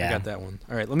 yeah. I got that one.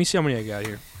 All right, let me see how many I got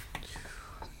here.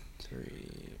 3.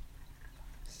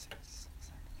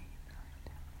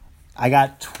 I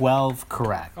got 12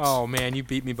 correct. Oh man, you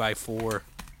beat me by 4.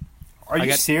 Are you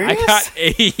got, serious? I got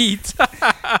 8.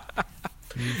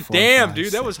 4, Damn, 5,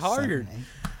 dude, that was 6, 7, hard. 8.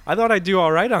 I thought I'd do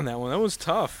all right on that one. That was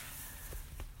tough.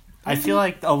 I feel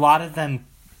like a lot of them,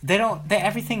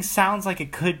 everything sounds like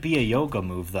it could be a yoga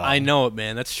move, though. I know it,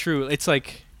 man. That's true. It's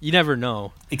like you never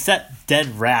know. Except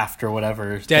Dead Raft or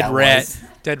whatever. Dead that rat. was.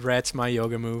 Dead rat's my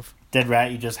yoga move. Dead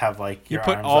Rat, you just have like You your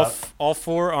put arms up. all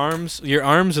 4 arms, your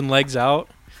arms and legs out.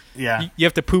 Yeah. You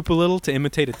have to poop a little to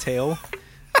imitate a tail.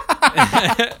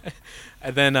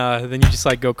 And then you just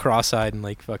like go cross-eyed and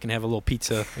like fucking have a little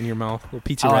pizza in your mouth, a little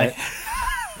pizza I rat.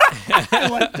 like, I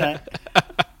like that.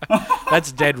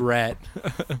 That's Dead Rat.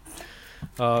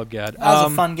 Oh god. That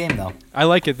was a fun game, though. I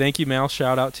like it. Thank you, Mal.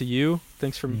 Shout out to you.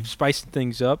 Thanks for spicing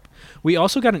things up. We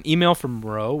also got an email from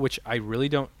Ro, which I really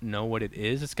don't know what it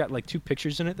is. It's got like 2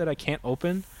 pictures in it that I can't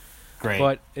open. Great.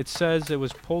 But it says it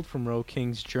was pulled from Ro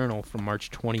King's journal from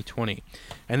March 2020.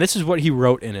 And this is what he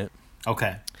wrote in it.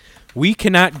 Okay. We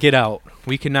cannot get out.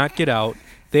 We cannot get out.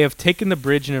 They have taken the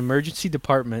bridge in emergency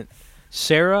department.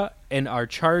 Sarah and our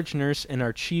charge nurse and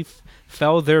our chief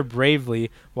fell there bravely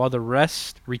while the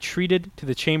rest retreated to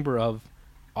the chamber of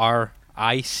our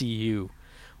ICU.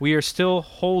 We are still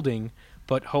holding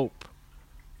but hope.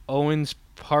 Owen's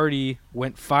party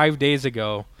went 5 days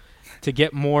ago to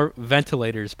get more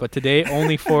ventilators, but today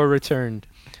only 4 returned.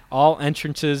 All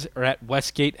entrances at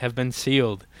Westgate have been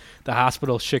sealed. The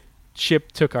hospital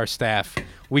ship took our staff.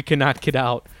 We cannot get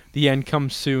out. The end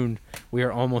comes soon. We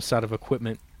are almost out of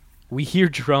equipment. We hear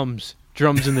drums.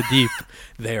 Drums in the deep.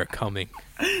 They are coming.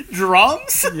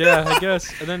 Drums? Yeah, I guess.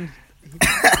 And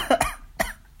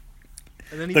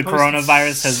then he The posted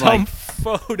coronavirus has, some like-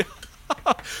 photo.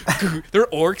 They're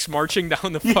orcs marching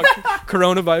down the fucking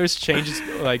coronavirus changes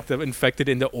like the infected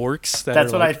into orcs.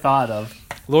 That's what I thought of.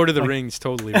 Lord of the Rings,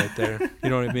 totally right there. You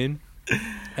know what I mean?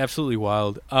 Absolutely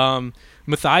wild.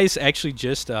 Matthias actually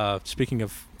just speaking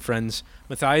of friends,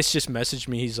 Matthias just messaged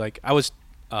me. He's like, I was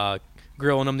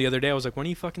grilling him the other day. I was like, when are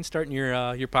you fucking starting your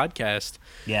podcast?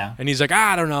 Yeah. And he's like,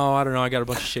 I don't know. I got a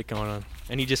bunch of shit going on.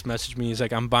 And he just messaged me. He's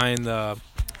like, I'm buying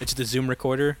it's the Zoom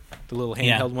recorder, the little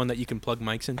handheld one that you can plug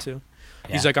mics into.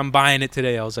 He's Yeah. like, I'm buying it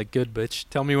today. I was like, good, bitch.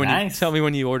 Tell me when Nice.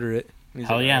 you order it. And he's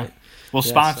Hell like, yeah. "All right." We'll Yeah,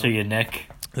 sponsor so- you, Nick.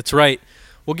 That's right.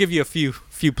 We'll give you a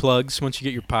few plugs once you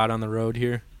get your pod on the road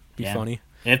here. Be Yeah. funny.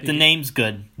 If the name's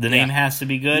good. The name has to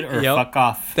be good or Yep. fuck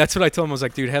off. That's what I told him. I was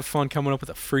like, dude, have fun coming up with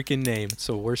a freaking name. It's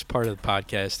the worst part of the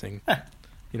podcasting.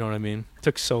 You know what I mean? It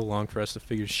took so long for us to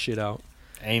figure shit out.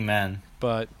 Amen.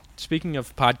 But speaking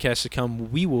of podcasts to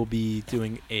come, we will be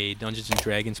doing a Dungeons and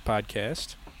Dragons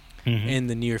podcast Mhm. in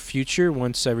the near future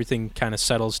once everything kind of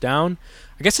settles down.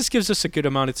 I guess this gives us a good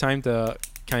amount of time to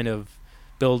kind of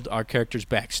build our character's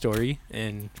backstory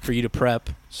and for you to prep.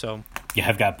 So, Yeah,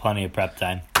 I've got plenty of prep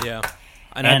time. yeah.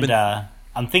 And I've been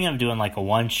I'm thinking of doing like a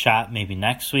one shot maybe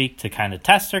next week to kind of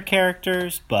test our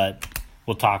characters, but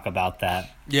we'll talk about that.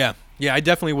 Yeah. Yeah, I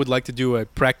definitely would like to do a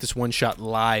practice one-shot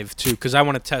live, too, because I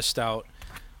want to test out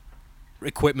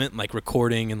equipment like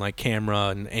recording and like camera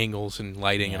and angles and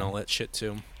lighting and all that shit,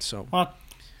 too. So Well,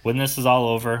 when this is all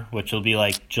over, which will be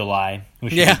like July, we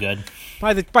should Yeah. be good.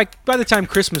 by the time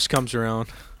Christmas comes around,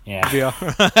 Yeah. be all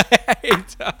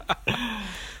right.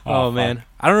 Oh, fuck. man.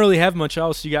 I don't really have much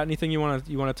else. You got anything you want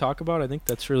to talk about? I think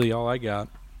that's really all I got.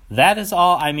 That is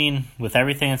all. I mean, with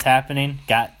everything that's happening,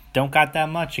 don't got that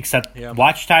much except Yeah.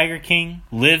 watch Tiger King,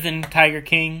 live in Tiger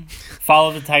King,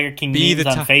 follow the Tiger King Be memes the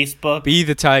on Facebook, Be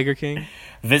the Tiger King.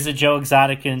 visit Joe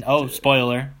Exotic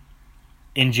spoiler,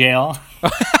 in jail.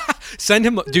 Send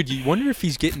him, dude. You wonder if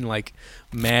he's getting like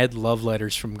mad love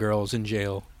letters from girls in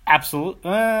jail.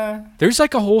 Absolutely. There's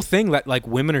like a whole thing that like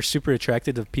women are super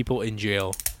attracted to people in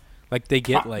jail. Like they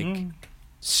get like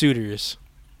suitors.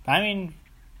 I mean,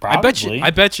 probably. I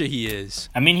bet you he is.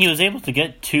 I mean, he was able to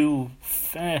get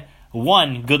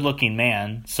one good-looking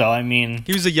man. So I mean,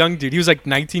 He was a young dude. He was like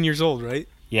 19 years old, right?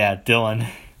 yeah, Dylan.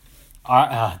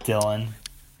 Dylan.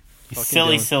 Fucking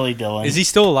Silly, Dylan. silly Dylan. Is he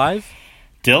still alive?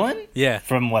 Dylan? Yeah.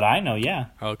 From what I know, yeah.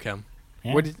 Okay.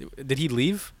 Yeah. Where did he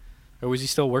leave, or was he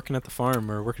still working at the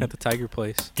farm or working at the tiger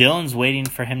place? Dylan's waiting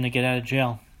for him to get out of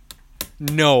jail.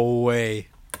 No way.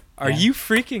 Are Yeah. you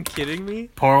freaking kidding me?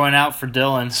 Pour one out for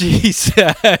Dylan.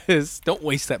 Jesus. Don't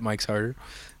waste that Mike's harder.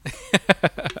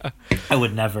 I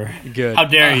would never. Good. How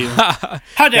dare you?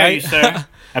 How dare you, sir?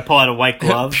 I pull out a white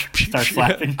glove, start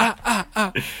slapping.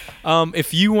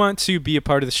 If you want to be a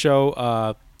part of the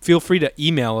show, feel free to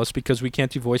email us because we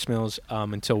can't do voicemails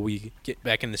until we get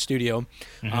back in the studio.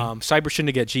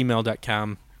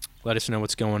 Cybershindig@gmail.com. Let us know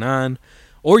what's going on.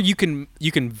 Or you can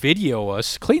video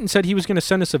us. Clayton said he was going to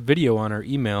send us a video on our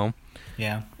email,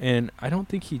 Yeah. and I don't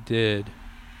think he did.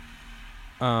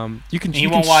 You can. He you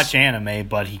won't can watch anime,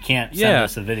 but he can't send Yeah.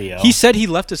 us a video. He said he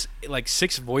left us like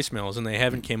 6 voicemails, and they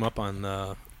haven't came up on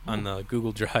the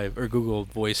Google Drive or Google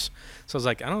Voice. So I was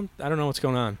like, I don't know what's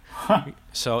going on.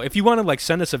 So if you want to like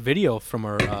send us a video from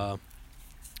our,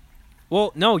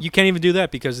 well, no, you can't even do that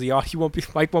because the audio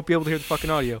Mike won't be able to hear the fucking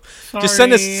audio. Just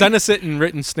send us it in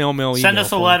written snail mail. Send email us a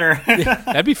form. letter. Yeah,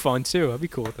 that'd be fun too. I'd be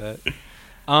cool with that.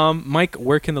 Mike,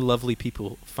 where can the lovely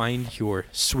people find your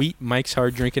sweet Mike's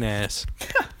hard drinking ass?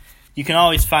 You can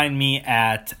always find me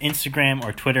at Instagram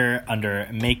or Twitter under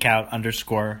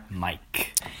makeout_Mike.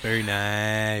 Very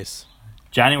nice.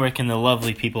 Johnny, where can the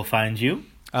lovely people find you?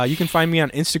 You can find me on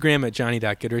Instagram at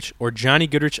johnny.goodrich or Johnny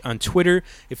Goodrich on Twitter.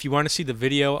 If you want to see the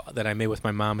video that I made with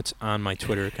my mom, it's on my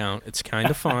Twitter account. It's kind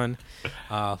of fun.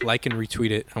 Like and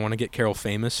retweet it. I want to get Carol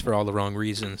famous for all the wrong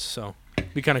reasons, so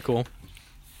be kind of cool.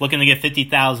 Looking to get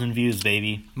 50,000 views,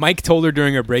 baby. Mike told her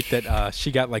during her break that she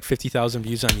got like 50,000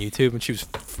 views on YouTube, and she was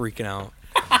freaking out.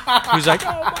 He was like,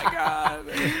 "Oh my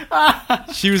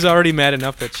god!" She was already mad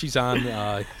enough that she's on.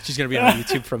 She's gonna be on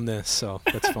YouTube from this, so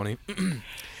that's funny.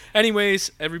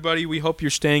 Anyways, everybody, we hope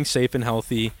you're staying safe and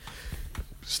healthy.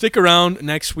 Stick around.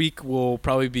 Next week, we'll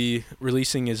probably be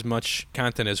releasing as much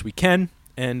content as we can,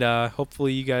 and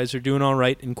hopefully, you guys are doing all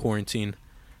right in quarantine.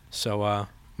 So,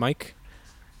 Mike,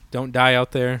 don't die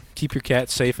out there. Keep your cat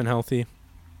safe and healthy.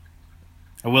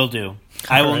 I will do.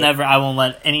 I All right. I won't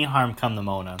let any harm come to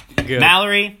Mona. Good.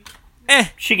 Mallory,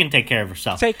 she can take care of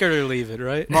herself. Take her or leave it,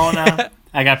 right? Mona,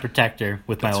 I got to protect her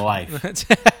with my life.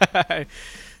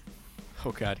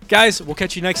 Oh, God. Guys, we'll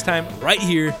catch you next time right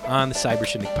here on the Cyber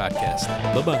Shindig Podcast.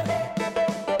 Bye-bye.